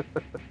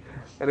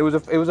 And it was a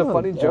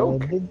funny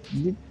joke.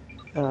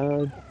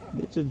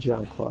 It's a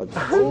John Claude.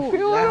 Oh,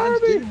 Hans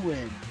did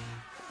win.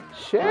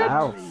 Shit.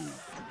 Wow.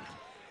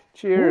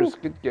 Cheers.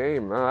 Good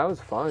game. Oh, that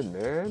was fun,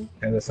 man.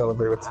 And to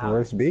celebrate with some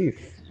roast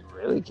beef.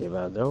 Really came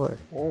out of nowhere.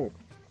 Oh.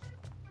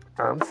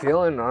 I'm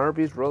feeling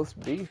Arby's roast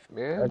beef,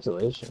 man.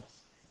 Congratulations.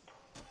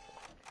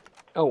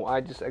 Oh,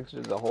 I just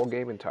exited the whole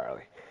game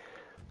entirely.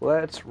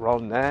 Let's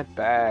run that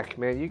back,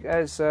 man. You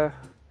guys are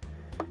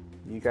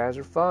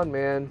fun,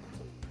 man.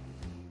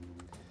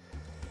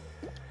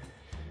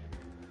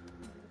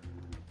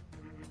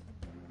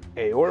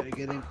 Gotta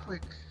get in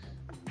quick.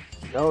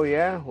 Oh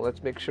yeah, well,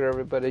 let's make sure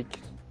everybody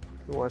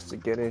who wants to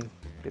get in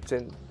gets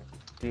in.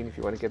 Dean, if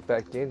you want to get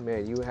back in,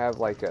 man, you have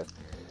like a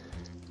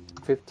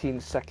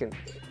 15-second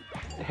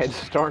head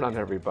start on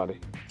everybody.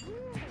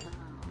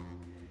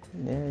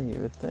 Yeah, you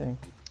would think.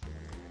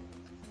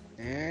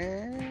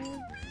 And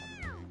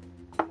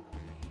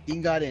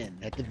Dean got in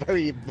at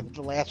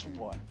the last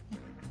one.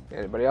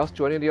 Anybody else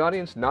joining the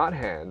audience? Not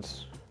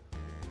hands.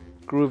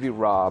 Groovy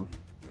Rob,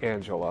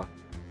 Angela.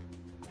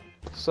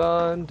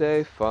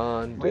 Sunday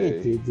fun day.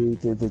 Wait,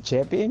 did the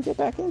champion get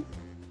back in?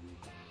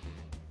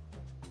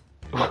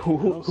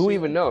 Who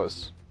even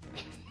knows?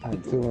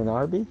 I'm feeling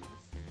Arby.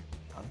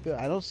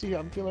 I don't see.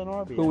 I'm feeling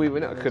Arby. Who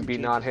even knows? Could be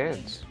not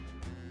hands.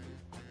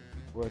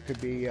 Or it could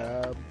be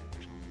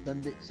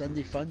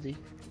Sunday Fundy.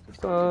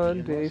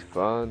 Sunday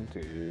fun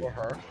day. Or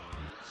her.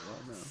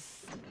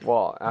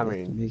 Well, I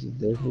mean,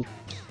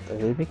 Are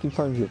they making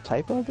fun of your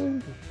typo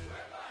then?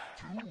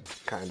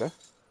 kinda.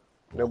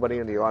 Nobody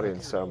in the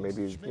audience, so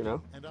maybe, you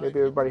know, maybe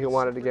everybody who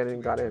wanted to get in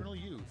got in.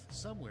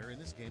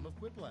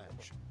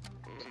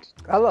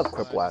 I love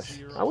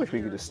Quiplash. I wish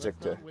we could just stick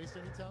to...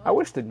 I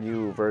wish the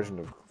new version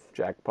of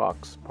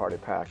Jackbox Party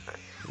Pack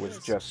was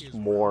just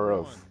more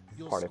of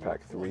Party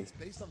Pack 3.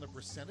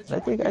 I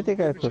think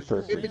I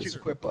prefer Fibbage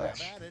and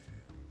Quiplash.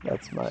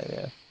 That's my,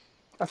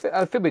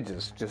 Fibbage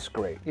is just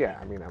great. Yeah,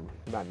 I mean, I'm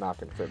not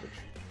knocking Fibbage.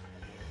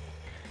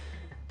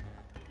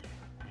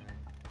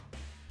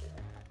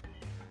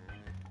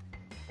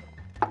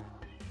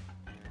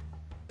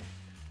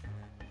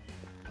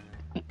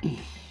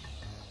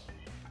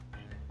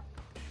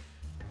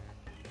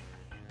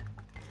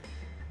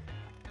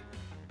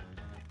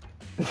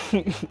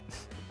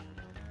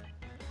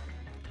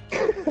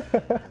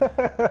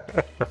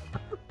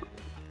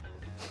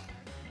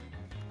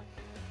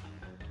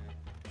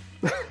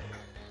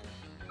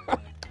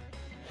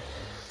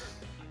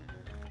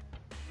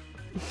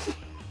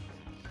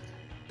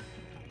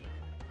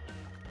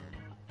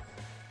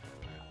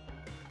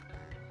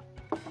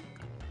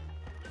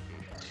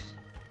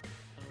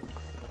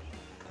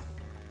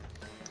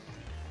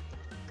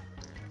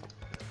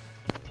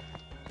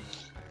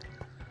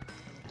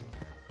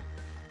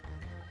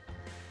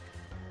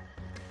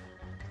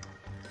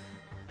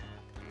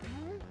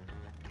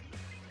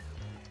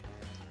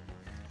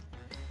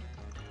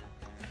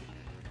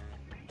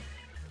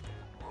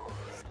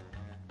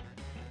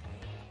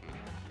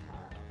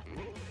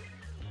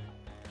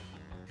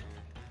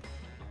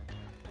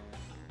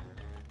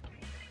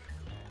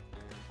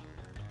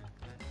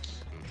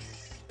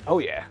 Oh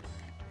yeah.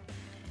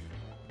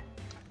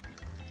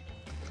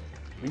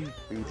 You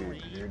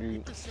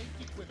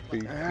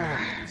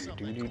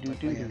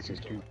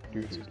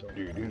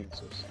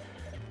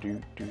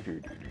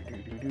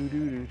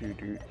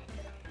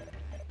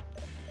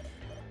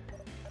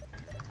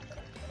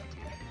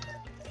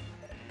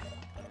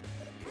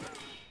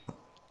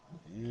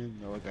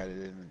know I got it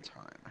in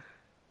time.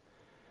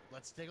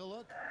 Let's take a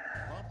look.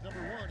 Prompt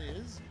number 1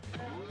 is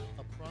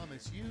a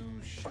promise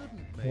you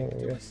shouldn't make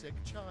to a sick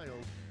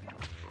child.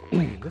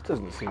 This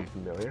doesn't seem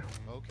familiar.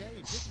 Okay,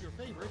 pick your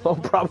favorite. I'll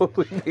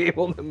probably be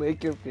able to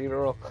make your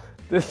funeral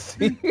this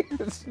year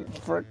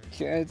for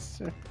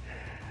kids.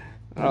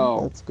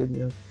 Oh, that's good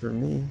enough for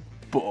me.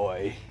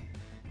 boy.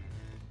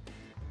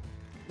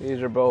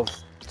 These are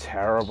both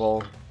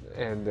terrible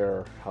and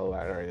they're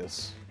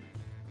hilarious.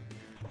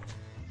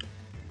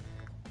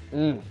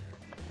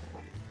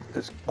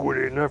 It's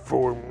good enough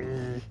for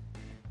me.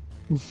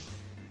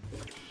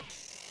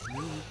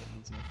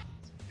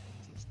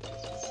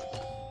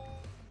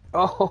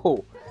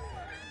 Oh!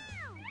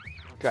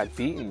 Got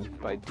beaten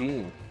by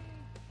Dean.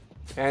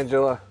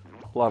 Angela,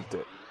 loved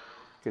it.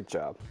 Good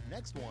job.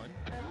 Next one.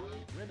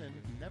 Women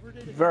never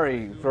date a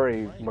Very,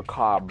 very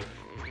macabre.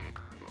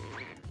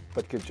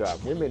 But good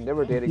job. Women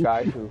never date a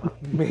guy who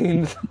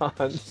means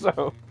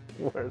Hanzo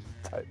wears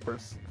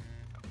diapers.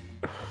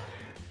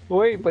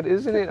 Wait, but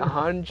isn't it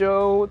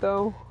Hanjo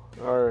though?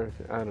 Or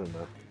I don't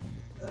know.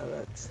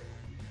 No,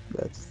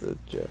 that's the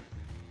joke.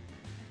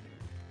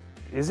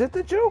 Is it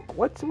the joke?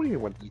 What do you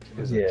what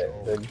is Yeah,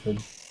 it?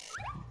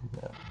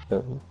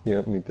 you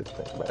don't need to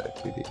think about it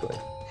too deeply.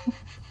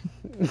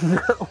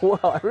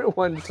 Well,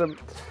 everyone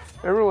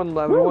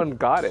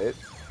got it.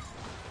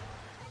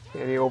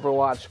 Any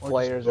Overwatch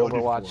players,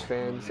 Overwatch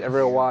fans,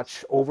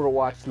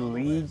 Overwatch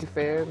League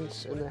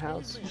fans in the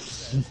house?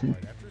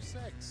 right after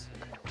sex.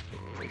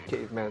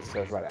 Caveman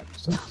says right after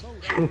sex.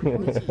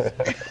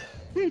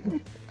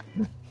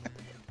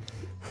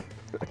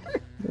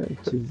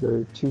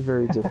 Two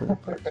very different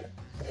approaches.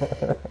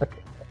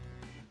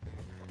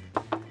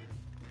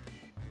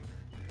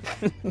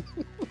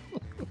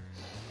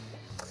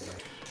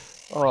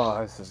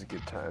 Oh, this is a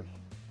good time.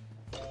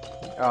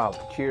 Oh,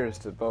 cheers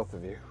to both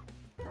of you.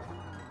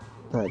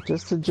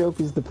 Just a joke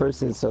is the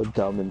person is so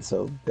dumb and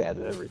so bad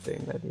at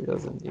everything that he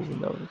doesn't even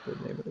know the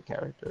name of the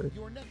character.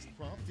 Your next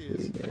prompt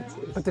is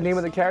But the name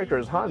of the character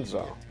is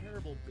Hanzo.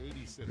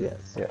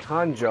 Yes. Yeah,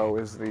 Hanjo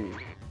is the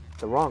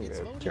wrong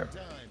name. Sure.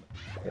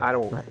 I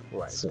don't.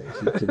 Right. So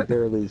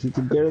he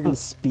can barely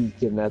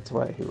speak, and that's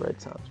why he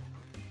writes Hanjo.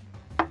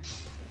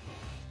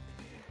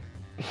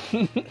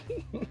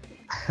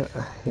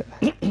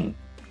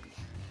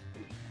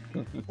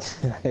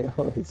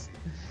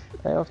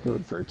 I often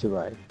refer to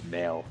my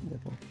male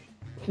nipple.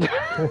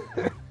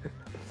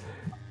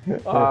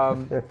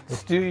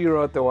 Stu, you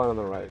wrote the one on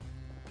the right.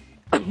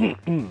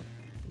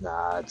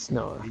 Nah, it's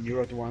Noah. And you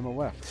wrote the one on the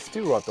left.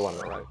 Stu wrote the one on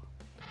the right.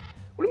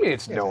 What do you mean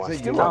it's Yes, Noah? I said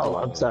Stu you wrote wrote the Oh,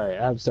 one. I'm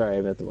sorry.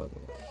 I meant the one.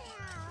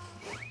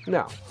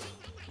 No.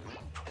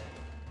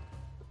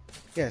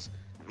 Yes.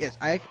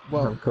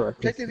 Well, I'm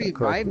correct. technically I'm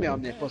correct. my male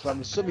nipples,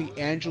 I'm assuming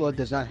Angela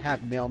does not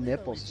have male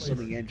nipples,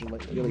 assuming Angela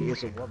really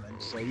is a woman,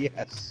 so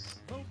yes.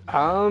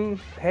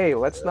 Hey,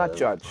 let's not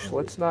judge.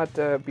 Let's not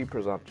be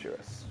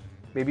presumptuous.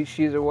 Maybe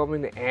she's a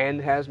woman and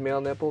has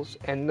male nipples,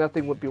 and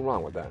nothing would be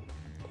wrong with that.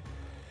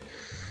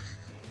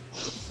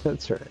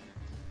 That's right.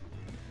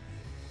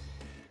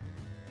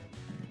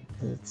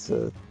 It's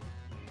a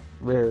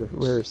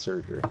rare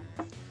surgery.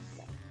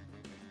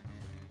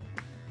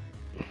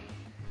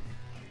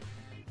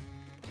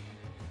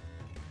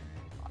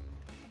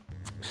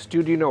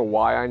 Stu, do you know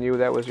why I knew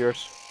that was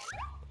yours?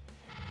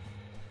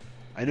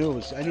 I knew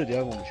the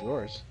other one was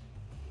yours.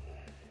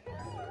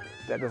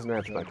 That doesn't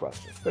answer my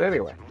question. But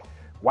anyway,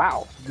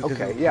 wow. Because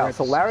Okay, of yeah.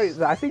 So parentheses.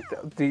 Larry, I think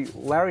the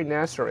Larry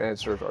Nasser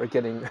answers are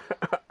getting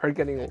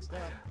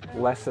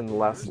less and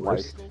less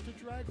liked.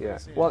 Yeah.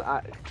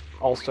 Well,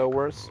 also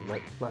worse,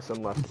 like less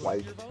and less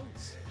liked.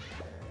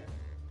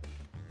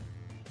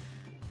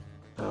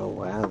 Oh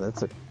wow,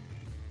 that's a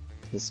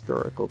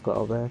historical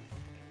callback.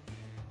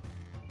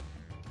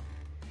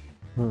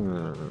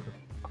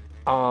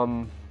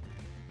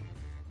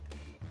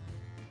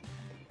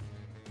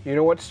 You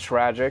know what's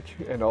tragic,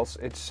 and also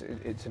it's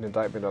an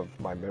indictment of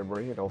my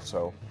memory, and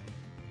also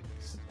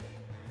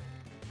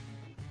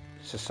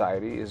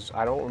society. Is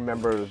I don't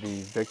remember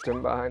the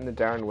victim behind the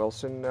Darren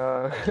Wilson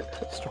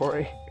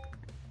story.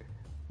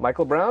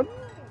 Michael Brown.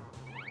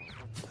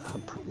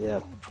 Yeah,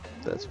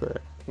 that's right.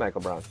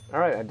 Michael Brown. All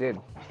right, I did,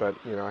 but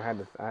you know I had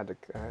to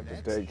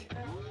dig.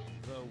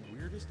 the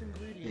weirdest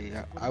ingredient.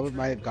 Yeah, I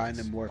might have gotten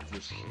them more if it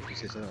was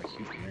like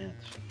huge ranch.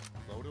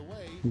 Vote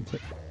away.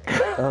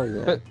 Oh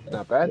yeah.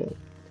 Not bad.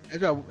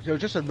 No, it was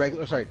just a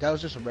regular. Sorry, that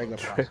was just a regular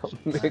process.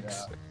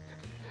 Mix.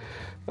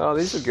 Oh,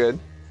 these are good.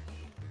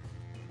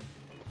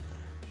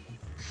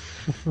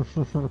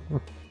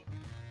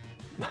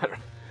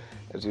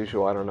 As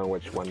usual, I don't know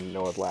which one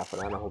Noah's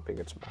laughing at. I'm hoping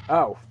it's...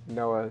 Oh,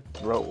 Noah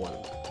wrote one.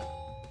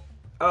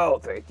 Oh,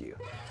 thank you.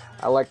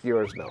 I like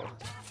yours, Noah.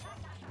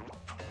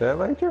 I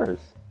like yours.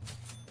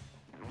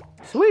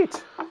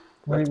 Sweet.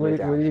 What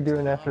are you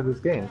doing after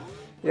this game?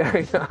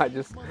 Yeah, I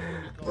just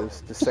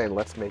saying,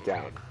 let's make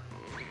out.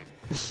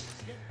 Get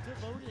to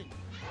voting.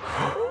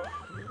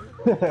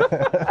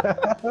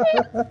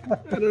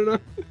 I don't know.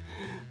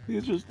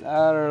 It's just,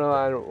 I don't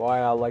know why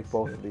I like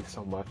both of these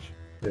so much.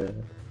 Yeah.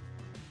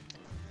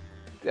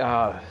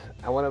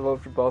 I want to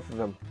vote for both of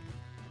them.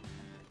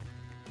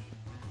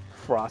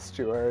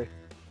 Frostuary.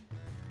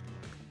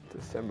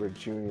 December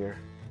Junior.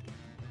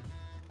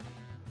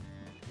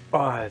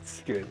 Oh,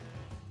 that's good.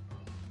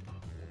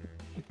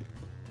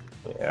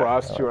 Yeah,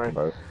 Frostuary.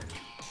 both.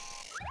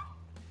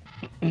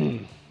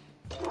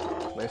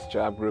 Nice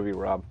job, Groovy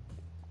Rob.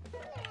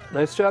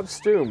 Nice job,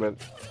 Stu, but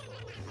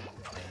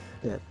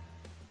Yeah.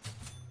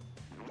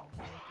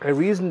 I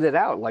reasoned it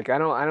out. Like I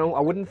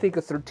wouldn't think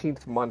a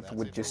 13th month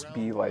would just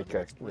be like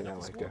a, like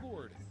a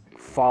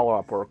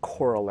follow-up or a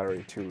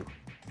corollary to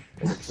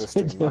an I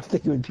existing don't month.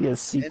 think it would be a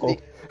sequel. In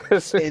the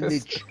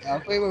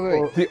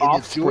wait. The In the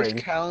offspring.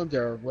 Jewish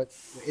calendar,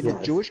 the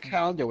Jewish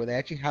calendar, where they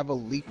actually have a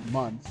leap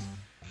month.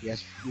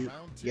 Yes, we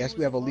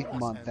have a leap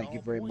month. Thank you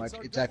very much.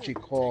 It's actually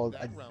called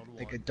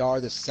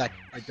Adar the second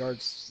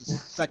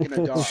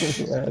Adar.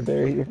 Yeah,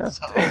 there you go.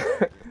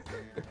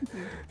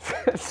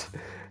 That's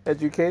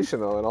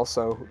educational, and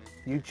also,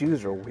 you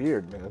Jews are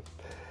weird, man.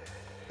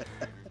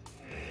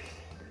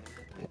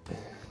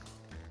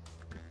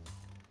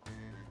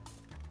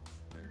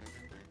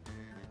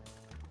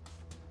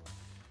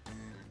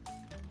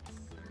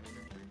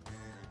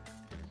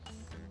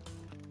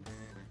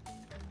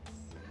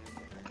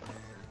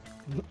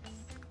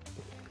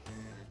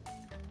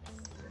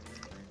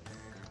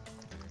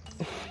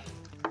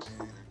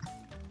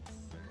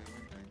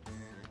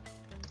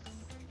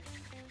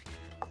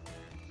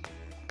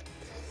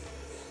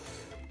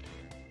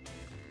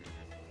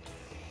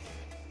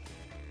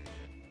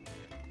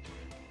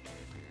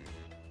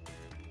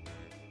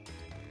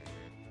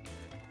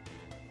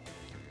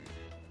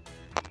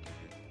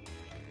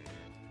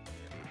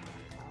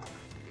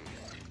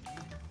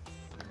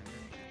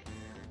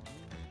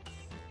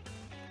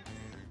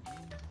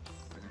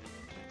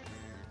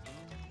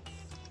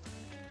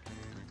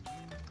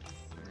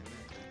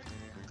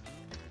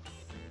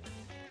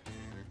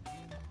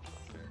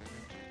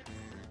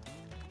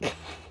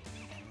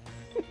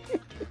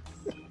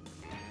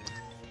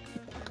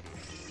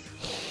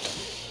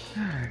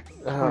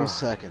 20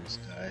 seconds,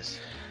 guys.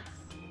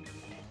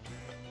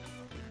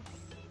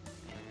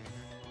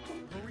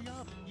 Hurry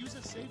up! Use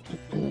a safety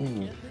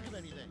pin. You can't think of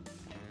anything.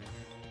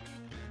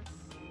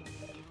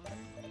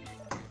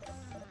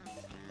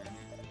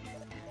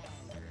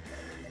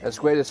 As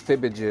great as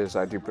Fibbage is,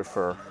 I do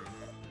prefer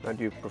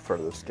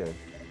this game.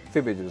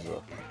 Fibbage is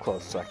a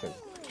close second.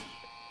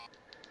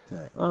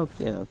 Oh,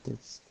 yeah,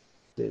 it's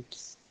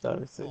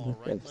obviously All the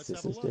right, let's emphasis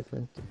have a is look.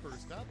 different.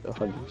 First up,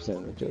 100%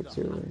 of the jokes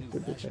are in the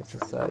defense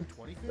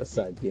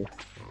aside game.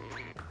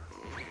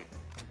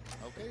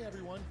 okay,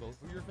 everyone, vote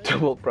for your favorite.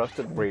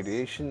 Double-breasted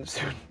radiation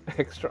suit,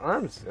 extra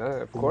arms.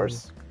 Of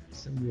course.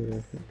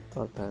 Similar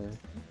thought pattern.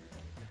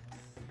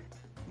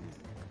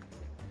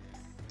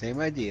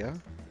 Same idea.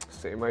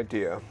 Same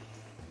idea.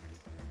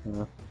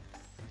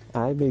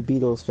 I'm a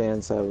Beatles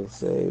fan, so I will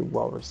say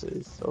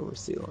walruses over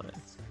sea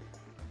lions.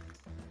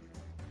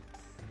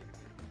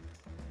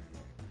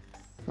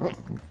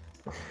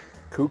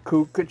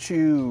 Cuckoo,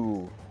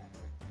 cuckoo.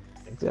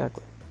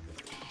 Exactly.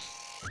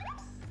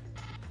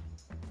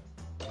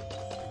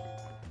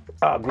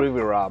 Agree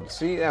with Rob.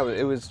 See,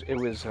 it was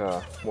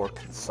more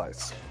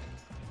concise.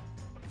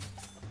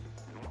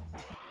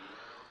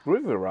 Agree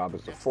with Rob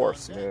is a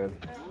force, man.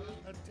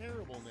 A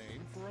terrible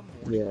name for a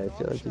morning Yeah, I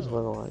feel like there's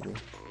one a lot.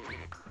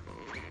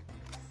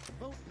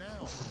 Vote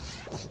now.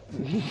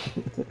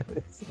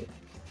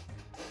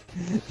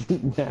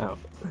 Now,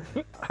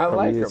 I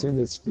like we him. assume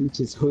this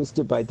speech is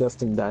hosted by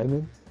Dustin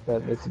Diamond?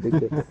 That makes a big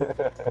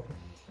difference.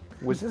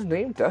 Was his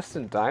name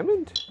Dustin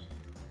Diamond?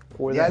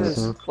 Or Yes. that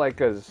is like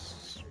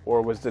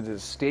or was it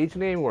his stage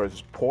name or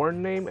his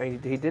porn name?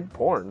 He did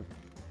porn.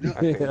 I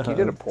think he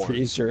did a porn.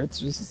 Pretty sure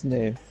it's just his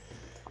name.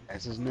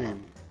 That's his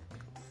name.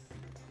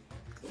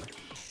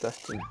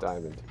 Dustin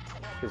Diamond.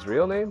 His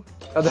real name?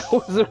 Oh, that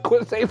was a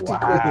quick safety quiz.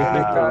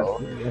 Wow.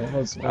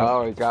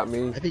 Oh, he got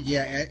me. I think,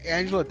 yeah,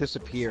 Angela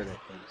disappeared, I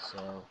think,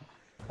 so.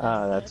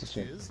 Ah, that's a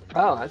shame.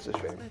 Oh, that's a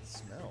shame. That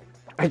smell.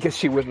 I guess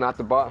she was not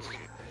the boss.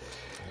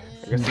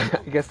 I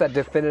guess that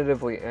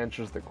definitively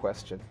answers the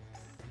question.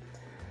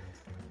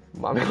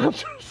 Mommy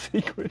left her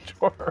secret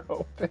drawer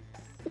open.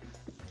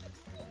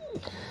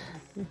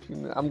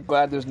 I'm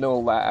glad there's no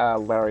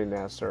Larry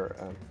Nasser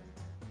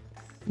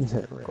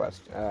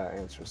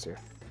answers here.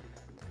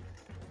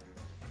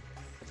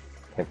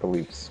 Can't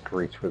believe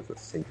Screech was a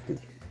safety.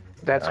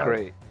 That's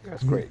great.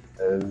 That's great.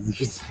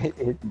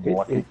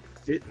 It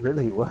fit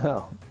really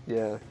well.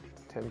 Yeah,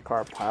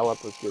 10-car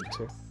pileup was good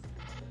too.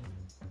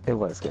 It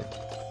was good.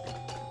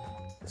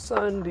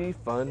 Sunday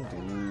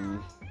Fundy.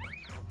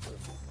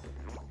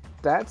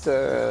 That's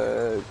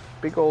a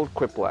big old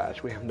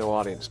quiplash. We have no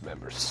audience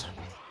members.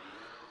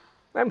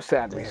 I'm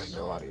sad we have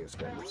no audience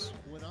members.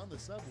 When on the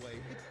subway,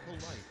 it's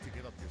polite to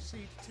give up your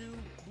seat to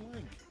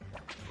blank.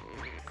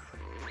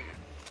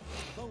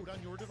 Vote on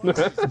your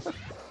devices.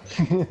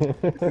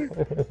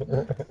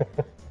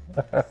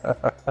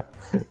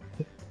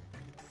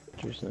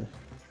 Interesting.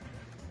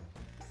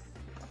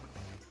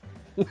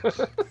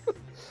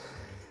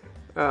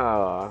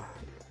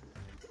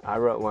 I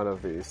wrote one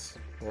of these,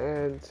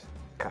 and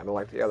kind of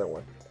like the other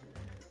one.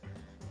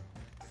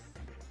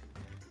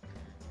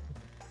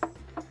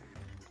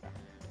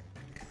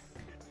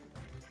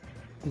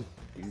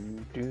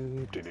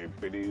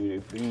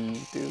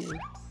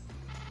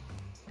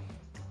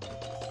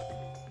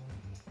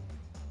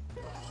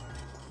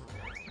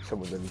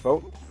 Someone didn't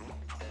vote.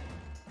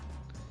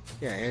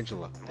 Yeah,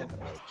 Angela didn't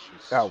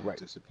vote. Right.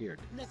 Disappeared.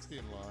 Next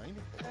in line.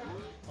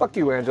 Fuck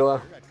you,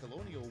 Angela. At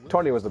Colonial Williams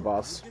Tony was the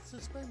boss. Get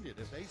suspended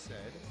if they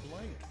said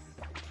blank.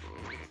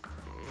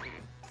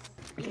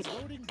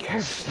 Voting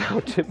Cash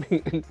out to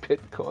me in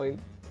Bitcoin.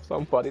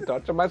 Somebody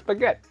touching my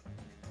spaghetti.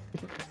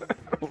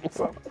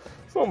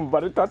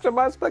 Somebody touching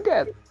my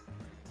spaghetti.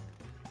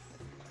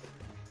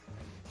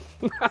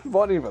 I'm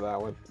voting for that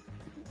one.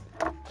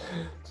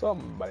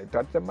 Somebody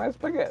touching my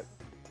spaghetti.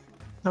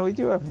 No, we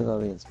do have an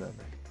audience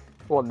member.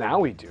 Well, now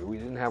we do. We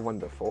didn't have one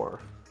before.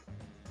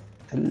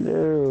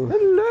 Hello.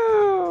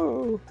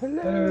 Hello.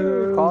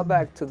 Hello. Call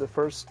back to the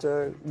first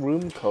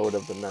room code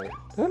of the night.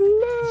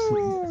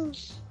 Hello.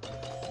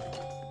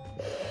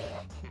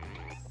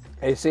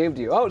 I saved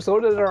you. Oh,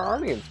 so did our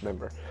audience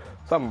member.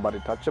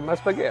 Somebody touching my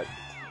spaghetti.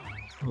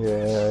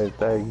 Yeah,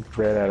 I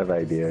ran out of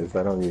ideas.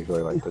 I don't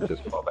usually like to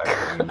just fall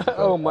back.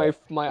 Oh, my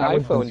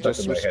iPhone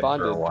just For a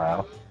responded.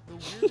 while.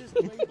 the weirdest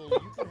label you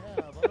could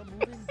have on a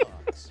moving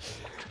box.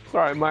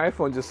 Sorry, my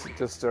iPhone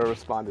just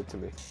responded to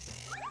me.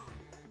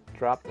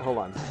 Hold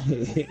on.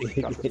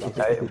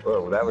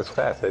 Whoa, that was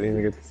fast. I didn't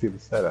even get to see the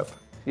setup.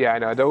 Yeah, I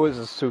know. That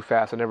was too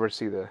fast. I never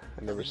see it.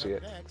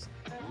 Next,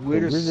 The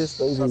weirdest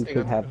lady you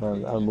could have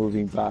on a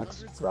moving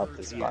box drop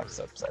this box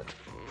upside.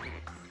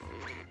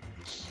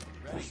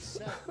 ready,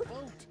 set,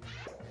 vote.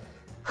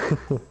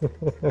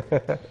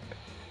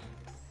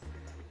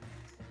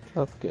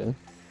 That's good.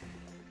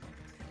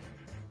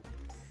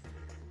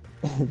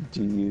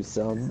 Do you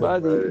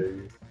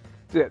somebody?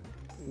 Yeah,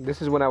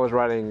 this is when I was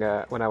writing.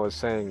 When I was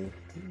saying,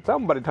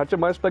 "Somebody touching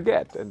my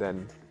spaghetti," and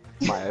then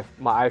my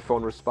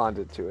iPhone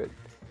responded to it.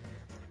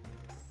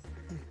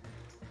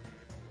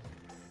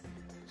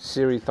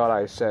 Siri thought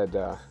I said,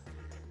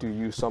 do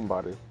you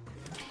somebody.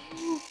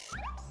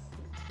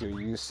 Do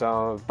you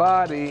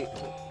somebody.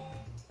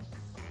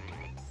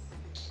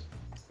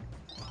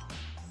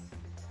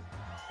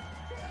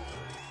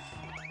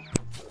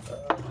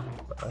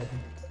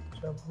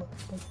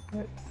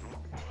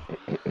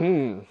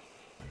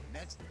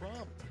 Next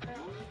prompt.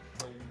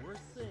 The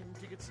worst thing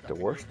to get stuck The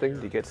in worst your thing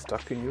hair. to get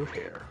stuck in your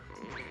hair.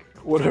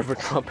 Whatever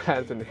Trump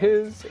has in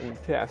his and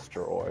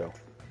castor oil.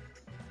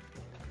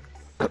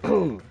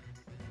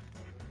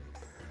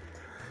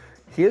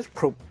 He has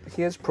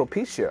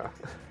Propecia.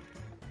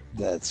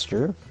 That's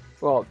true.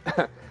 Well,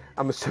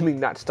 I'm assuming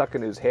not stuck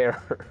in his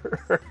hair.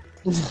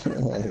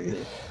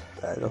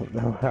 I don't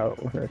know how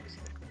it works.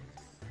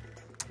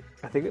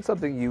 I think it's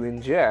something you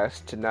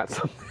ingest, to not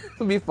something.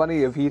 It'd be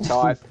funny if he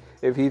thought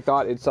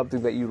it's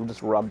something that you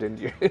just rubbed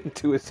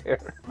into his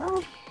hair.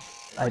 Well,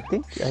 I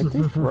think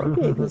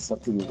Rogaine is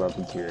something you rub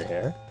into your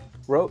hair.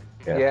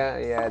 Yeah,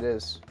 it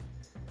is.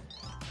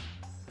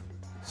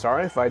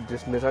 Sorry if I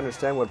just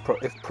misunderstand if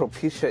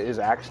Propecia is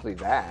actually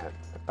that.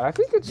 I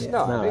think it's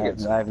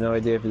I have no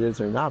idea if it is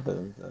or not, but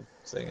I'm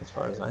saying as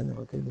far as I know,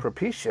 it could be.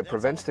 Propecia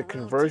prevents the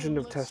conversion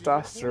of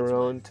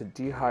testosterone to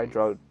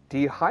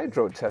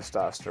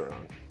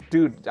dihydrotestosterone.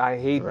 Dude, I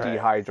hate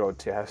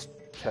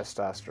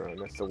dihydrotestosterone.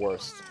 That's the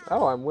worst.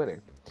 Oh, I'm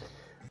winning.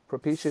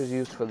 Propecia is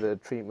used for the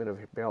treatment of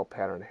male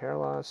pattern hair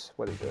loss.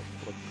 What is it?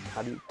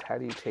 How do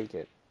you take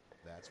it?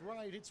 That's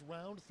right. It's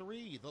round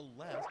 3, the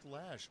last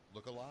lash.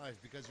 Look alive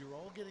because you're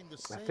all getting the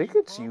I same. think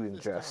it's you prompt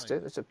this ingest time.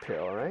 it. It's a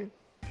pill, right?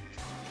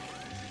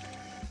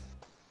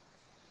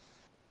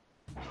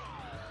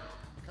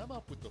 Come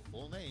up with the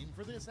full name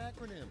for this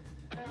acronym.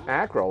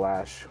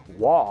 Acrolash.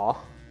 Wow.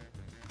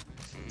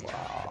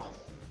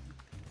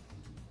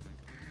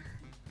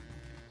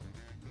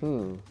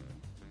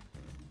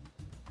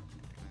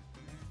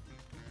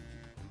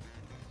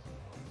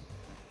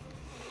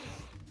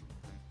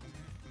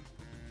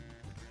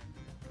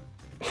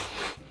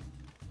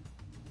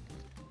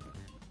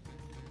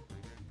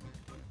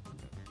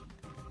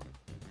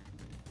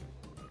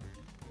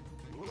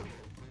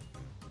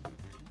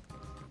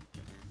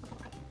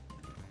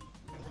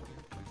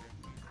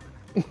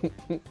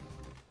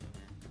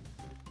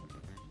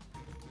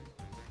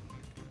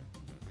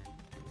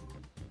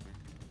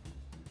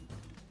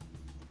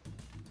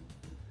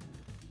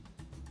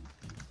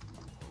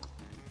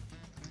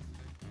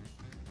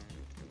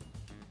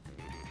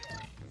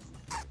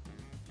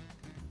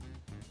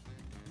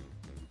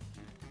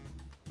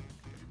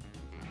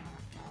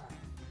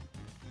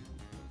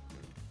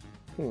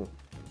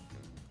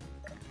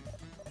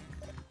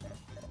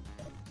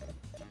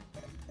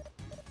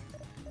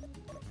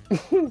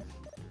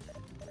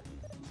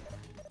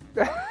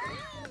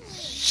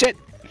 Shit!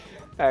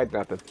 I had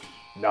nothing.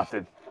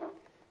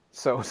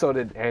 So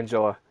did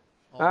Angela.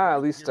 At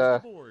least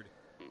I'm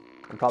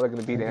probably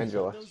gonna beat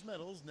Angela. Those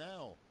medals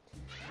now.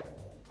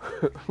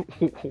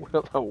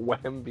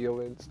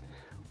 Wambulance.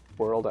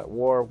 World at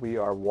War. We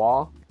are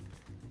Wa.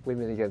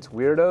 Women against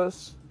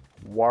Weirdos.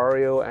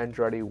 Wario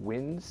Andretti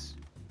wins.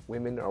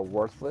 Women are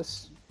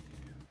worthless.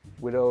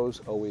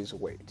 Widows always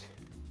wait.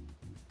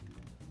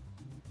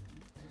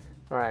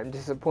 Alright, I'm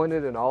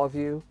disappointed in all of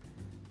you.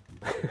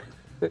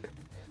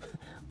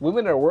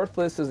 Women are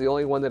worthless is the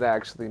only one that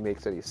actually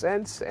makes any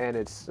sense, and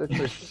it's a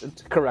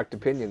correct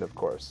opinion, of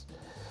course.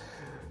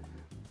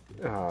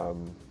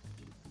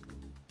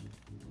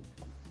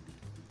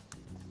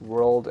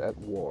 World at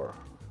War.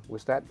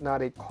 Was that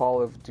not a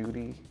Call of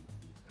Duty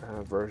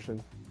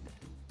version?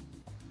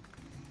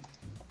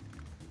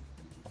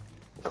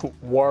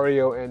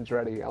 Wario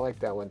Andretti. I like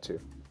that one too.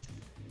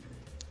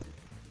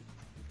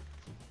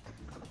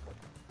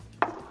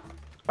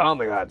 Oh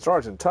my god,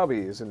 Sergeant Tubby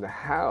is in the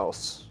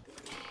house.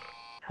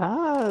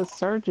 Ah,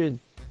 Sergeant.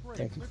 Great.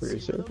 Thank you Let's for your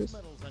see where those service.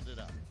 medals ended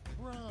up.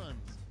 Bronze,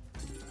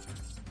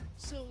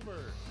 silver,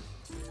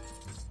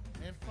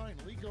 and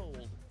finally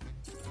gold.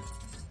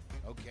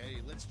 Okay,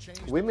 let's change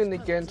those Women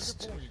medals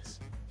against- into points.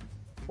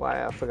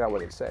 Why, I forgot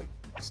what it said.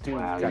 Stu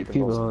Wow, got you the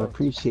people most don't votes.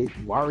 appreciate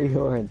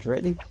Wario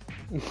Andretti?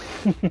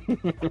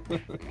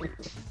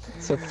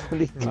 It's a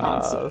funny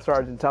concept.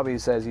 Sergeant Tubby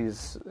says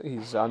he's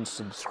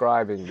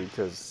unsubscribing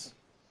because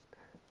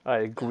I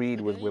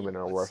agreed with women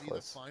are Let's see the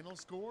worthless. final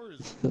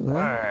scores.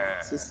 Well,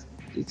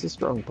 it's a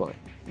strong point.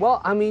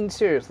 Well, I mean,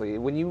 seriously,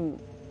 when you...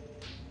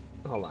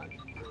 Hold on.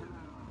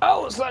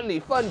 Oh, Sunday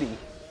Fundy!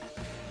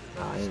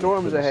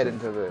 Storms ahead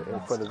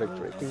for the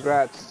victory.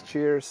 Congrats,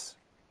 cheers,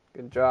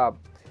 good job.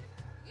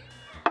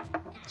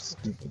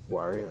 Stupid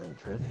Wario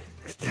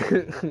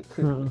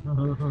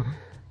Andretti.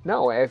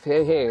 No, if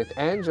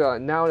Angela,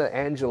 now that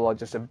Angela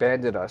just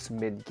abandoned us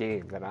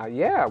mid-game, then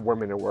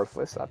women are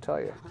worthless, I'll tell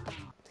you.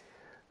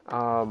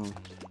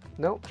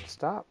 Nope,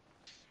 stop.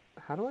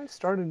 How do I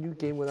start a new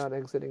game without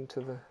exiting to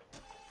the...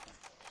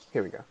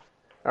 Here we go.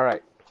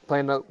 Alright,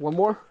 playing one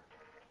more?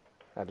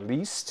 At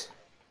least?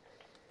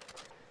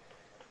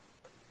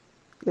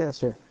 Yeah,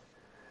 sure.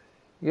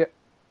 Yeah.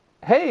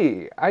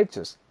 Hey, I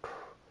just